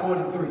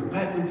 5:43.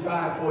 Matthew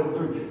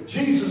 5:43.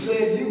 Jesus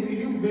said,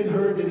 you've been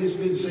heard that it's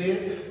been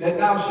said that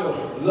thou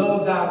shalt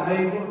love thy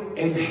neighbor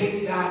and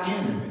hate thy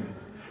enemy.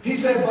 He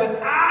said, but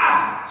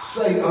I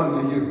say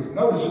unto you.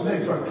 Notice the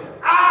next verse.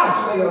 I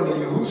say unto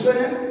you. Who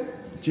said it?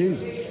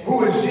 Jesus.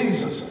 Who is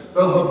Jesus?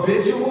 The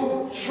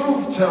habitual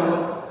truth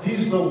teller.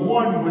 He's the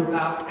one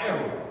without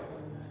error.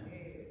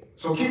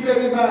 So keep that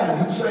in mind.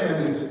 Who's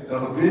saying this? The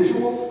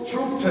habitual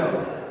truth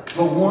teller.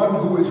 The one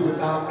who is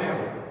without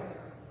error.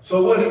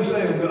 So what he's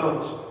saying to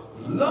us,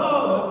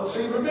 love,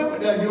 see, remember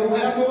that you don't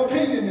have no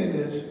opinion in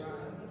this.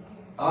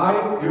 All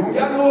right? You don't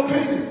got no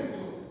opinion.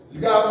 You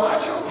got to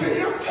watch your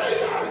opinion. I'm telling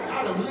you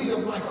how to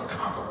live like a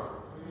conqueror.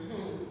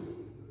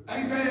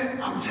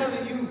 Amen. I'm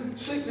telling you,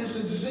 sickness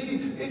and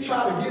disease, it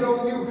try to get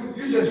on you.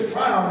 You just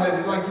frown at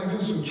it like you do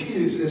some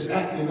kids that's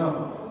acting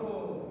up.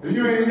 And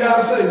you ain't got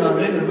to say nothing.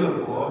 They just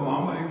look, boy,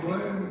 mama ain't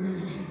playing with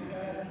this.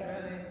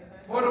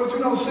 Boy, don't you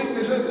know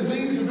sickness and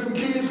disease, if them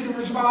kids can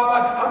respond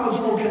like, how much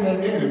more can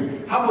that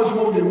enemy? How much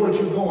more than what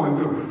you're going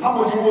through?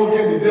 How much more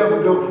can the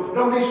devil do?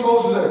 Don't they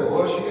supposed to say,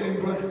 boy, she ain't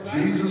playing.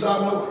 Jesus I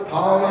know,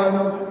 Paul I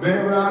know,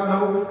 Mary I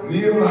know,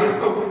 Neil I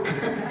know.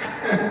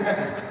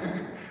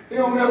 He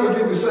don't never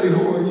get to say,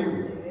 who are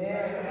you?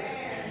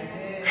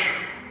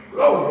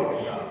 Glory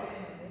to God.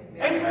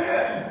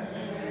 Amen.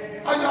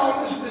 Are y'all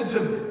listening to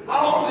me?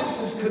 All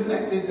this is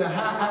connected to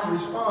how I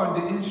respond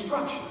to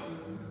instruction.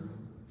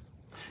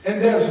 And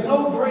there's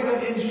no greater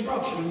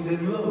instruction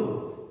than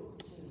love.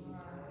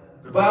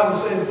 The Bible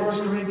said in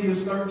 1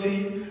 Corinthians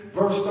 13,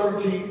 verse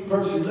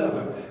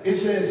 11, it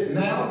says,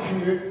 now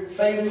appeared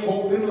faith,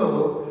 hope, and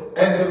love,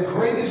 and the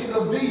greatest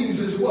of these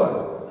is what?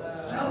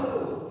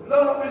 Love.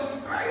 Love is the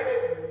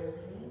greatest.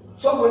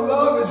 So when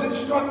love is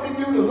instructing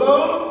you to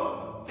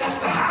love, that's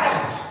the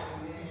highest.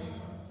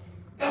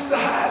 That's the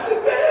highest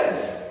and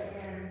best.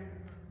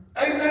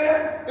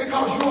 Amen?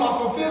 Because you are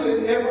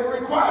fulfilling every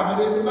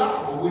requirement in the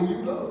Bible when you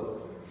love.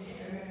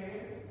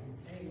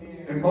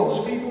 And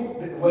most people,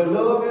 where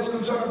love is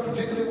concerned,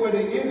 particularly where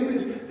they're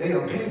enemies, they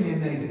are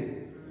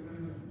opinionated.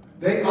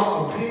 They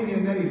are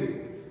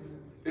opinionated.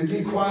 They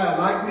get quiet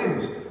like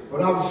this.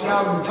 When I was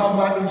shouting and talking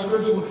about them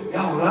scriptures,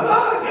 y'all were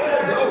like,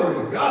 yeah,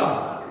 glory to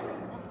God.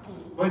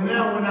 But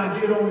now when I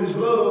get on this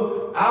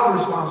love, our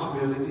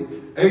responsibility,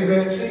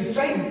 amen. See,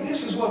 faith,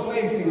 this is what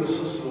faith is,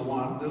 Sister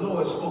LaWanda. The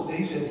Lord spoke.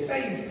 He said,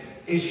 faith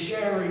is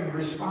sharing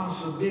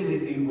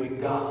responsibility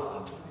with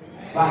God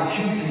by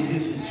keeping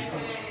his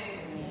instruction.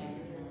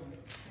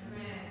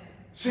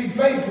 See,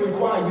 faith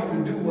requires you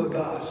to do what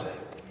God said.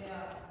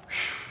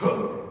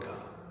 Glory to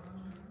God.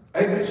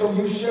 Amen. So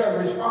you share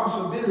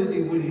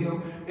responsibility with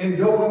him in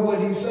doing what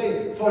he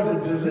said for the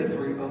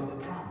delivery of the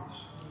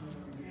promise.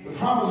 The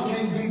promise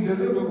can't be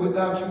delivered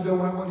without you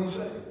doing what he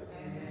said.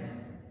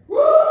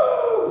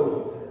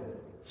 Woo!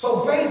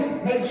 So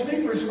faith makes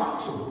me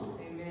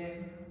responsible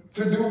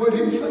to do what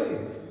he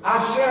said. I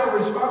share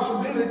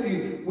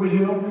responsibility with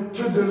him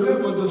to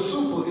deliver the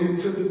super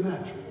into the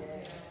natural.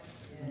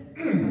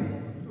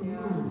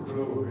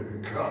 Glory to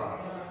God.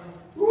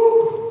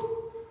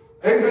 Woo.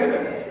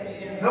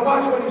 Amen. Now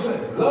watch what he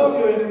said. Love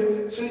your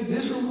enemy. See,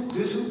 this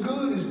is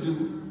good is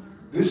due.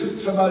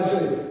 Somebody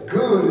say,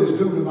 good is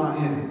due to my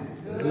enemy.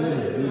 Good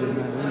is due to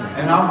my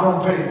enemy. And I'm going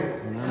to pay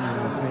it. And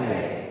I'm going to pay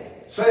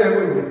it. Say it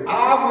with me. I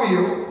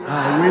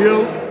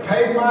will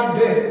pay my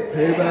debt.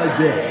 Pay my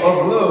debt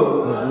of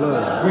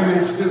love. When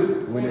it's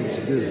due. When it's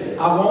due.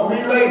 I won't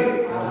be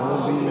late. I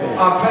won't be late. I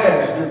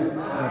pass due.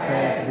 I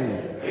pass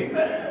due.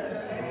 Amen.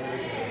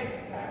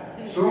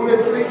 Soon they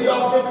flick you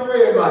off at the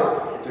red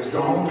light, just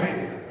go on and pay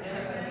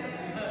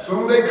it.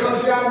 Soon they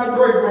cuss you out in the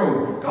break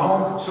room, go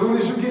on. Soon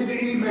as you get the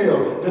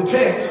email, the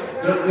text,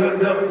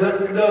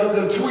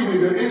 the tweeting,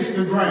 the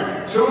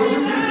Instagram, soon as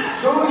you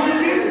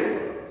get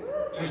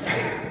it, just pay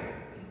it.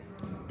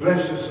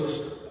 Bless your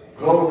sister.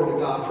 Glory to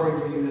God. Pray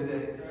for you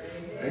today.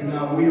 Amen.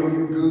 I will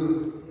you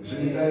good. Is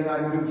anything I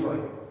can do for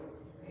you?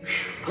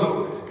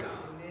 Glory to God.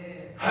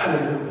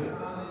 Hallelujah.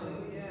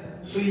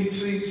 See,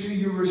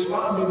 you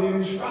respond to the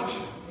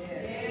instruction.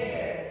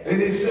 And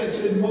it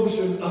sets in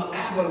motion an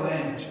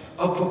avalanche,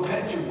 a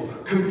perpetual,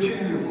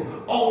 continual,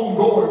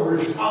 ongoing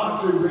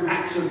response and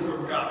reaction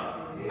from God.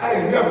 I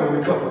ain't never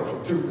recovered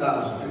from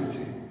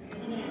 2015.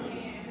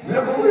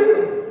 Never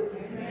will.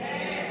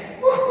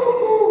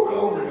 Woo-hoo-hoo.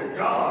 Glory to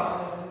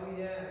God.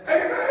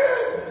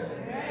 Amen.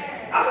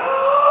 I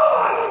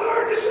done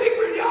learned the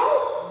secret,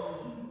 y'all.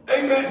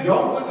 Amen.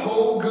 Don't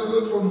withhold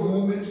good from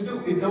whom it's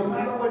due. It don't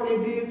matter what they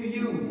did to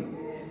you.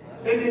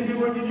 They didn't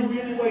do it to you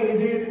anyway. They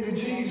did it to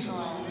Jesus.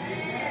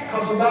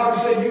 Because the Bible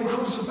said you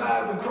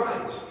crucified with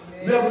Christ.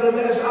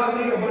 Nevertheless, I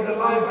live, but the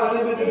life I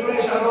live in the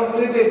flesh, I don't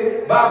live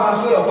it by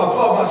myself or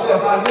for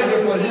myself. I live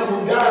it for him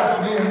who died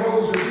for me and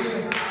rose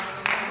again.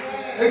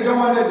 They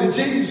going at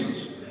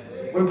Jesus.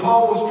 When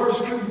Paul was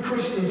persecuting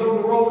Christians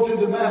on the road to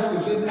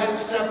Damascus in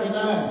Acts chapter 9,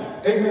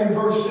 amen,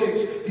 verse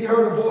 6, he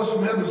heard a voice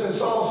from heaven that said,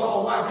 Saul,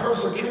 Saul, why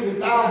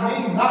persecuted thou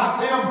me, not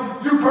them?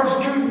 You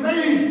persecuted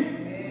me.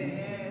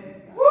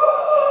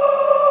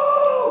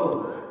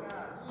 Woo!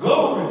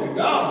 Glory to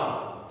God.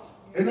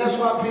 And that's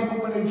why people,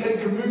 when they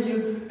take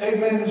communion,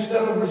 amen,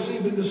 instead of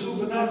receiving the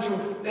supernatural,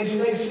 they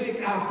stay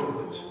sick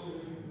afterwards.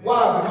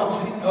 Why? Because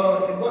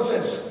what's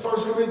that?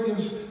 1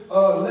 Corinthians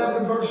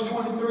 11, verse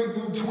 23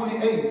 through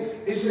 28.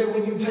 It said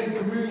when you take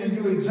communion,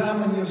 you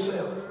examine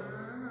yourself.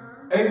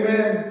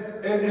 Amen.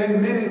 And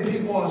many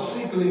people are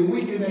sickly,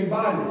 weak in their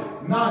body,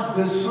 not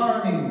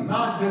discerning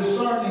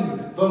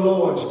the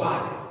Lord's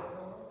body.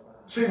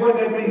 See what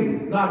that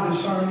means? Not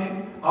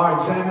discerning or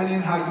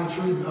examining how you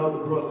treat other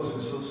brothers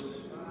and sisters.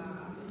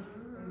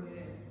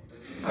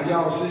 Are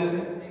y'all seeing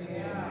it?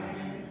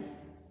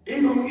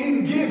 Even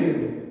in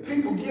giving,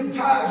 people give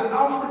tithes and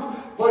offerings,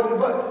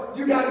 but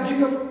you got to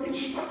give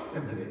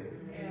instructively.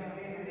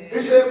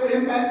 It said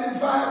in Matthew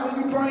 5, when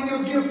you bring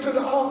your gift to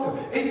the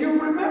altar, and you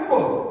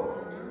remember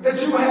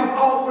that you have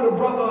aught with a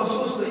brother or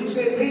sister, he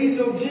said, leave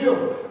your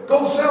gift,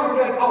 go settle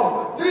that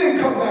altar, then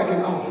come back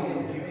and offer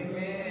your gift.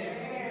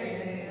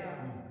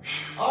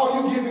 All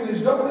you're giving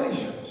is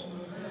donation.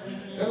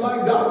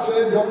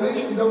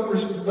 said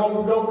donation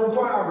don't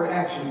require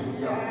reaction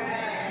from God.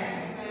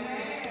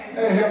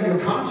 They have your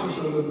conscience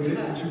a little bit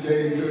that you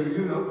gave to,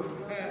 you know,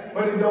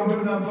 but it don't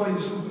do nothing for you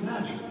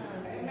supernatural.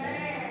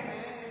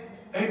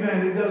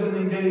 Amen. It doesn't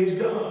engage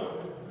God.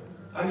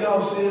 Are y'all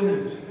seeing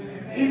this?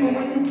 Even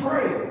when you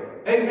pray.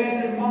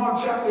 Amen. In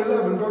Mark chapter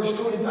 11, verse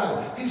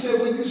 25, he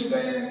said, when you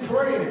stand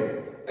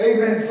praying,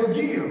 amen,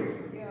 forgive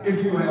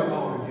if you have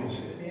aught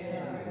against it.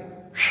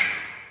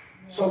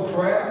 So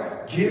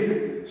prayer,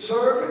 giving,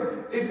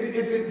 serving, if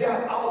it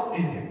got aught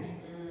in it.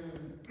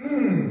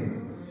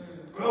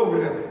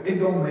 Glory to God. It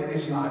don't make,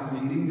 it's not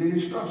meeting the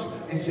instruction.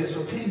 It's just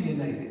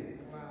opinionated.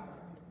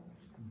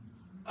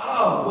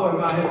 Oh, boy,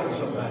 am I helping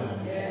somebody?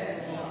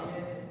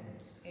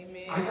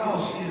 Are y'all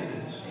seeing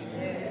this?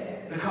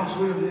 Because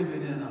we're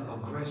living in an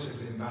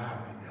aggressive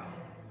environment, y'all.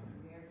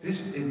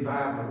 This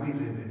environment we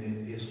living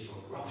in is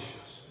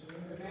ferocious.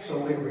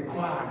 So it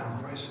requires an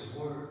aggressive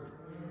word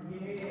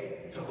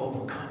to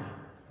overcome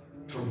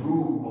it, to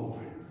rule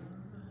over it.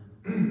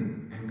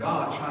 And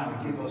God trying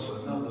to give us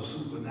another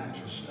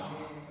supernatural start.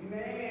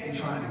 He's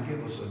trying to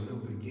give us a new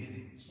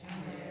beginning.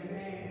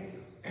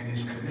 And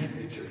it's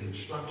connected to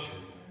instruction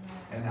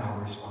and our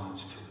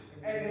response to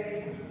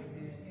it.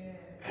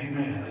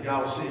 Amen. Are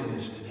y'all seeing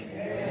this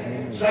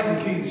today?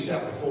 2 Kings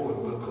chapter 4,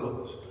 and we'll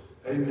close.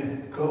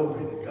 Amen.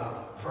 Glory to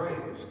God.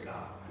 Praise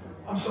God.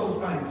 I'm so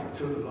thankful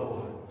to the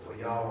Lord for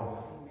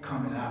y'all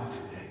coming out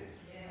today.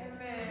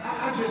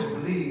 I just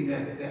believe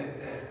that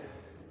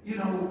you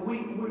know,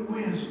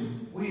 we're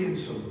in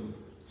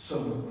some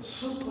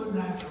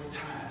supernatural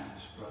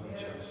times, Brother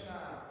Joseph.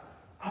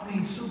 I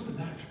mean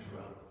supernatural,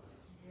 brother.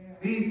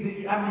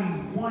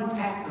 One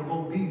act of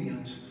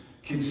obedience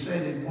can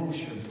set in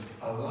motion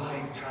a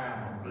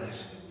lifetime of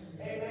blessing.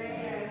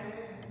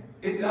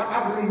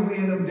 I believe we're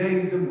in them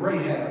days, them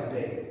Rahab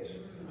days,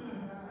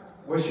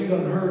 where she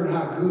done heard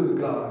how good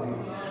God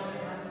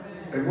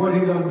is and what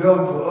he done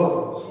for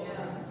others.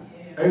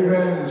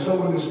 Amen. And so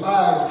when the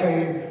spies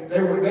came,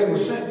 they were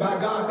sent by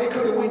God. They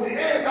could have went to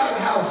everybody's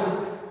house and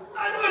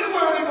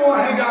where they go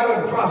and hang out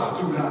at the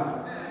prostitute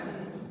house.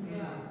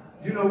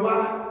 You know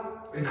why?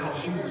 Because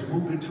she was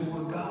moving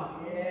toward God.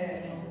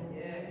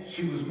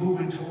 She was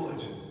moving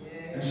towards him.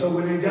 And so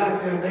when they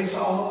got there, they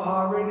saw her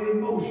already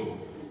in motion.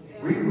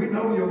 We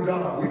know your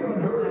God. We done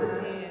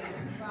heard.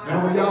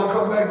 Now when y'all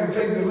come back and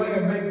take the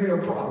land, make me a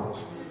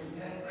promise.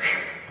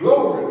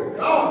 Glory to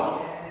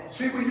God.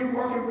 See, when you're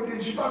working with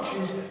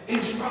instructions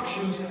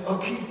will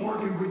keep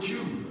working with you.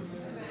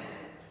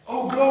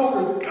 Oh,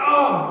 glory to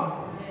God.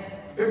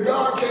 If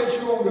God catch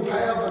you on the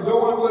path of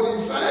doing what he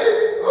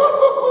say,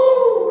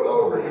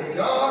 glory to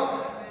God.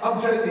 I'm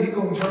telling you, he's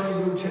going to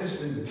turn your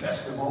tests into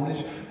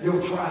testimonies,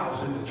 your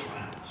trials into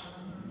triumphs.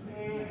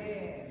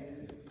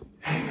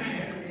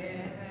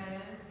 Amen.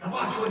 Now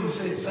watch what he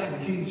said,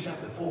 2 Kings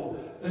chapter 4.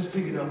 Let's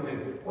pick it up there.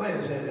 Where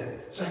is that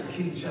at? 2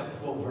 Kings chapter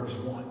 4, verse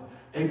 1.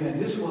 Amen.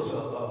 This was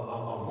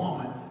a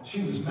woman.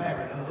 She was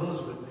married. Her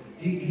husband,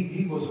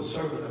 he was a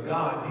servant of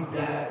God. He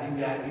died.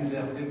 He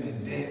left him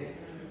in debt.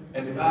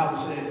 And the Bible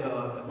said,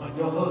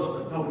 your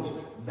husband, notice,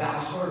 thy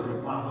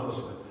servant, my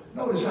husband.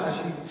 Notice how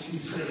she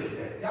said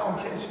that. Y'all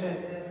catch that?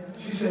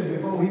 She said,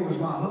 before he was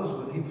my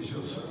husband, he was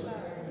your servant.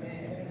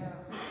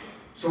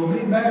 So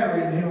me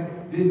marrying him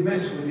didn't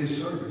mess with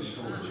his service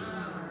towards you.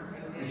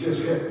 It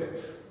just helped.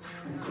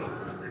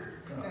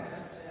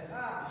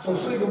 So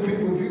single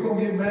people, if you're going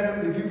to get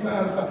married, if you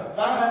find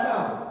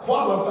out,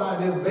 qualify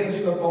them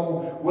based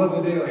upon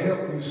whether they'll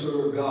help you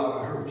serve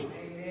God or hurt you.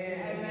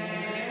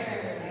 Amen.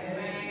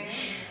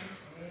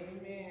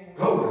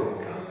 Glory to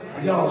God.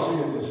 Are y'all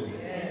seeing this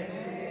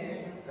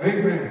today?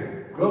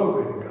 Amen.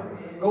 Glory to God.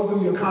 Go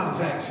through your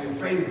contacts, your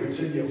favorites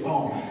in your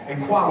phone,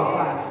 and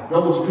qualify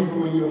those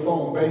people in your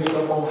phone based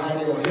upon how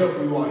they'll help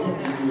you or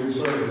hinder you in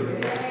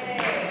serving them.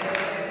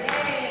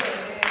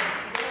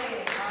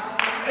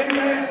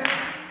 Amen.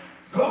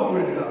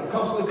 Glory to God.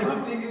 Because the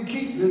company you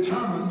keep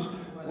determines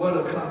what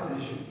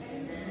accomplishes you.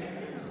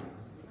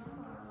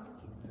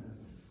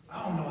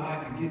 I don't know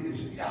how I can get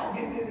this. Y'all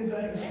get anything?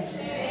 I'm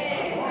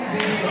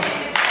getting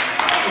something.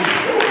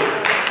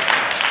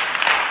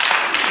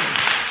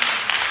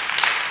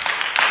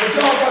 But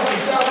y'all got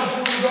your shouting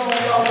shoes on.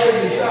 Y'all ready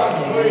to shout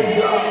and praise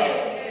God.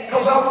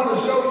 Because I want to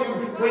show you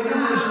when you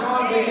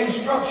respond to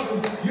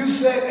instruction, you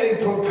set a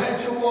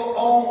perpetual,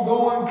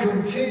 ongoing,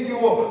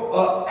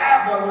 continual,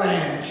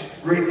 avalanche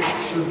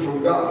reaction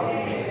from God.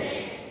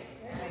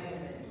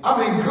 I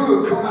mean,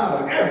 good come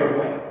out of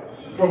everywhere,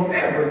 from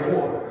every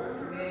quarter.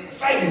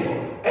 Favor.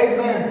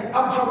 Amen.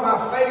 I'm talking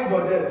about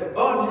favor that's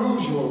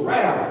unusual,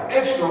 rare,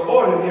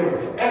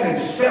 extraordinary, and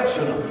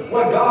exceptional.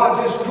 Where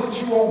God just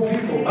puts you on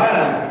people's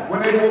mind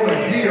when they want to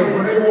give,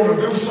 when they want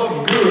to do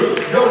something good.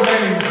 Your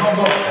name come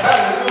up.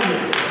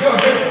 Hallelujah. Your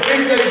name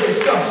in their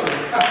discussion.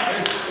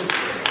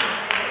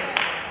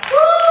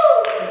 Woo!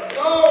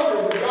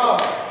 Glory to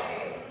God.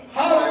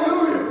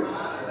 Hallelujah.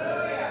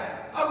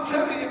 I'm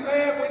telling you,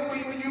 man,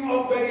 when you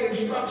obey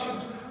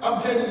instructions, I'm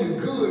telling you,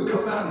 good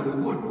come out of the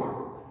woodwork.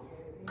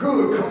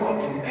 Good come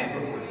up from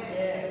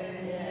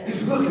everywhere.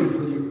 It's looking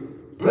for you.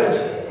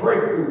 Blessing,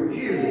 breakthrough, breakthrough,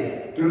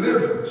 healing,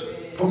 deliverance,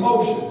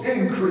 promotion,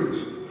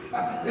 increase.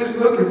 It's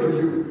looking for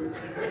you.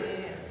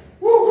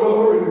 Woo,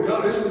 glory to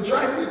God. It's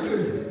attracted to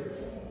you.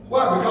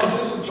 Why? Because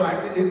it's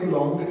attracted, it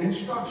belongs to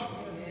instruction.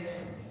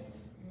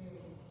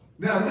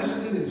 Now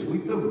listen to this, we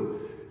do.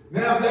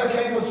 Now there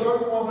came a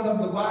certain woman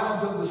of the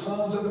wives of the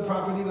sons of the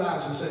prophet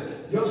Elijah and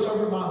said, your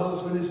servant, my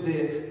husband, is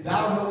dead.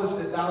 Thou knowest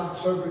that thy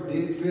servant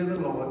did fear the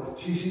Lord.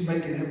 She's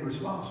making him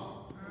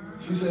responsible.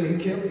 She said, he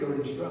kept your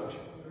instruction.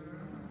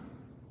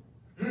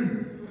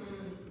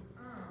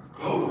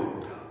 Glory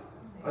to God.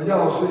 Are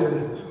y'all seeing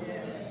this?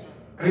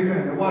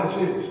 Amen. And watch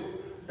this.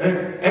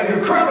 And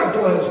the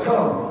creditor has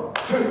come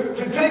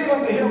to take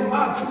unto him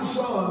my 2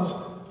 sons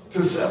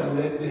to settle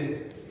that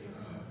debt.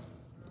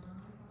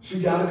 She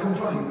got a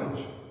complaint, don't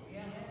she?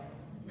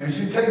 And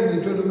she taking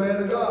it to the man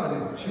of God.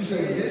 And she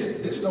said,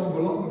 this don't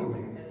belong to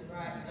me. That's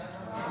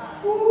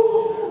right.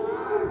 Ooh.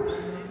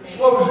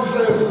 What was she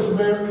saying, Sister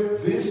Mary?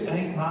 This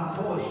ain't my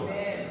portion.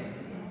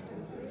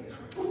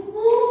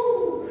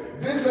 Ooh.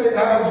 This ain't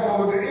how it's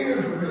going to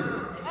end for me.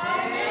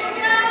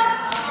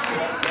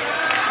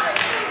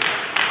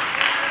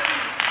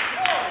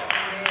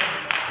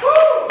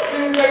 She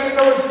ain't making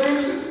no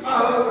excuses. My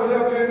husband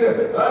left me in there.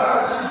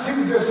 She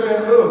was just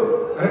saying,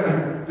 look,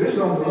 this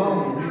don't belong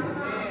to me.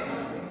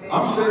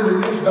 I'm sending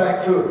this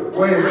back to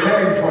where it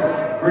came from.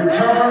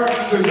 Return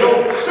to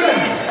your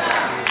sender.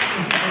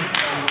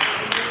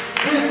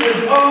 This is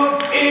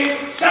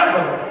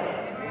unacceptable.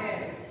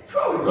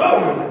 Oh,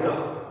 glory to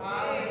God.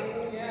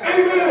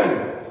 Amen.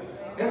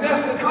 And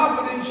that's the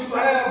confidence you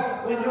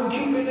have when you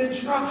keep an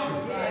instruction.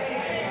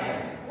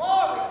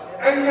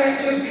 Amen.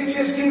 It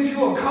just gives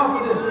you a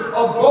confidence, a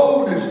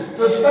boldness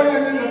to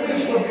stand in the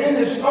midst of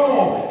any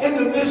storm, in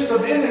the midst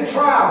of any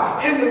trial,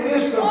 in the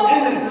midst of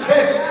any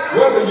test,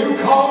 whether you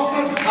caused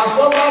it or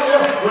somebody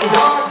else. When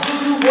God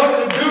give you what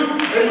to do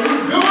and you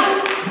do it,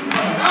 you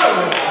come out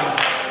of it.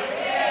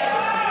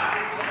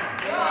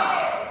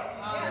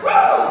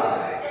 Woo!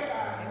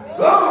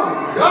 Glory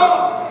to God.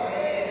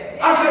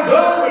 I said,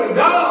 glory to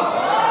God.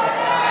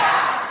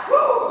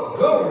 Woo!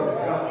 Glory to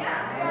God.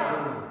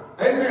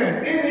 Amen.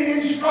 Any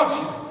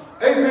instruction,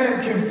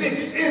 amen, can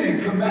fix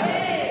any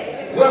command.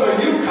 Whether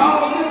you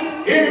caused it,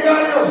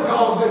 anybody else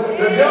caused it,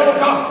 the devil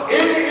caused it.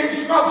 Any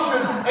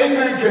instruction,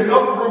 amen, can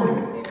uproot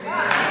it.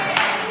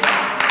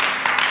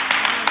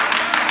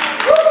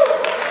 Woo!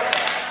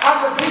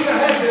 After Peter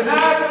had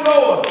denied the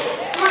Lord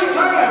 3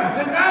 times,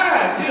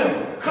 denied him,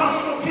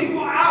 cussed the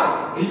people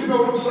out. And you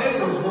know them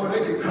sailors, boy,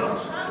 they can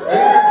cuss.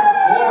 Amen.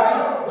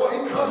 Boy, he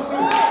cussed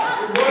them.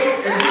 Boy,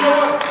 and you know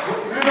what?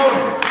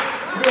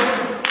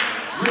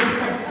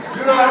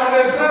 You know, after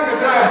that second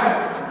time,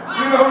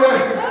 you know,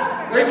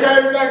 they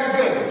came back and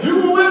said, you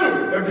were with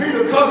him. And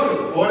Peter cussed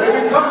him. Boy, they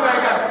didn't come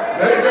back out.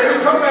 They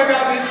didn't come back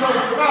out and he cussed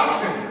them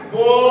out.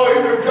 Boy, he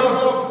didn't cuss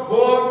them.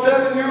 Boy, I'm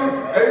telling you,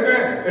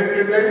 amen.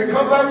 And they didn't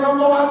come back no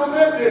more after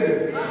that, did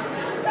they?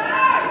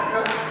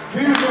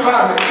 Peter knew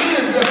how to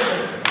end that.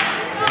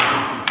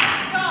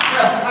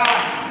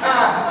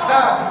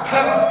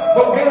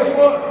 But guess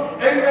what?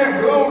 Amen.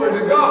 Glory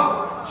to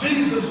God.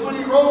 Jesus, when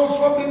he rose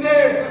from the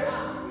dead,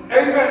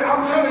 amen.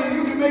 I'm telling you,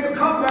 you can make a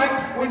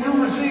comeback when you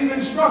receive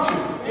instruction.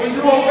 When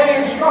you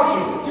obey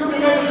instruction, you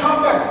can make a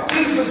comeback.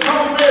 Jesus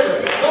told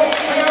Mary, don't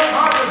tell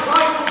my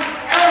disciples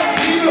and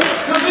Peter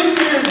to meet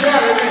me in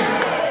Galilee.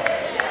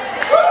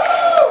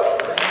 Woo!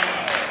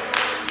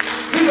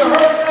 Peter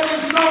heard that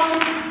instruction.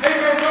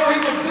 Amen. Though he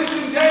was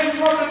disengaged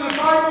from the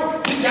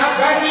disciple, he got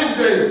back in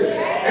there.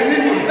 And he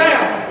was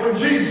there when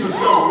Jesus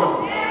showed up.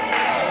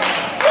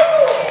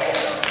 Woo!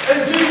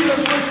 And Jesus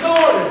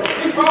restored him.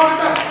 He brought him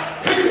back.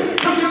 Peter,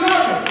 do you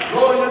love me?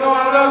 Lord, you know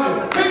I love you.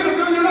 Peter,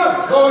 do you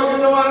love me? Lord, you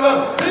know I love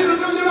you. Peter,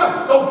 do you love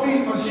me? Go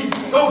feed my sheep.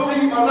 Go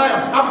feed my lamb.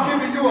 I'm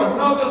giving you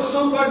another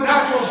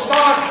supernatural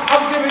start.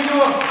 I'm giving you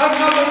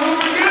another new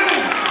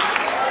beginning.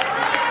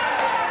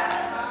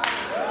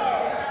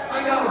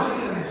 Are y'all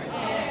seeing this?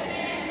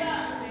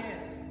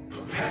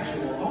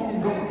 Perpetual,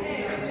 ongoing,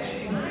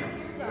 continuing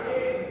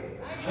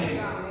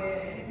faith.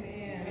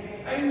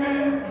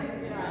 Amen.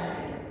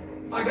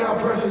 Like our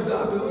precious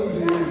Dr.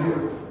 Uzi in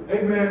here.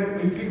 Amen.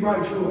 If he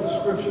writes you a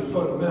prescription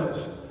for the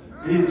medicine,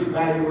 he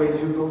evaluates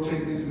you, go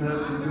take these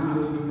medicine, do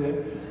this, do that,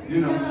 you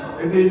know,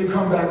 and then you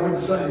come back with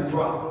the same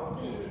problem.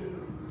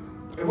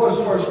 And what's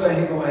the first thing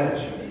he's going to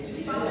ask you?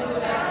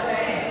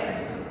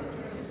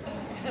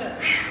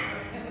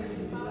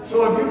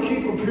 So if you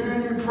keep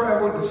appearing in prayer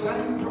with the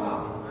same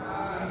problem,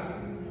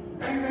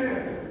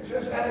 amen,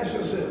 just ask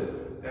yourself,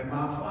 am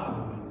I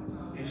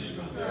following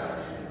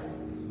instructions?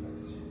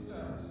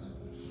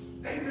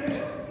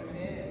 Amen.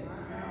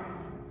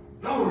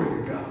 Glory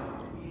to God.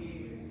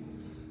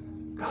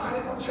 God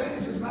ain't going to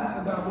change his mind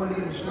about what he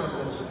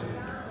instructed us to do.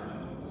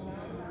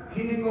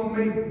 He ain't going to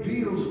make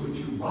deals with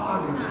you,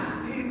 bargains.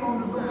 He ain't going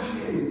to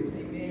negotiate.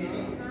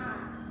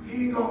 He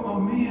ain't going to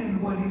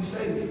amend what he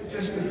said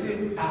just to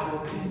fit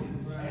our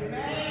opinions.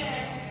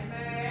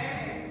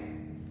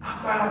 I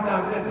found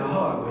out that the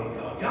hard way,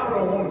 y'all. Y'all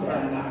don't want to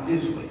find out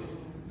this way.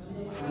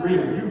 For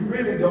real. You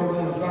really don't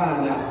want to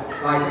find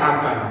out like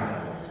I found out.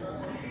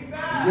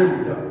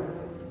 Really don't.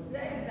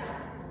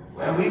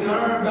 Well, we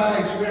learn by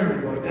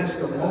experience, but that's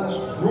the most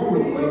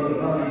brutal way to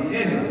learn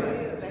anyway.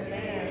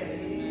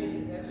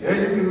 Yeah,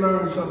 you can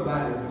learn something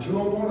by it, but you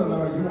don't want to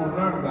learn. You want to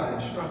learn by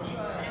instruction.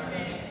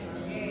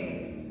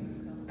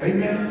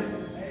 Amen.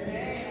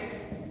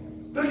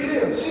 Look at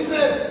him. She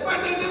said,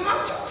 "But they get my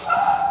two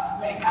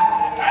sons. They come to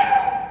the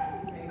table."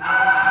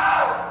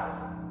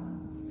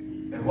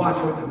 And watch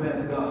what the man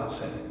of God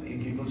said. He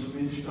gave us some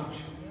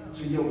instruction.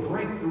 So your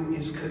breakthrough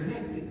is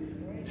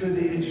connected to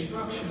the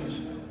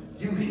instructions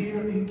you hear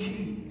and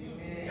keep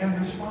and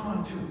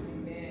respond to.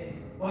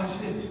 Watch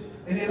this.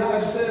 And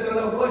Elijah said to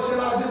her, "What should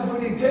I do for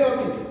thee? Tell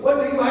me,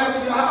 what do you have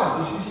in your house?"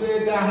 And she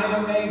said, "Thy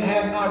handmaid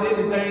have not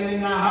anything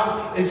in thy house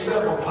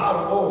except a pot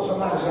of oil."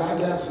 Somebody said, "I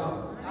got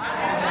something."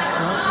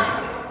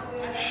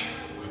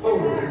 Oh,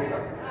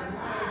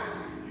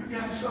 you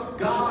got something.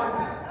 God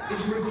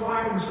is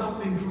requiring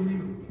something from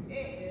you.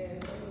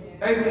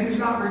 Amen. He's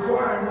not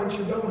requiring what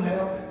you don't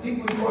have. He's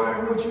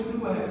requiring what you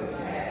do have.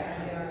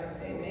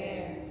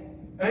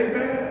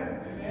 Amen.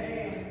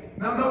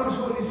 Now notice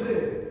what he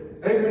said.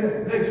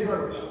 Amen. Next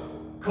verse.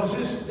 Because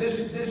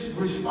this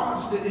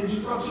response to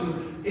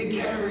instruction,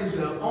 it carries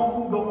an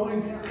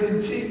ongoing,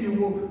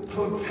 continual,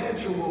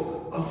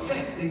 perpetual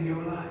effect in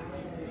your life.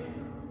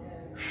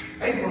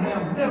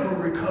 Abraham never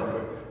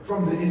recovered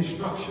from the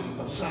instruction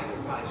of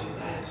sacrificing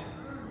Isaac.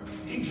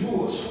 He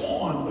drew a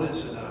sworn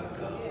blessing out of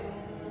God.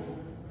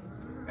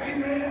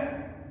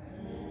 Amen.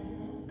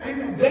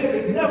 Amen.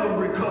 David never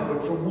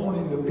recovered from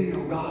wanting to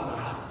build God a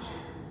house.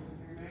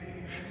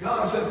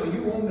 God said, "For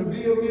you wanting to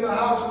build me a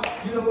house,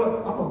 you know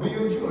what? I'm going to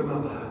build you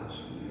another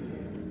house."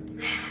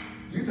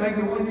 You think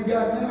the one you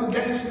got now,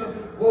 gangster?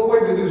 Well,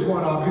 wait till this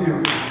one I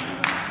build.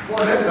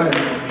 Boy, that thing.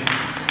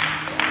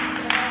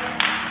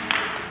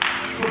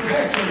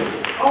 Perpetual,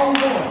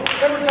 ongoing.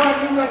 Every time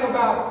you think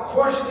about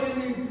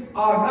questioning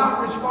or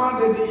not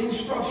responding to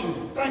instruction,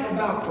 think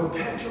about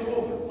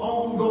perpetual,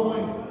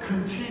 ongoing,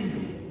 continual.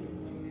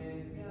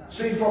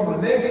 See, from a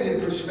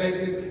negative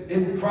perspective,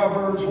 in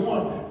Proverbs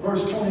 1,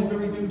 verse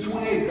 23 through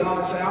 28,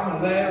 God said, "I'm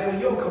going to laugh when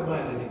your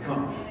calamity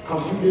comes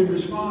because you didn't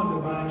respond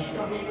to my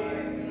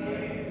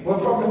instruction." But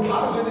from the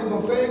positive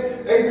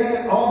effect,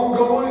 amen,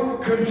 ongoing,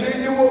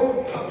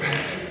 continual,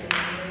 perpetual.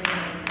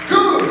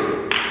 Good.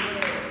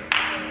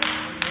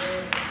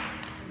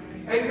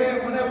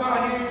 Amen. Whenever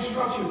I hear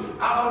instruction,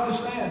 I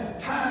understand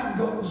time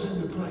goes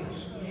into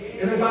place.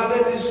 And if I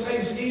let this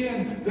space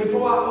in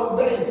before I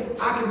obey,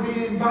 I can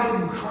be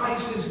inviting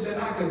crisis that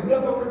I could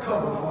never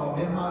recover from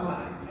in my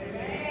life.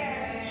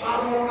 So I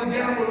don't want to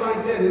gamble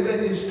like that and let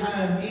this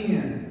time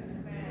in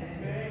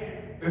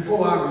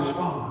before I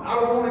respond. I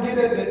don't want to get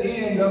at the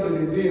end of it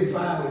and then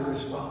finally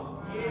respond.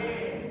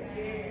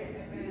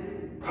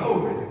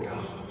 Glory to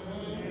God.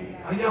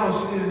 Are y'all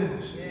seeing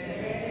this?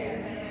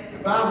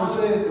 The Bible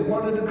said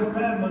one of the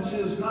commandments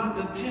is not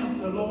to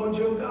tempt the Lord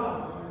your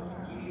God.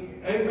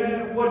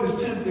 Amen. What is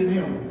tempting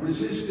him?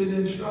 Resisting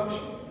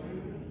instruction.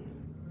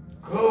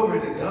 Glory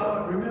to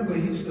God. Remember,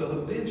 he's the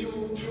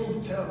habitual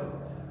truth teller.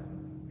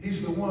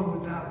 He's the one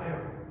without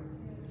error.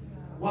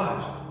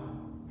 Watch.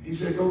 He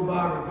said, "Go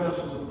borrow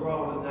vessels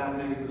abroad of thy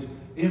neighbors,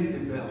 empty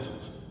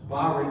vessels,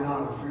 borrow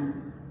not a few."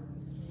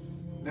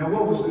 Now,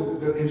 what was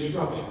the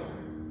instruction?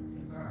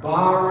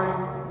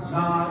 Borrow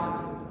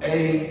not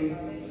a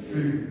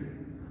few.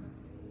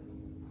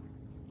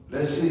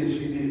 Let's see if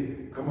she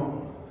did. Come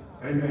on.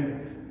 Amen.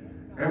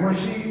 And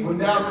when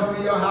thou come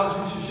to your house,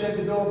 you should shake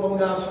the door upon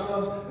thy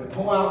sons and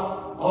pour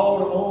out all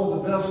the oil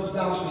of the vessels.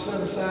 Thou shalt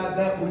set aside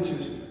that which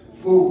is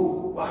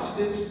full. Watch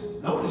this.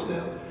 Notice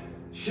that.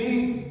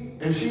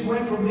 She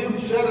went from him,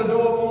 shut the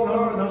door upon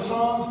her and her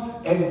sons,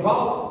 and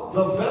brought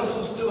the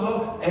vessels to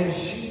her, and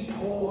she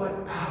poured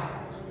out.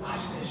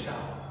 Watch this, y'all.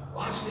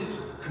 Watch this.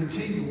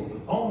 Continual,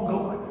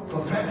 ongoing,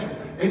 perpetual.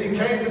 And it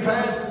came to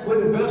pass when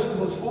the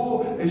vessel was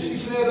full, and she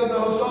said unto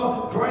her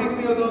son, "Bring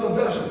me another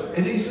vessel."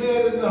 And he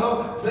said unto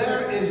her,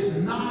 "There is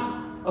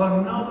not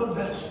another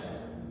vessel."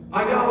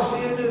 Are y'all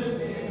seeing this?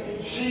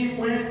 She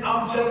went,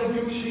 I'm telling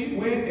you, she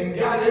went and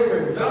got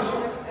every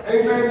vessel,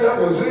 amen, that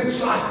was in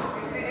sight.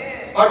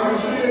 Are you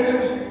seeing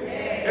this?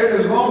 And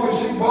as long as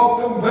she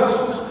bought them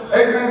vessels,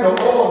 amen, the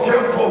oil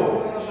kept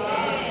pouring.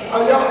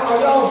 Are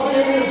y'all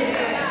seeing this?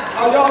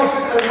 Are y'all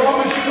seeing, as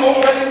long as she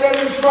obeyed that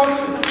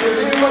instruction and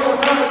did what the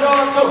man of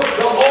God told,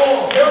 the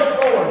oil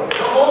kept flowing,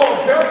 the oil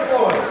kept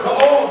flowing, the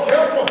oil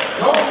kept flowing,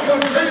 no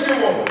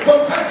continual,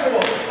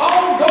 perpetual,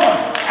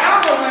 ongoing,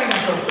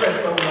 avalanche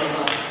effect on her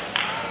life.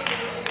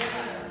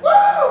 Woo!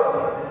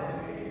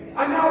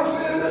 Are y'all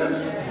seeing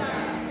this?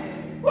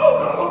 Woo,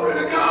 glory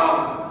to God.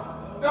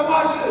 Now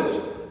watch this.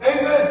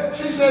 Amen.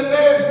 She said,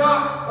 "There is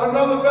not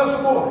another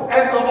vessel more."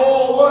 And the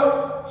oil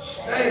what?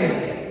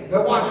 Stayed.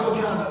 Now watch what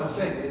kind of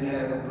effect it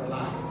had on her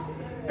life.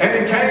 And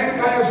it came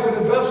to pass when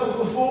the vessels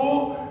were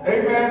full,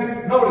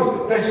 amen, notice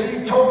that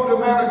she told the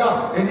man of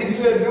God, and he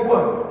said, "Do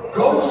what?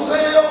 Go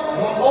sell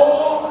the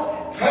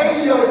oil,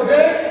 pay your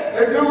debt,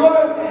 and do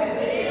what?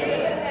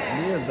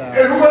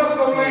 And who else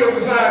gonna live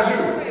besides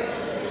you?"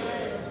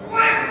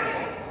 What?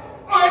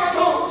 All right,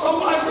 so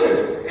watch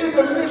this. In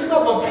the midst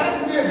of a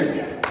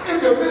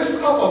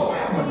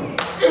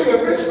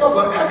of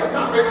an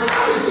economic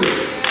crisis.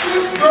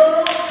 This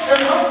girl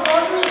and her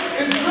family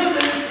is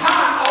living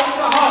high off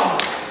the hog.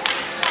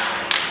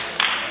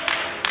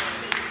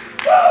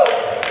 Woo!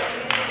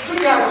 She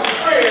got a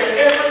spread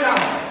every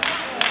night.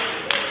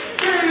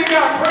 She ain't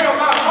got to pray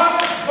about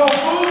money, no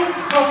food,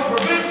 no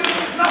provision,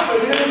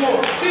 nothing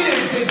anymore. She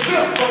is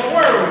exempt from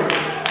worrying.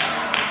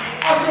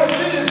 I said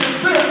she is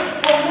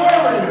exempt from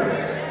worrying.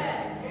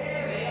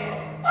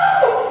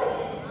 Woo!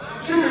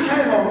 She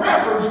became a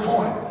reference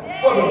point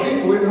for the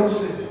people in her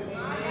city.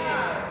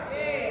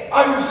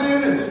 Are you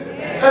seeing this?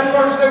 At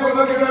first they were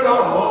looking at her,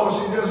 oh,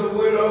 she's just a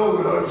widow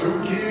with her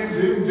 2 kids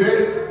in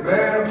debt.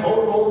 Man, a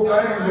poor old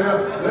thing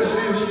there. Let's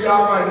see if she's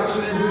all right. Let's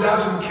see if we got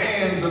some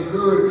cans of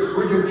good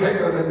we can take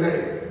her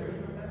today.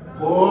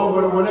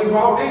 Boy, but when they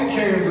brought in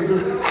cans of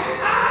good,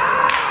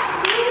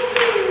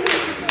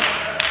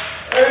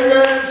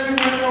 amen, she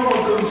went from a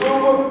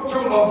consumer to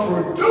a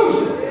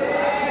producer.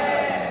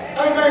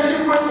 Amen, she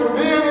went from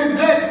being in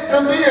debt to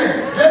being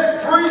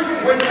debt-free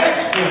with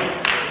extra.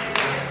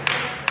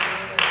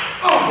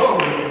 Oh,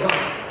 glory to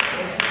God.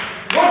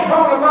 What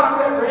brought about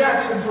that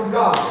reaction from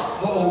God?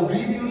 Her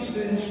obedience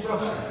to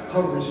instruction.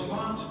 Her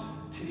response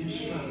to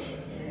instruction.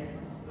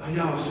 Are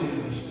y'all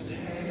seeing this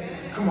today?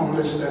 Come on,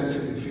 let's stand to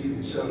your feet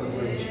and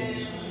celebrate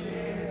Jesus.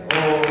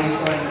 Oh, we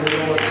thank you,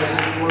 Lord, for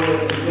this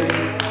word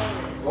today.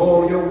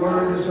 Oh, your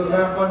word is a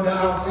lamp under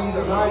our feet,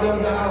 a light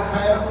under our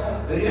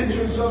path. The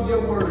entrance of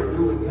your word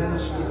do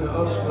administer to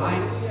us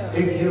light.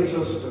 It gives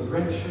us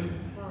direction.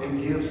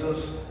 It gives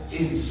us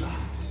insight.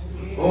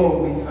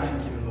 Oh, we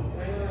thank you, Lord.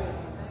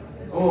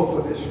 Oh,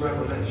 for this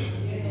revelation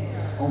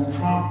on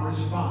prompt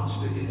response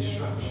to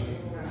instruction.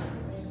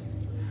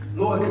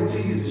 Lord,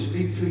 continue to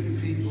speak to your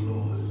people,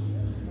 Lord.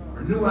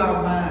 Renew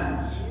our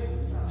minds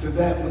to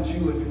that which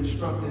you have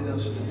instructed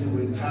us to do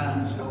in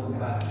times gone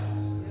by.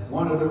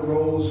 One of the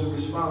roles and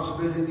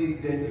responsibility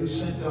that you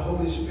sent the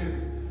Holy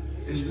Spirit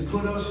is to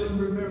put us in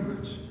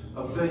remembrance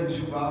of things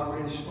you've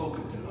already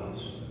spoken to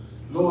us.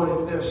 Lord,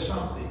 if there's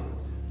something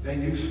that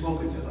you've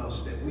spoken to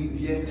us that we've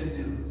yet to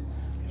do,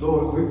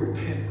 Lord, we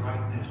repent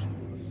right now.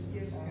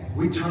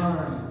 We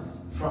turn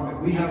from it.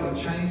 We have a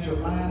change of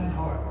mind and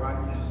heart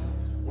right now.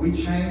 We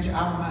change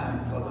our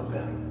mind for the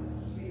better.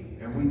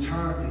 And we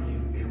turn to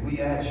you and we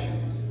ask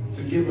you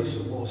to give us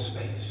some more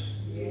space.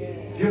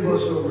 Give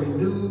us a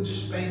renewed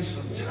space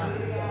of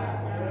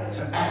time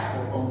to act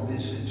upon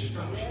this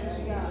instruction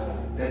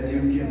that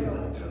you've given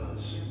unto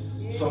us,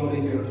 so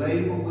that your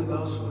labor with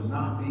us will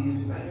not be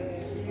in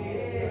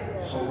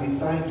vain. So we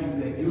thank you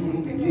that you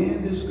who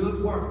began this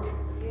good work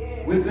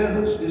within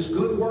us, this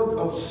good work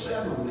of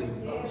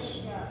settling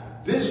us,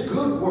 this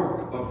good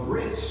work of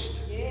rest.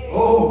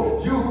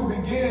 Oh, you who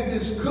began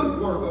this good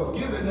work of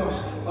giving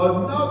us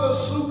another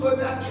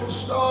supernatural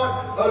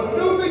start, a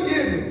new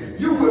beginning,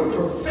 you will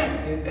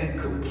perfect it and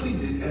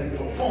complete it and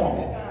perform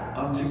it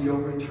unto your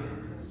return.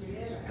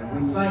 And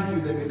we thank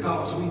you that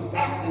because we've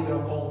acted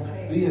upon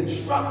the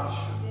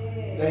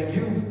instruction that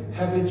you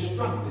have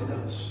instructed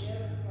us,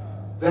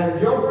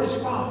 that your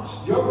response,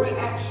 your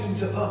reaction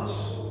to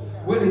us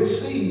will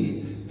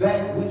exceed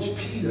that which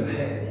Peter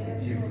had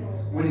with you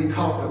when he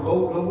caught the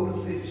boatload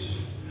of fish.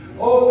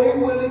 Oh, it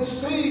will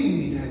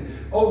exceed,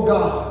 oh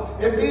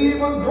God, and be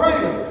even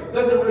greater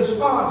than the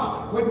response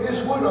with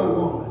this widow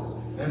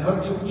woman and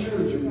her 2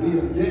 children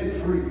being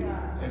debt-free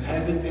and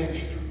having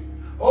extra.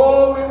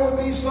 Oh, it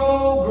would be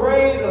so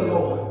great,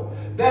 Lord,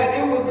 that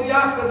it would be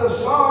after the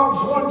Psalms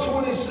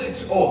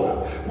 126 order.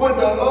 When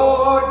the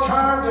Lord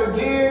turned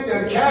again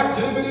the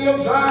captivity of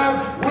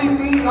Zion, we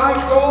be like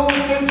those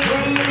that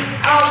dream.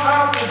 Our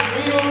mouth is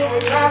filled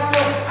with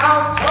laughter,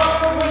 our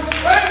tongue with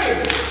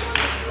singing.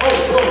 Oh,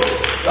 glory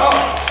to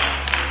God.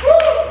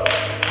 Woo!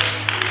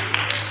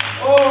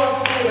 Oh, I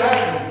see it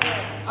happening.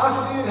 I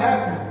see it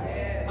happening.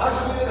 I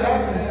see it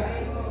happening.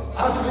 I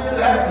see it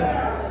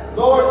happening.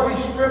 Lord, we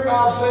strip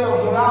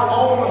ourselves of our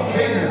own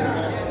opinions,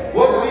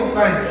 what we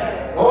think.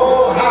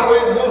 Oh, how we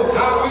look,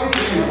 how we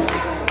feel.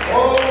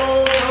 Oh,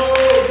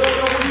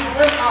 we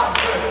strip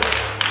ourselves.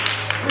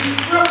 We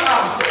strip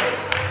ourselves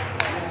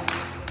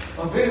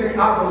of any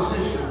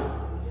opposition,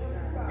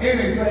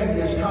 anything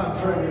that's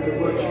contrary to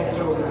what you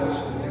told us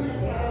to do.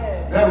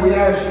 Now we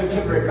ask you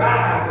to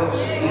revive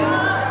us again.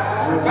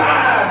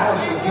 Revive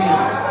us again.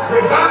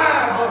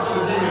 Revive us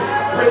again.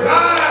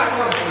 Revive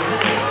us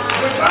again.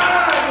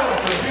 Revive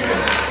us again.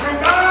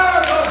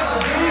 Revive us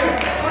again.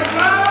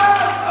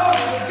 Revive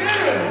us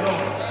again,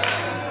 Lord.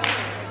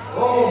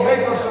 Oh,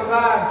 make us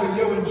alive to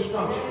your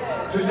instruction,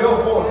 to your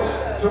voice,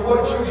 to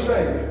what you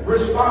say.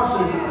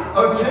 Responsive,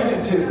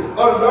 attentive,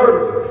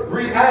 alert,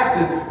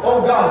 reactive.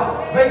 Oh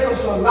God, make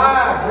us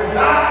alive.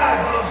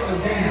 Revive us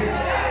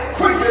again.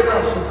 Quicken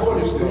us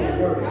according to your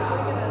word.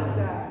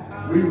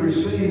 We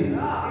receive,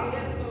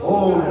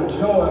 oh, the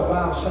joy of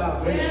our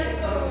salvation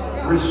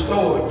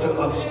restored to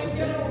us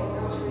today.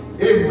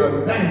 In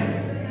the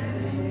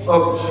name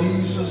of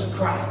Jesus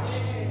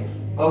Christ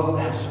of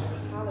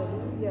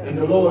Nazareth. And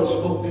the Lord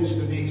spoke this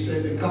to me. He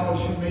said,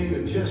 because you made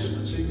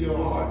adjustments in your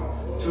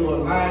heart to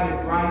align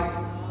it right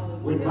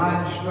with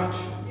my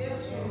instruction,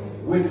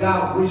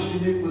 without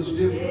wishing it was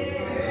different,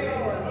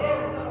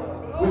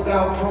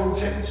 without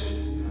protest,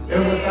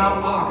 and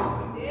without argument.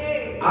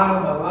 I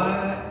am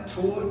aligned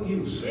toward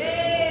you, sir.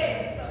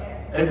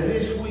 And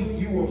this week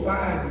you will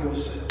find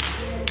yourself,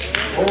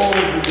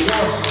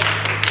 rejoicing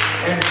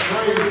and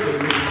praising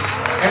me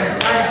and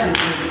thanking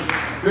me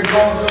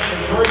because of the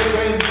great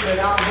things that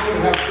I would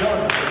have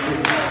done for you.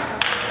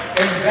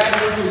 And that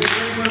which is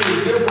seemingly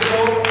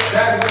difficult,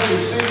 that which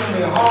is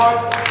seemingly hard,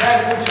 that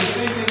which is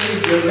seemingly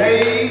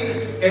delayed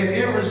and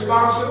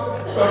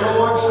irresponsible, the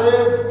Lord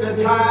said the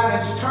tide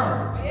has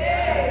turned.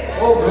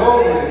 Oh,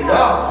 glory to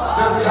God.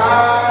 The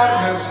tide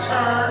has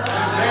turned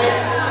today.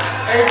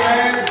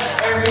 Amen.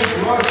 And it's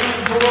rushing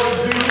towards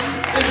you.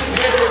 It's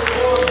headed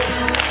towards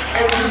you.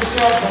 And you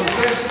shall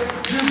possess it.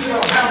 You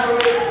shall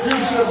handle it. You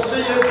shall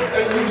see it.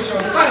 And you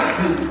shall thank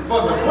me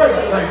for the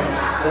great things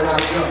that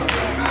I've done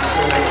for you.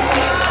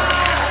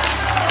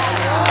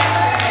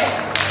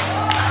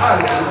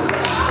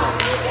 Hallelujah.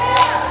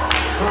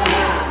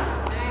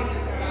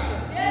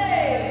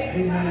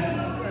 Amen.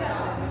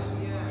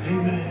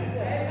 Amen.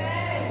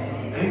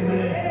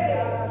 Amen.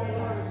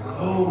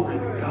 Glory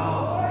to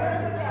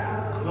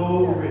God.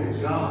 Glory to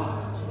God.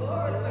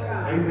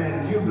 Amen.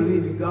 If you're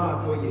believing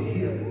God for your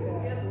healing,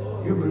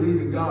 you're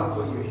believing God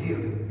for your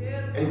healing.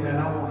 Amen.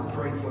 I want to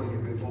pray for you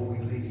before we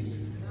leave.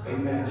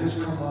 Amen.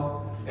 Just come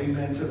up.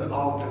 Amen. To the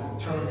altar.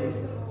 Turn your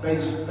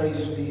face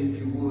me if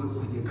you would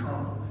when you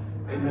come.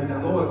 Amen. The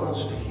Lord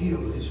wants to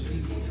heal his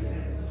people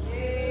today.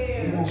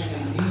 He wants to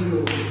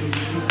heal his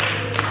people.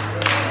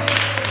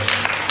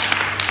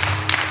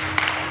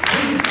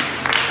 Jesus!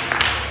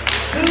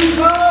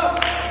 Jesus!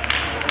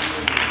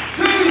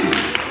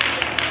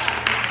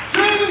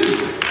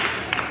 Jesus!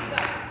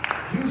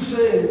 You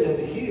said that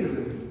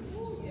healing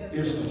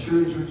is the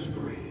children's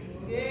bread.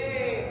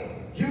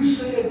 You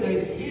said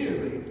that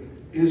healing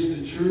is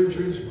the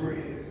children's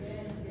bread.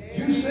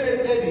 You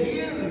said that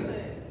healing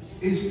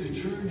is the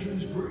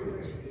children's bread.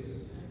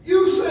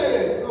 You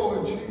said,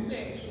 Lord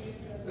Jesus,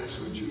 that's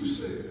what you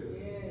said.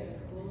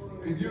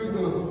 And you're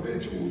the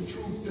habitual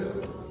truth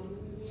teller.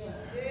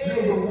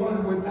 You're the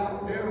one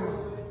without error.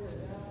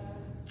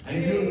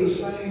 And you're the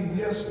same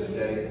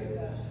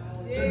yesterday,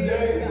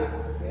 today,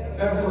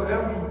 and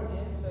forever.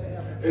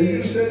 And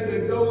you said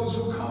that those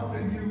who come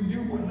to you,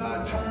 you would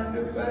not turn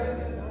them back.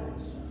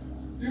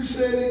 You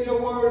said in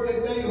your word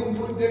that they who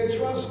put their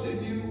trust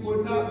in you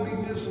would not be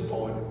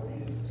disappointed.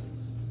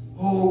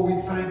 Oh,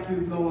 we thank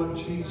you, Lord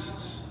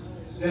Jesus,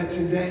 that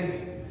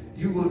today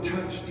you will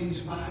touch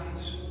these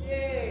bodies.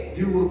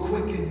 You will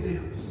quicken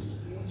them.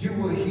 You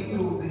will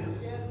heal them.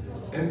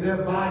 And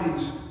their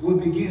bodies will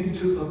begin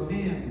to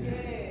amend.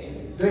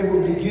 They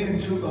will begin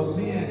to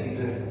amend.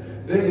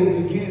 They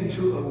will begin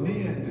to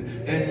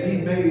amend and be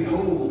made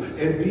whole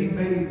and be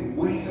made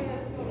well.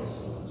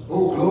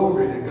 Oh,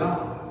 glory to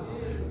God.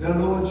 Now,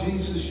 Lord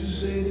Jesus, you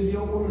said in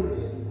your word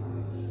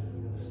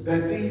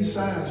that these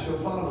signs shall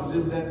follow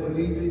them that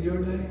believe in your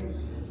name.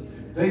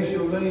 They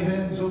shall lay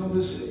hands on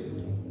the sick.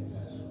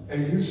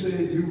 And you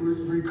said you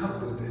would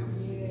recover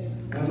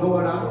them. Now,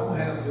 Lord, I don't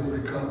have the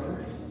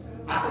recovery.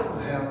 I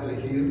don't have the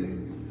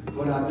healing,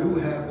 but I do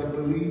have the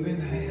believing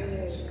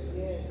hands.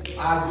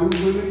 I do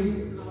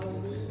believe,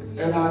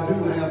 and I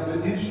do have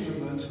the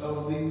instruments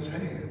of these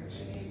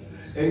hands.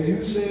 And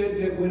you said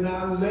that when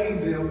I lay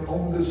them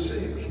on the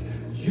sick,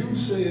 you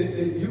said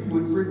that you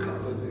would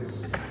recover them.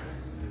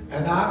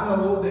 And I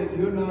know that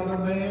you're not a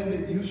man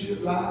that you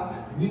should lie,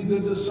 neither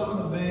the son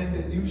of man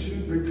that you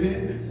should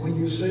repent. When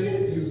you say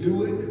it, you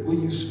do it.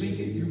 When you speak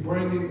it, you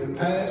bring it to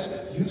pass.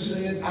 You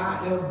said,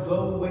 I am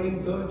the way,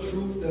 the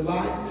truth, the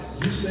life.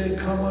 You said,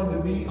 come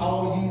unto me,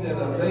 all ye that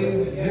are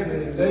laden and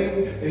heavy and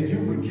laden, and you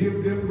would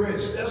give them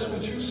rest. That's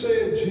what you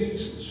said,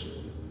 Jesus.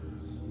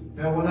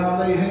 Now, when I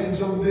lay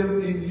hands on them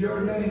in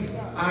your name,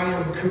 I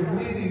am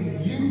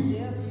committing you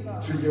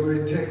to your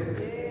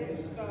integrity.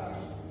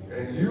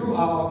 And you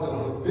are the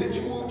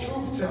habitual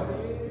truth teller.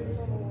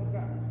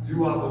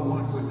 You are the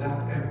one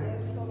without error.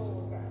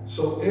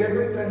 So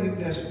everything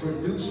that's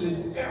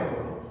producing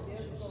error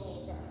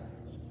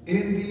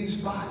in these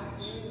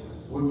bodies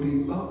will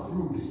be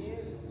uprooted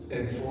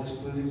and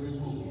forcefully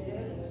removed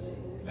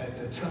at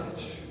the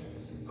touch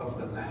of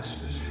the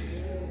Master's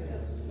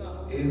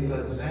hand. In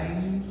the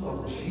name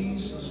of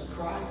Jesus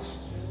Christ,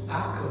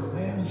 I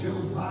command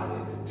your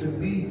body to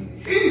be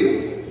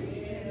healed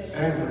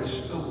and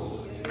restored.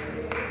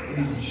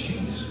 In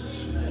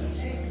Jesus' name.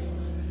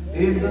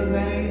 In the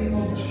name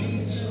of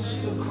Jesus,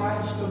 the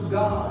Christ of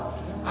God,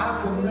 I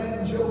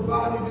command your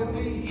body to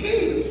be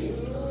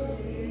healed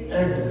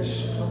and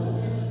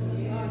restored.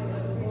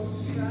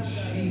 In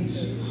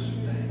Jesus'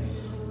 name.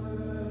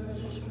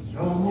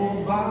 No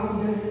more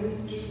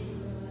bondage.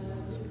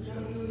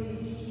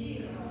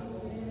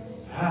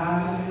 I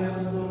am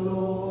the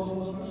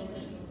Lord.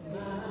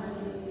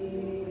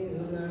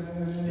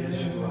 Yes,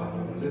 you are.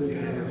 Lift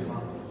your hands,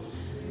 Mama.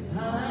 I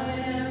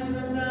am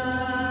the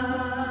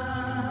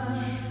God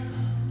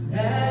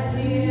that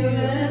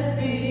healeth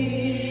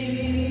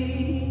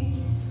thee.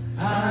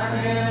 I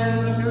am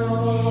the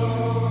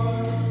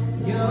Lord,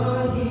 your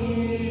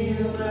healer.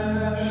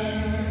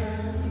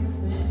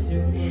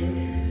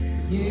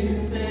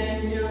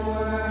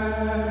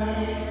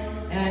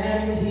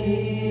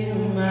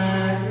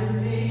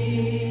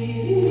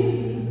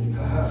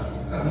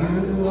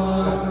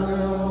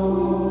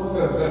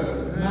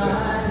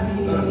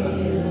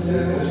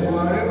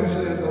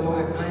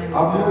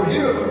 I'm your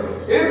healer.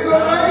 In the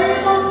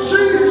name of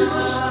Jesus,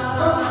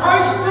 the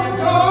Christ of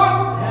God,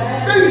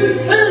 be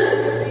healed.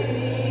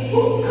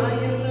 I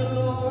am the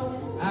Lord.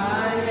 I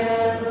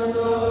am the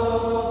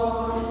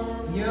Lord,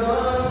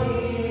 your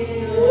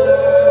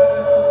healer.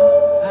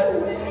 I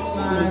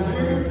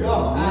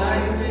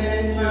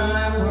send my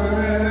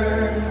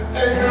word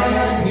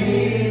and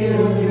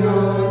heal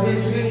your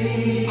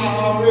disease. I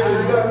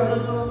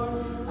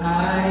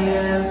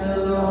am the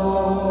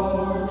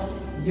Lord,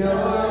 your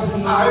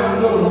healer. I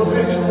am the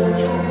habitual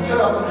truth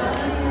teller,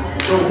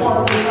 the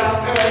one without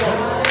error.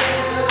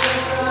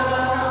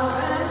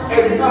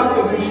 And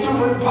nothing is too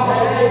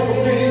impossible for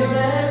me.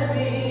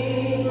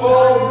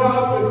 Oh,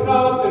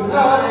 nothing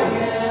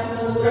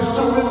is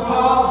too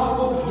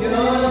impossible for me.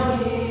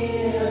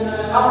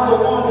 I'm the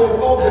one that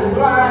opened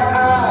blind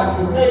eyes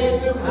and made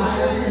them to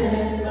see.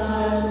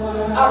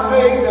 I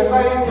made the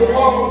lame to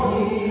walk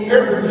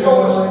and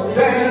rejoice and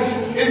dance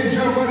in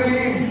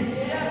jubilee.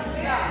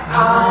 I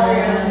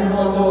am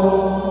the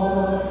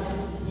Lord,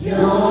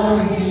 your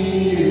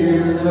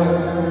healer.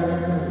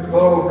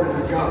 Glory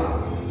to God.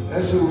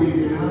 That's who he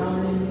is.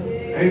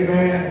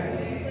 Amen.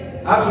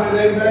 I said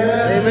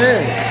amen.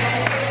 Amen.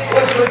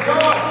 Let's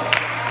rejoice.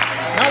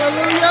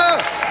 Hallelujah.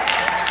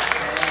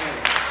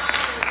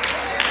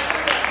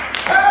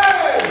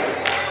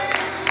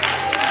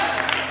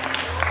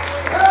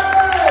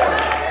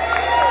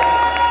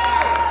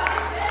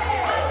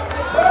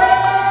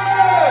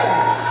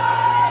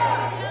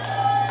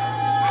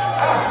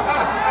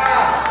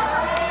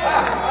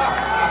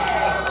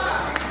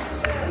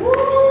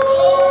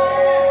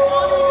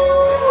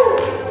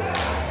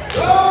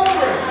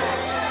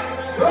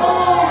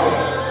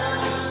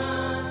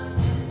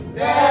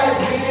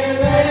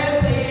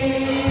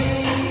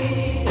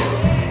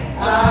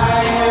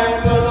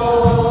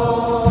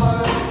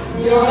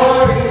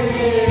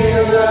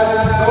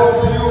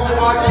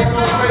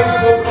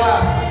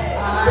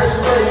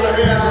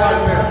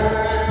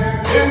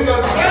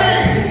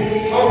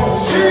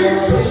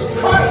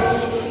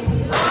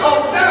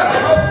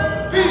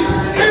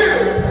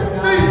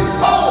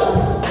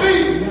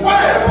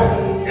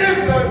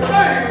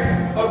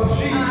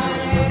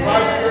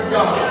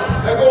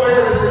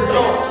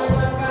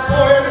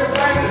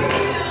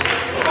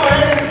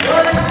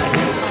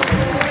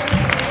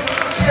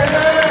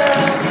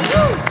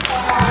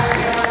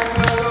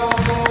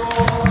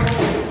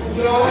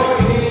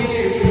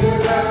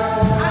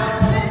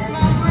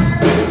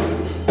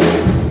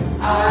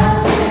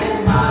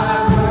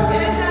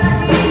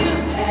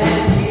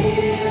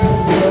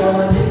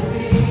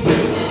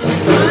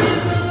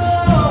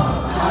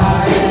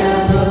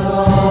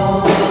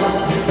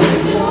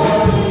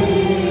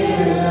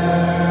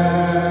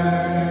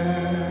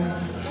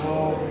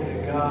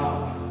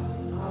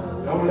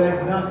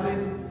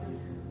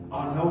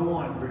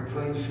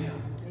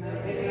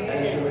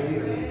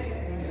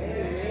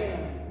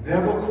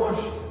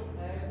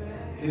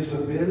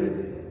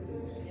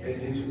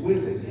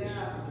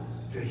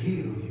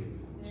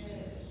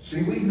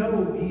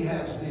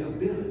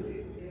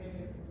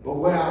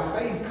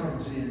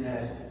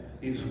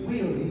 Is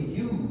will he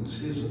use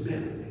his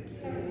ability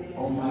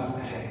on my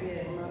behalf?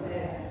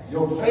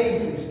 Your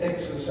faith is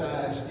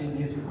exercised in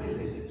his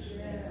willingness.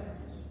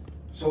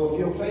 So if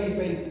your faith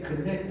ain't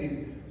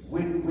connected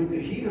with the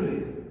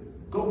healing,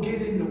 go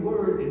get in the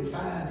word and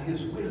find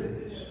his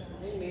willingness.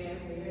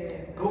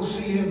 Go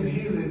see him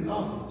healing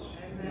others.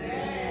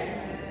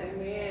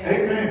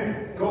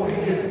 Amen. Go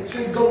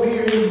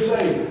hear him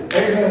say,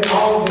 amen,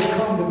 all that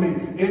come to me,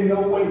 in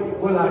no way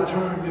will I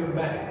turn them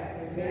back.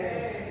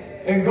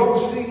 And go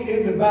see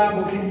in the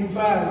Bible, can you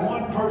find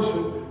one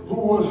person who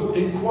was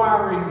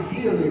inquiring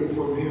healing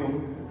from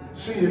him,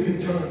 see if he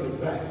turned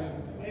it back.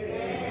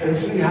 And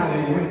see how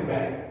they went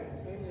back.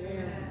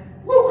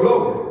 Woo,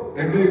 glory.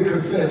 And then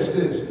confess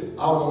this,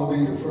 I won't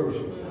be the first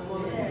one.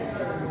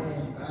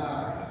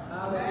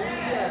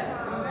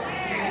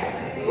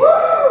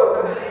 Woo!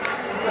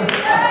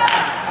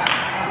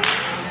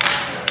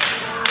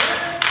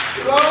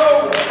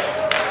 Glory.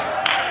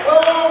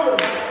 Glory.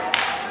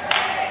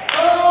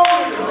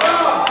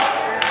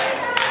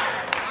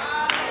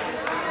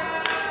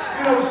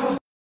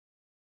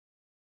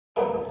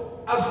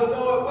 I said,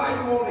 Lord, why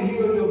you want to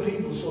heal your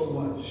people so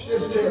much?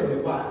 Just tell me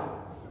why.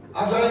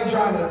 I said, I ain't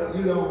trying to,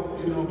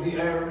 be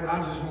arrogant. I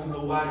just want to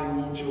know why you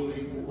want your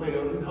people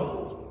well and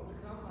whole.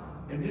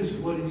 And this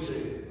is what he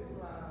said.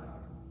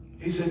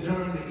 He said,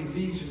 turn to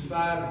Ephesians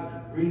 5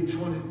 and read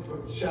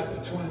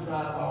chapter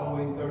 25 all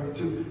the way to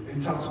 32. And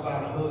he talks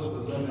about a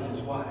husband loving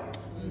his wife.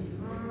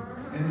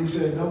 And he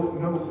said,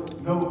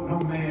 no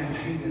man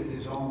hated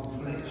his own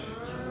flesh,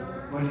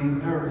 but he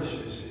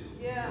nourishes it.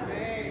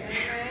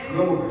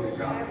 Glory to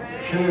God.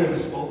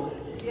 Cares for it.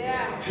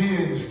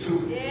 Tends to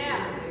it.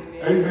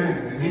 Amen.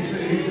 And he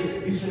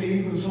said,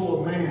 even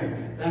so a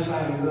man, that's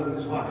how he loved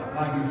his wife,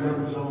 like he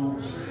loved his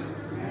own self.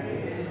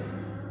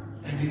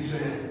 And he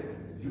said,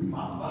 you my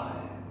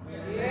body.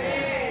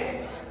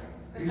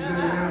 He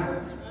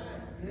said,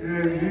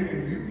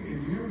 if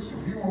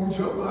you want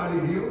your body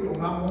healed,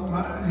 don't I want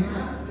mine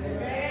healed?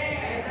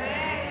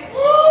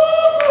 Woo!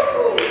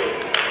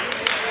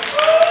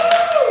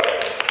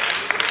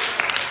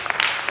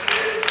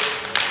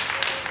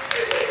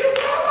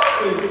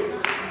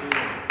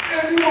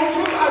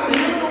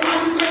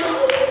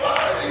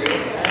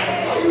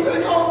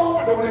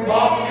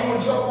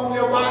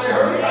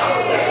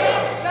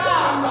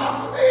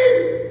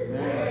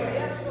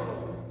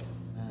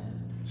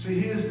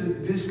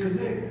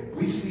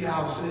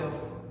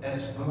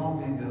 as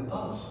belonging to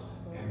us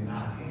and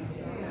not him.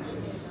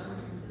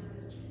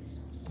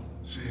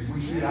 See, if we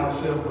see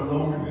ourselves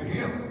belonging to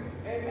him,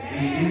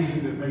 it's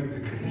easy to make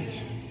the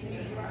connection.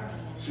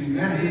 See,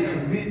 now you're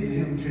committing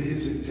him to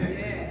his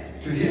integrity,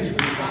 to his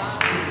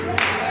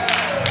responsibility.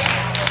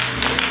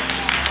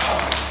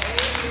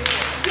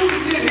 You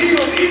can get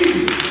healed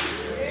easy.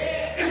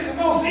 It's the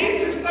most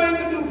easiest thing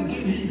to do to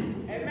get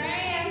healed.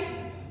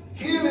 Amen.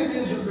 Healing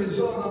is a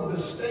result of the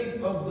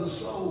state of the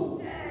soul.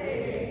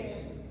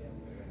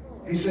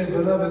 He said,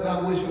 beloved,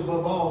 I wish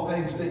above all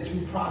things that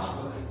you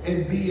prosper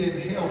and be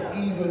in health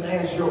even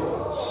as your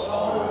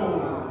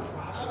soul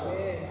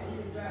prospers.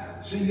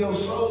 See, your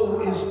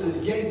soul is the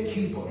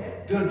gatekeeper,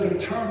 the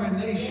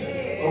determination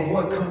of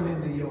what comes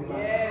into your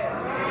life.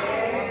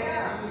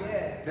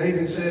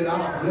 David said,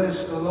 I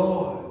bless the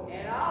Lord.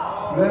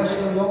 Bless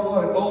the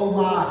Lord, oh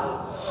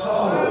my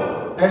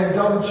soul, and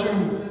don't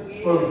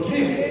you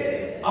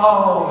forget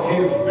all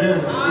his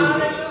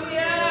benefits.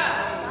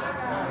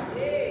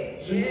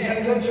 So you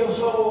can't let your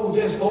soul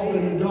just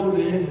open the door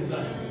to anything.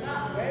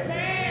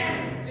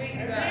 Amen.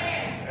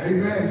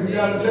 Amen. You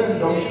got to tell it,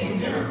 don't you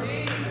forget.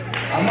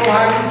 I know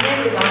how you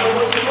feel. I know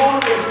what you're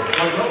going through,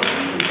 but don't you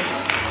forget.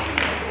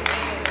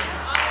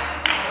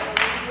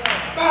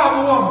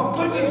 Bible woman,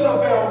 put this up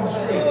there on the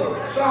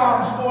screen.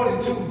 Psalms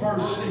 42,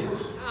 verse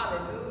 6.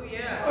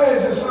 Where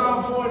is it?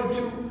 Psalm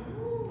 42,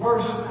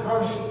 verse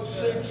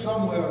 6,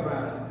 somewhere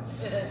around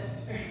it.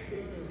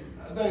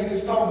 I think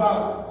it's talking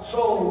about,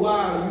 soul, why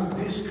are you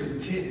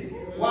discontented?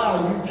 Why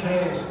are you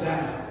cast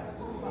down?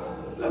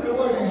 Look at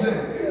what he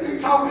said.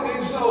 He's talking to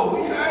his soul.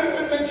 He said, I ain't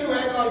finna let you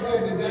act like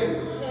that today.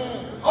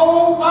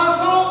 Oh, my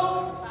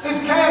soul is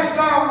cast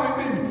down with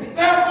me.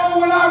 Therefore,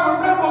 when I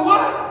remember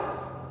what?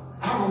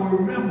 I will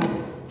remember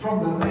from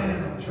the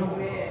land of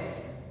joy.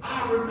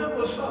 I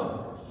remember something.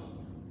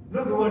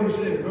 Look at what he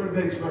said,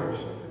 next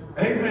verse.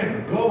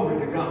 Amen. Glory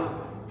to God.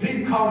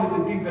 Deep calleth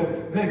the deep.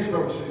 Next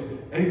verse.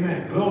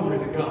 Amen. Glory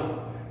to God.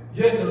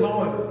 Yet the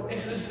Lord,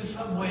 it's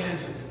somewhere,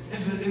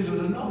 is it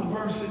another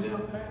verse in there?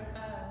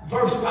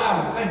 Verse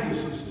 5. Thank you,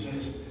 Sister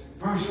Jason.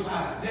 Verse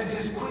 5. That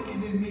just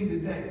quickened me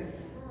today.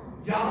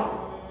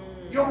 Y'all,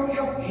 your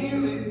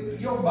healing,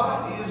 your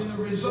body is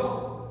the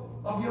result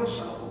of your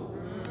soul.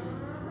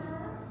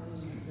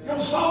 Your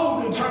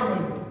soul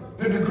determines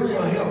the degree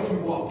of health you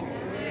walk in.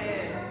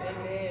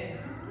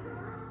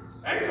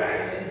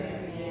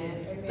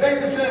 Amen.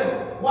 David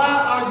said, why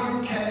are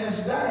you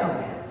cast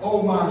down,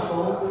 O my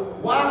soul?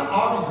 Why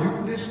are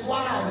you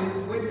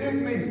disquieted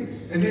within me?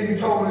 And then he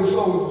told his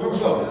soul to do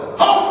something.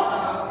 Hope!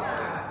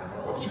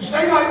 Don't you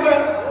stay like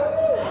that.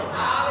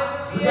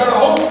 You better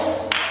hope. You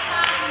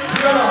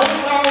better hope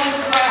now.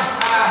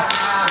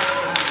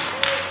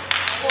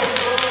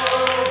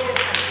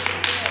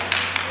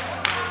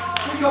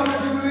 See, because if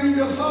you leave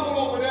your soul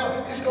over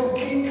there, it's going to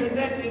keep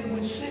connecting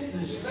with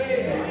sickness,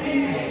 failure,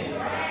 weakness.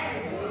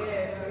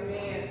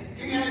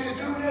 He had to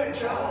do that,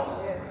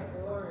 y'all.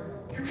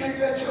 You can't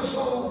let your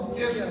soul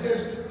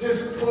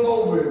just pull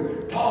over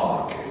and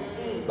park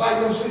by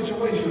your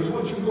situations,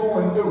 what you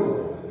going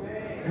through,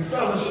 and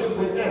fellowship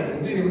with that,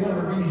 and then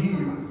want to be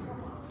healed.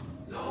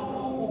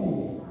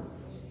 No.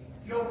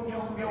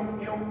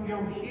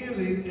 Your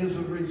healing is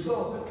a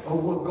result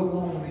of what goes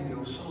on in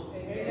your soul.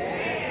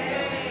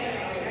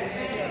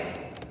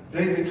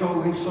 David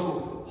told his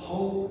soul,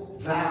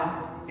 hope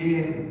thou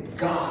in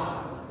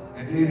God.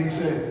 And then he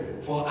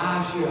said, for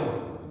I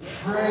shall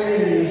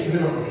praise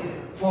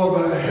him for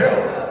the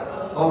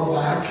help of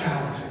my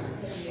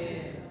countenance.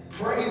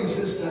 Praise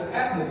is the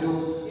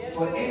antidote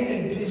for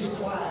any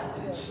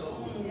disquieted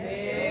soul.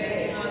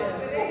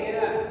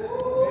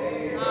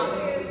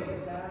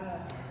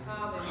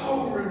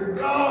 Glory to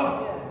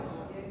God.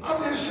 I'm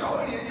just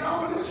showing you,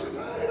 y'all listen,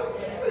 man. I'm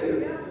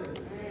telling you.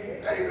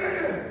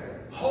 Amen.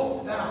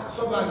 Hope thou.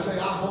 Somebody say,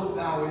 I hope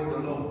thou in the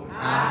Lord. I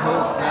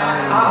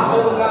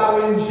hope thou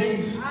in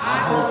Jesus. I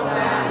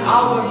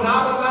will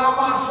not allow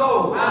my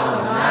soul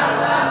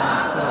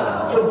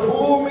to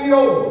pull me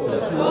over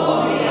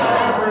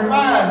and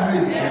remind me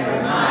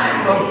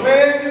of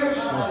failures,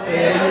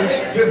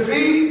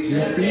 defeats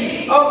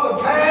of the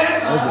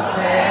past,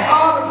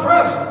 or the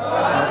present.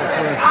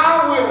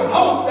 I will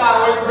hope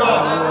thou in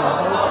God.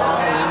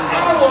 I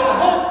will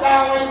hope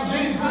thou in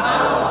Jesus.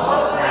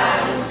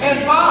 And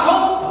my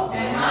hope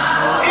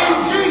in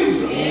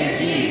Jesus.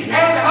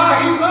 And how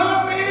he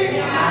loved me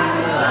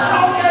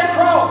on that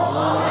cross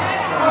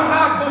will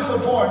not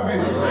disappoint me.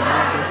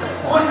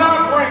 Will not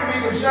bring me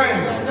to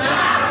shame.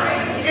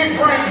 It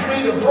brings me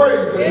to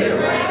praise him.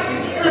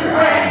 It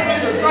brings me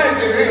to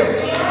thanking him.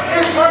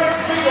 It brings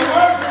me to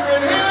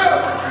worshiping him.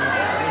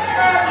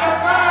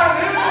 Magnify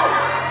him.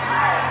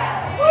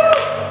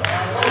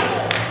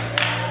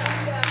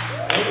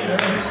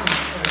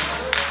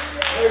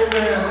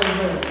 Amen.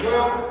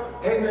 Well,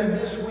 amen.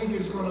 This week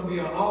is going to be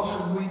an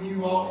awesome week,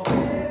 you all.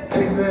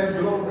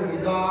 Amen. Glory to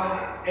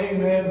God.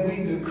 Amen.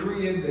 We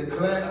decree and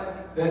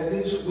declare that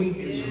this week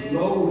is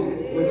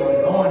loaded with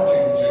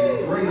anointings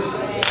and graces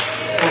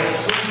for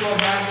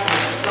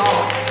supernatural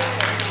starts,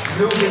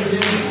 new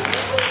beginnings,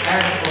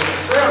 and for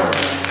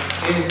settlement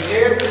in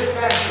every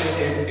facet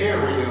and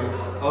area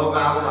of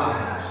our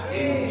lives.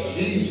 In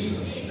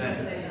Jesus'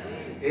 name.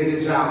 It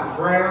is our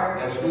prayer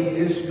as we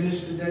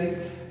dismiss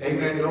today.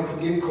 Amen. Don't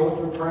forget,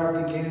 corporate prayer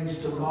begins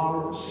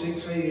tomorrow at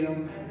 6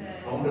 a.m.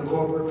 on the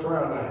corporate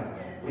prayer line.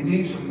 We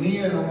need some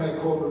men on that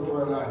corporate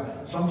prayer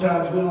line.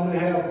 Sometimes we only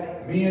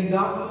have me and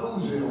Dr.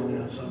 Uzi on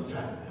there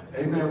sometimes.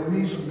 Amen. We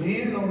need some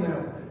men on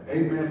there.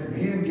 Amen.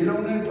 Men, get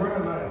on that prayer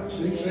line.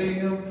 6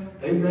 a.m.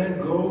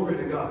 Amen. Glory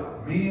to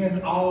God.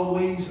 Men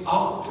always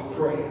ought to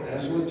pray.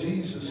 That's what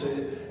Jesus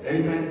said.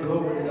 Amen.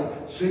 Glory to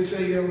God. 6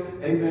 a.m.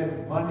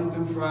 Amen. Monday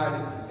through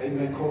Friday.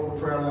 Amen.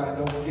 Corporate prayer line.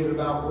 Don't forget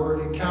about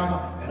Word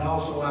Encounter and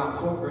also our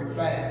corporate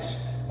fast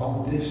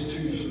on this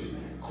Tuesday.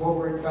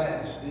 Corporate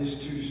fast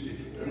this Tuesday.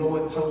 The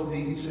Lord told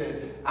me, he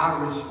said,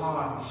 I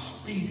respond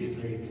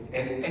speedily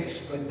and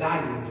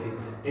expeditedly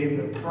in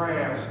the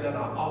prayers that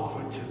are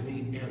offered to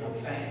me in a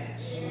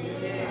fast.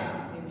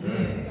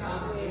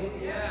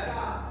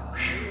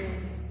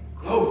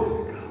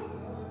 Glory to God.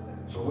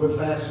 So we're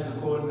fasting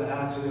according to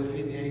Isaiah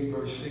 58,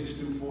 verse 6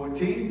 through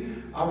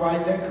 14. All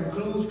right, that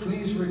concludes.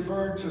 Please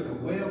refer to the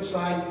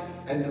website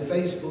and the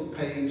Facebook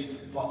page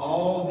for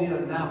all the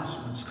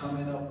announcements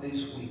coming up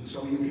this week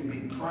so you can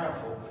be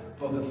prayerful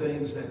for the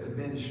things that the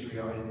ministry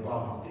are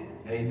involved in.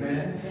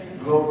 Amen.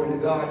 Glory to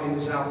God. It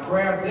is our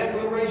prayer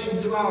declaration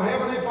to our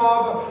Heavenly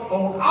Father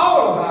on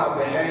all of our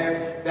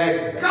behalf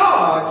that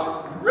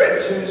God's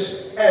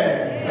richest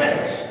and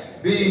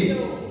best be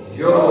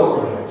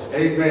yours.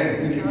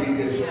 Amen. You can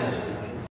be dismissed.